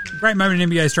 Great moment in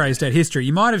NBA Straya stat history.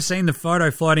 You might have seen the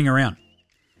photo floating around.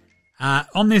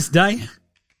 On this day,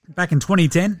 back in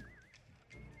 2010,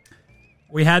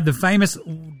 we had the famous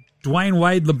Dwayne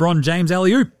Wade, LeBron James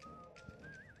alley-oop.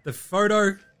 The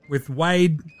photo with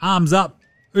Wade, arms up,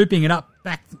 ooping it up,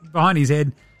 back behind his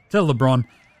head to LeBron.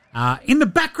 In the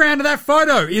background of that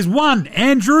photo is one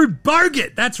Andrew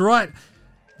Bogut. That's right.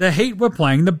 The Heat were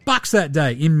playing the Bucks that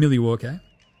day in Milwaukee.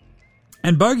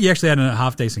 And Bogut actually had a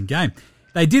half-decent game.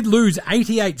 They did lose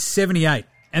 88-78.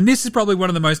 And this is probably one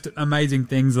of the most amazing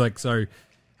things. So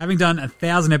having done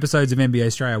 1,000 episodes of NBA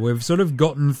Straya, we've sort of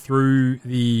gotten through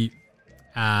the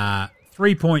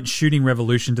three-point shooting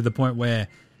revolution to the point where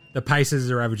the Pacers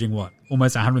are averaging,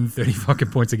 almost 130 fucking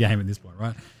points a game at this point,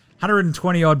 right?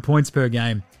 120-odd points per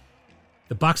game.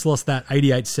 The Bucks lost that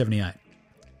 88-78.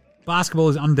 Basketball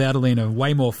is undoubtedly in a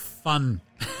way more fun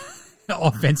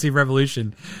offensive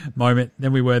revolution moment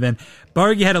than we were then.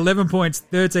 Bogey had 11 points,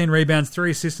 13 rebounds,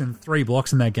 3 assists, and 3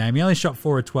 blocks in that game. He only shot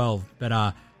 4 of 12,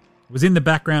 but was in the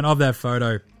background of that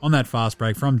photo on that fast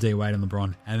break from D. Wade and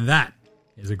LeBron. And that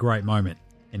is a great moment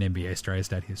in NBA Straya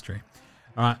stat history.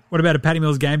 All right, what about a Patty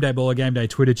Mills Game Day Ball or Game Day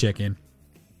Twitter check-in?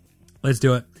 Let's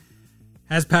do it.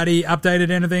 Has Patty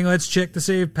updated anything? Let's check to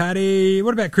see if Patty...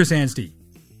 What about Chris Anstey?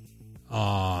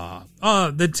 Oh,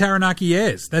 the Taranaki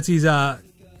Airs. That's his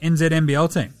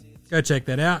NZNBL team. Go check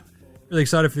that out. Really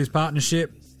excited for this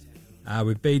partnership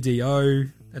with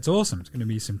BDO. That's awesome. It's going to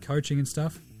be some coaching and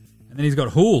stuff. And then he's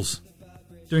got Hools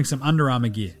doing some Under Armour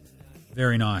gear.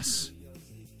 Very nice.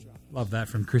 Love that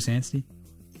from Chris Anstey.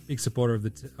 Big supporter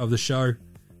of the show.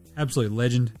 Absolute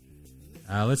legend.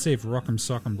 Let's see if Rock'em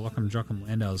Sock'em Block'em Jock'em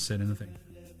Landau's said anything.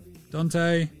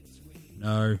 Dante?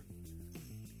 No.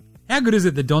 How good is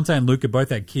it that Dante and Luka both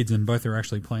had kids and both are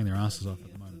actually playing their asses off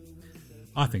at the moment?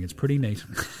 I think it's pretty neat.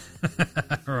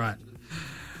 All right.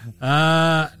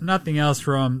 Nothing else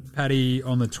from Patty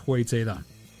on the tweets either.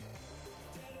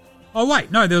 Oh,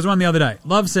 wait. No, there was one the other day.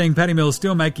 Love seeing Patty Mills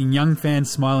still making young fans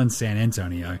smile in San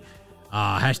Antonio.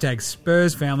 Hashtag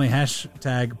Spurs family.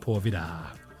 Hashtag Por Vida.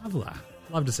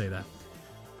 Love to see that.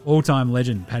 All-time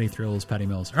legend, Patty Thrills, Patty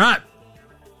Mills. All right.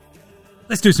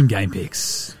 Let's do some game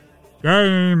picks.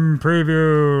 Game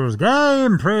previews.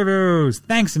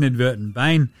 Thanks, Inadvertent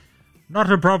Bane. Not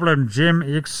a problem, Jim. Are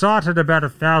you excited about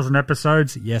 1,000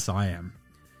 episodes? Yes, I am.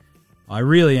 I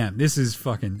really am. This is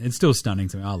it's still stunning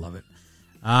to me. I love it.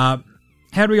 How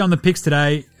do we on the picks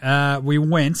today? We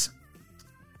went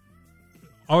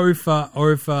over.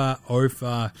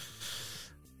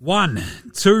 1,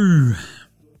 2,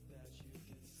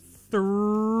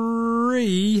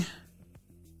 3.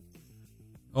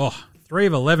 3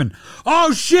 of 11.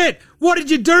 Oh, shit! What did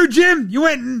you do, Jim? You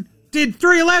went and did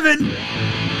 3-11.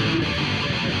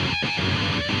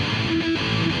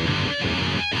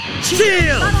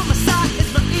 Chill!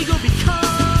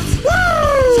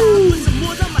 Woo!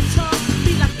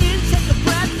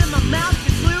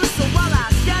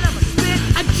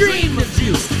 I dreamed of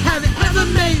you. Have it ever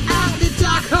made out the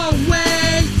dark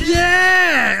hallway?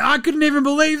 Yeah! I couldn't even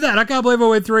believe that. I can't believe I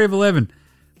went 3 of 11.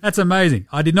 That's amazing.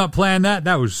 I did not plan that.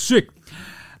 That was sick.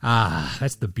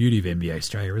 That's the beauty of NBA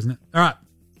Straya, isn't it? All right.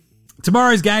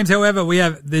 Tomorrow's games, however, we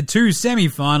have the 2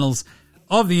 semi-finals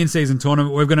of the in-season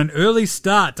tournament. We've got an early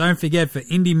start, don't forget, for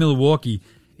Indy Milwaukee.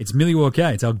 It's Milwaukee.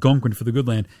 It's Algonquin for the good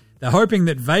land. They're hoping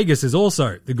that Vegas is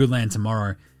also the good land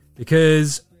tomorrow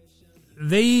because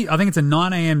I think it's a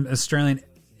 9 a.m. Australian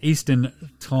Eastern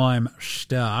time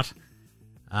start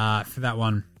for that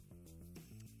one.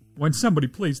 When somebody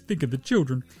please think of the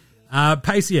children.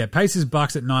 Pacers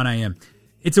Bucks at 9 a.m.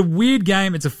 It's a weird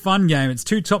game. It's a fun game. It's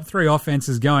 2 top 3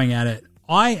 offenses going at it.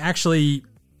 I actually,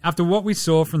 after what we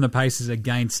saw from the Pacers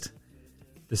against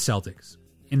the Celtics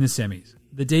in the semis,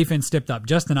 the defense stepped up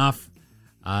just enough.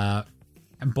 And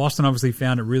Boston obviously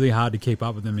found it really hard to keep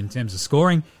up with them in terms of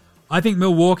scoring. I think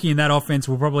Milwaukee in that offense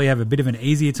will probably have a bit of an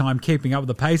easier time keeping up with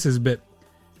the Pacers, but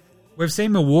we've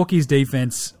seen Milwaukee's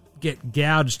defense get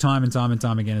gouged time and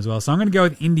time again as well. So I'm going to go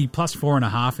with Indy plus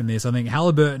 4.5 in this. I think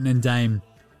Halliburton and Dame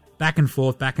back and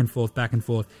forth.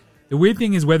 The weird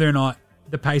thing is whether or not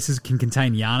the Pacers can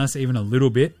contain Giannis even a little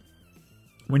bit.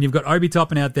 When you've got Obi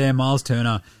Toppin out there, Miles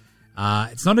Turner,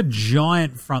 it's not a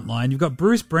giant front line. You've got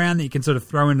Bruce Brown that you can sort of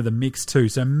throw into the mix too.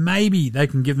 So maybe they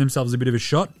can give themselves a bit of a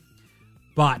shot.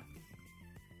 But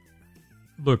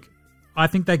look, I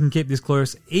think they can keep this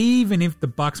close. Even if the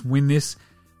Bucks win this,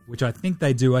 which I think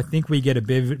they do, I think we get a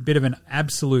bit of an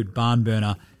absolute barn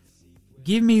burner.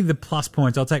 Give me the plus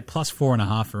points. I'll take plus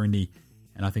 4.5 for Indy,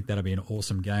 and I think that'll be an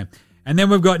awesome game. And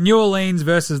then we've got New Orleans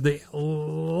versus the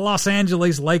Los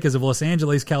Angeles Lakers of Los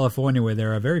Angeles, California, where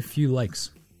there are very few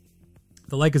lakes.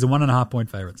 The Lakers are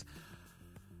 1.5-point favorites.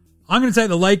 I'm going to take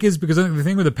the Lakers because I think the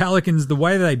thing with the Pelicans, the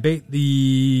way they beat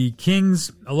the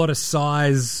Kings, a lot of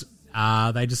size,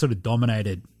 they just sort of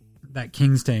dominated that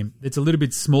Kings team. It's a little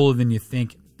bit smaller than you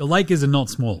think. The Lakers are not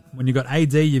small. When you've got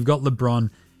AD, you've got LeBron,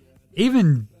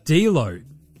 even D'Lo.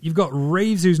 You've got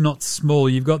Reeves, who's not small.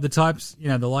 You've got the types,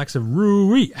 the likes of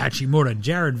Rui Hachimura,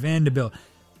 Jared Vanderbilt.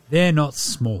 They're not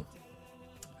small.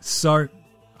 So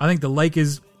I think the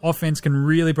Lakers' offense can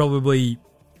really probably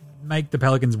make the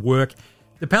Pelicans work.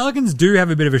 The Pelicans do have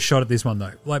a bit of a shot at this one,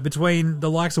 though. Like between the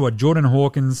likes of Jordan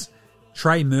Hawkins,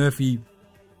 Trey Murphy,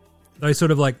 those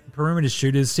sort of like perimeter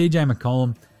shooters, CJ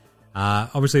McCollum.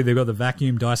 Obviously, they've got the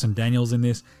vacuum Dyson Daniels in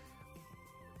this.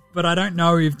 But I don't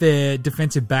know if their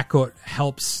defensive backcourt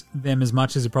helps them as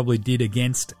much as it probably did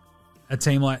against a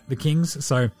team like the Kings.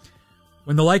 So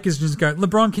when the Lakers just go,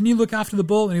 LeBron, can you look after the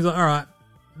ball? And he's like, all right,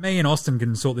 me and Austin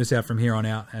can sort this out from here on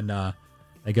out. And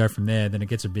they go from there. Then it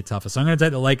gets a bit tougher. So I'm going to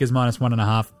take the Lakers minus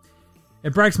 1.5.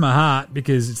 It breaks my heart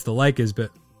because it's the Lakers,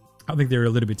 but I think they're a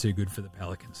little bit too good for the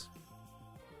Pelicans.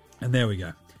 And there we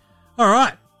go. All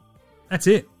right. That's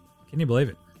it. Can you believe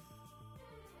it?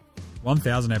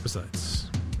 1,000 episodes.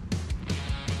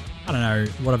 I don't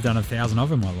know what I've done 1,000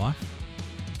 of in my life.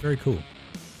 It's very cool.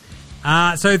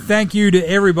 So thank you to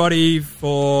everybody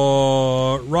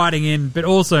for writing in, but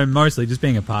also mostly just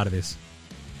being a part of this.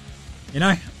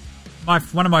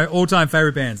 One of my all-time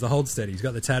favorite bands, the Hold Steady. He's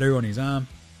got the tattoo on his arm.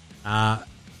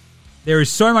 There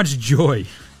is so much joy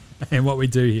in what we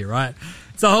do here, right?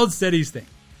 It's the Hold Steadies thing.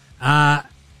 And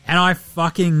I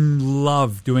fucking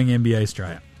love doing NBA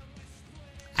Straya.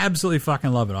 Absolutely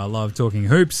fucking love it. I love talking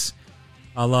hoops.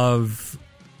 I love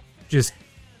just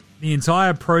the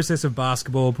entire process of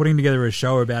basketball, putting together a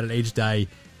show about it each day.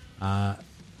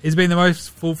 It's been the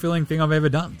most fulfilling thing I've ever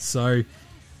done. So,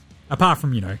 apart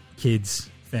from, kids,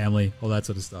 family, all that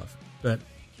sort of stuff. But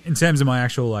in terms of my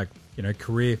actual,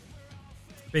 career,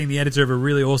 being the editor of a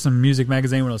really awesome music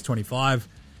magazine when I was 25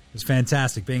 was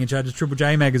fantastic. Being in charge of Triple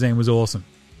J magazine was awesome.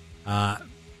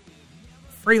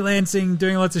 Freelancing,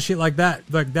 doing lots of shit like that.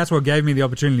 That's what gave me the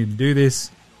opportunity to do this.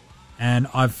 And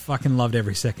I've fucking loved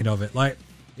every second of it.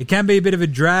 It can be a bit of a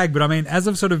drag, but as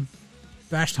I've sort of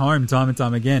bashed home time and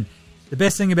time again, the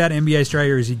best thing about NBA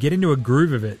Straya is you get into a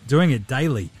groove of it, doing it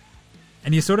daily,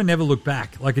 and you sort of never look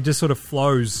back. It just sort of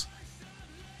flows.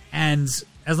 And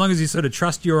as long as you sort of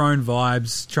trust your own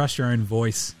vibes, trust your own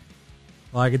voice,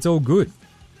 it's all good.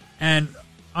 And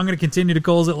I'm going to continue to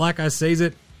call it like I sees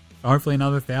it. Hopefully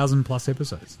another 1,000+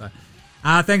 episodes. So,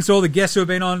 thanks to all the guests who have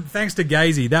been on. Thanks to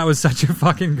Gazy. That was such a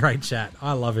fucking great chat.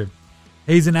 I love him.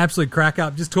 He's an absolute crack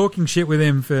up. Just talking shit with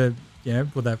him for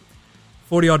that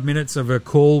 40-odd minutes of a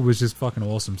call was just fucking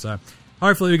awesome. So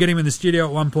hopefully we get him in the studio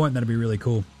at one point. That'd be really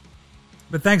cool.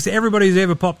 But thanks to everybody who's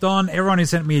ever popped on, everyone who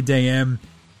sent me a DM,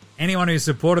 anyone who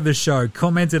supported the show,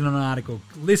 commented on an article,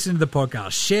 listened to the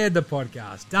podcast, shared the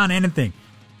podcast, done anything.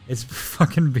 It's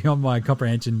fucking beyond my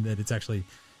comprehension that it's actually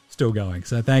still going.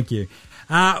 So thank you.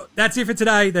 That's it for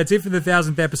today. That's it for the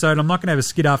 1,000th episode. I'm not going to have a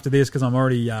skit after this because I'm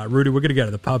already rooted. We're going to go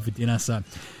to the pub for dinner. So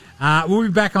we'll be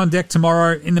back on deck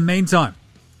tomorrow. In the meantime,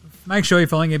 make sure you're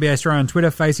following NBA Straya on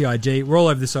Twitter, Facey IG. We're all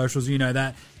over the socials. You know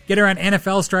that. Get around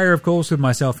NFL Straya, of course, with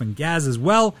myself and Gaz as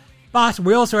well. But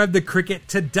we also have the Cricket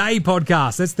Today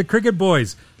podcast. That's the Cricket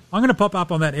Boys. I'm going to pop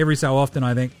up on that every so often,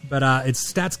 I think. But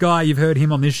it's Stats Guy. You've heard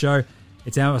him on this show.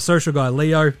 It's our social guy,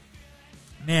 Leo.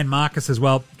 Man, Marcus as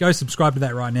well. Go subscribe to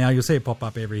that right now. You'll see it pop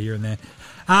up every here and there.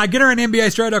 Get around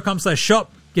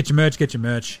NBAstraya.com/shop. Get your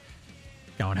merch.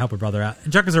 Go and help a brother out.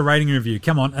 And chuck us a rating and review.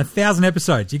 Come on, 1,000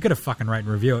 episodes. You've got to fucking rate and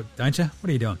review it, don't you? What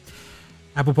are you doing?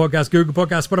 Apple Podcasts, Google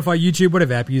Podcasts, Spotify, YouTube,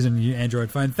 whatever app you're using on your Android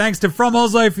phone. Thanks to From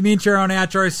Oslo for the intro and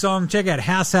outro song. Check out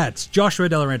House Hats, Joshua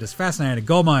De Laurentiis, Fascinated,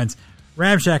 Gold Mines,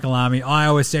 Ramshackle Army,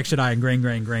 iOS Section A, and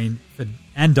Green,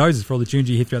 and Dozers for all the tunes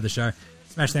you hear throughout the show.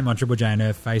 Smash them on Triple J and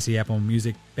Earth, Facey, Apple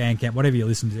Music, Bandcamp, whatever you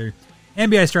listen to.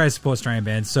 NBA Straya supports Australian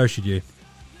bands, so should you.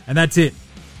 And that's it.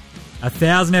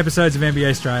 1,000 episodes of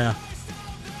NBA Straya.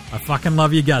 I fucking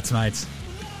love your guts, mates.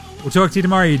 We'll talk to you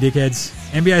tomorrow, you dickheads.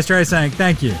 NBA Straya saying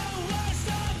thank you.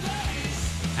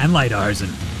 And later, Hosen.